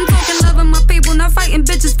hands. I'm talking loving my people, not fighting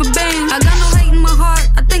bitches for bands. I got no hate in my heart,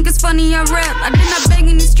 I think it's funny I rap. I did not bang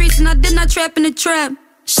in these streets and I did not trap in the trap.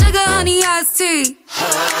 Sugar, honey, iced tea.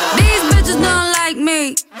 These bitches don't like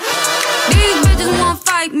me. These bitches won't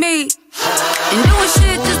fight me. And doing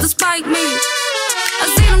shit just to spite me. I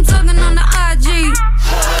see them talking on the IG.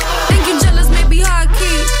 Think you jealous, maybe high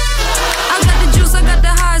key. I got the juice, I got the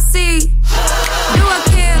high C. Do I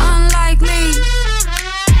care? Unlikely.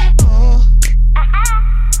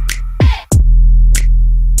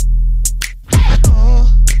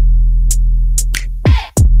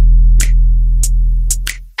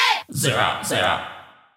 Zero.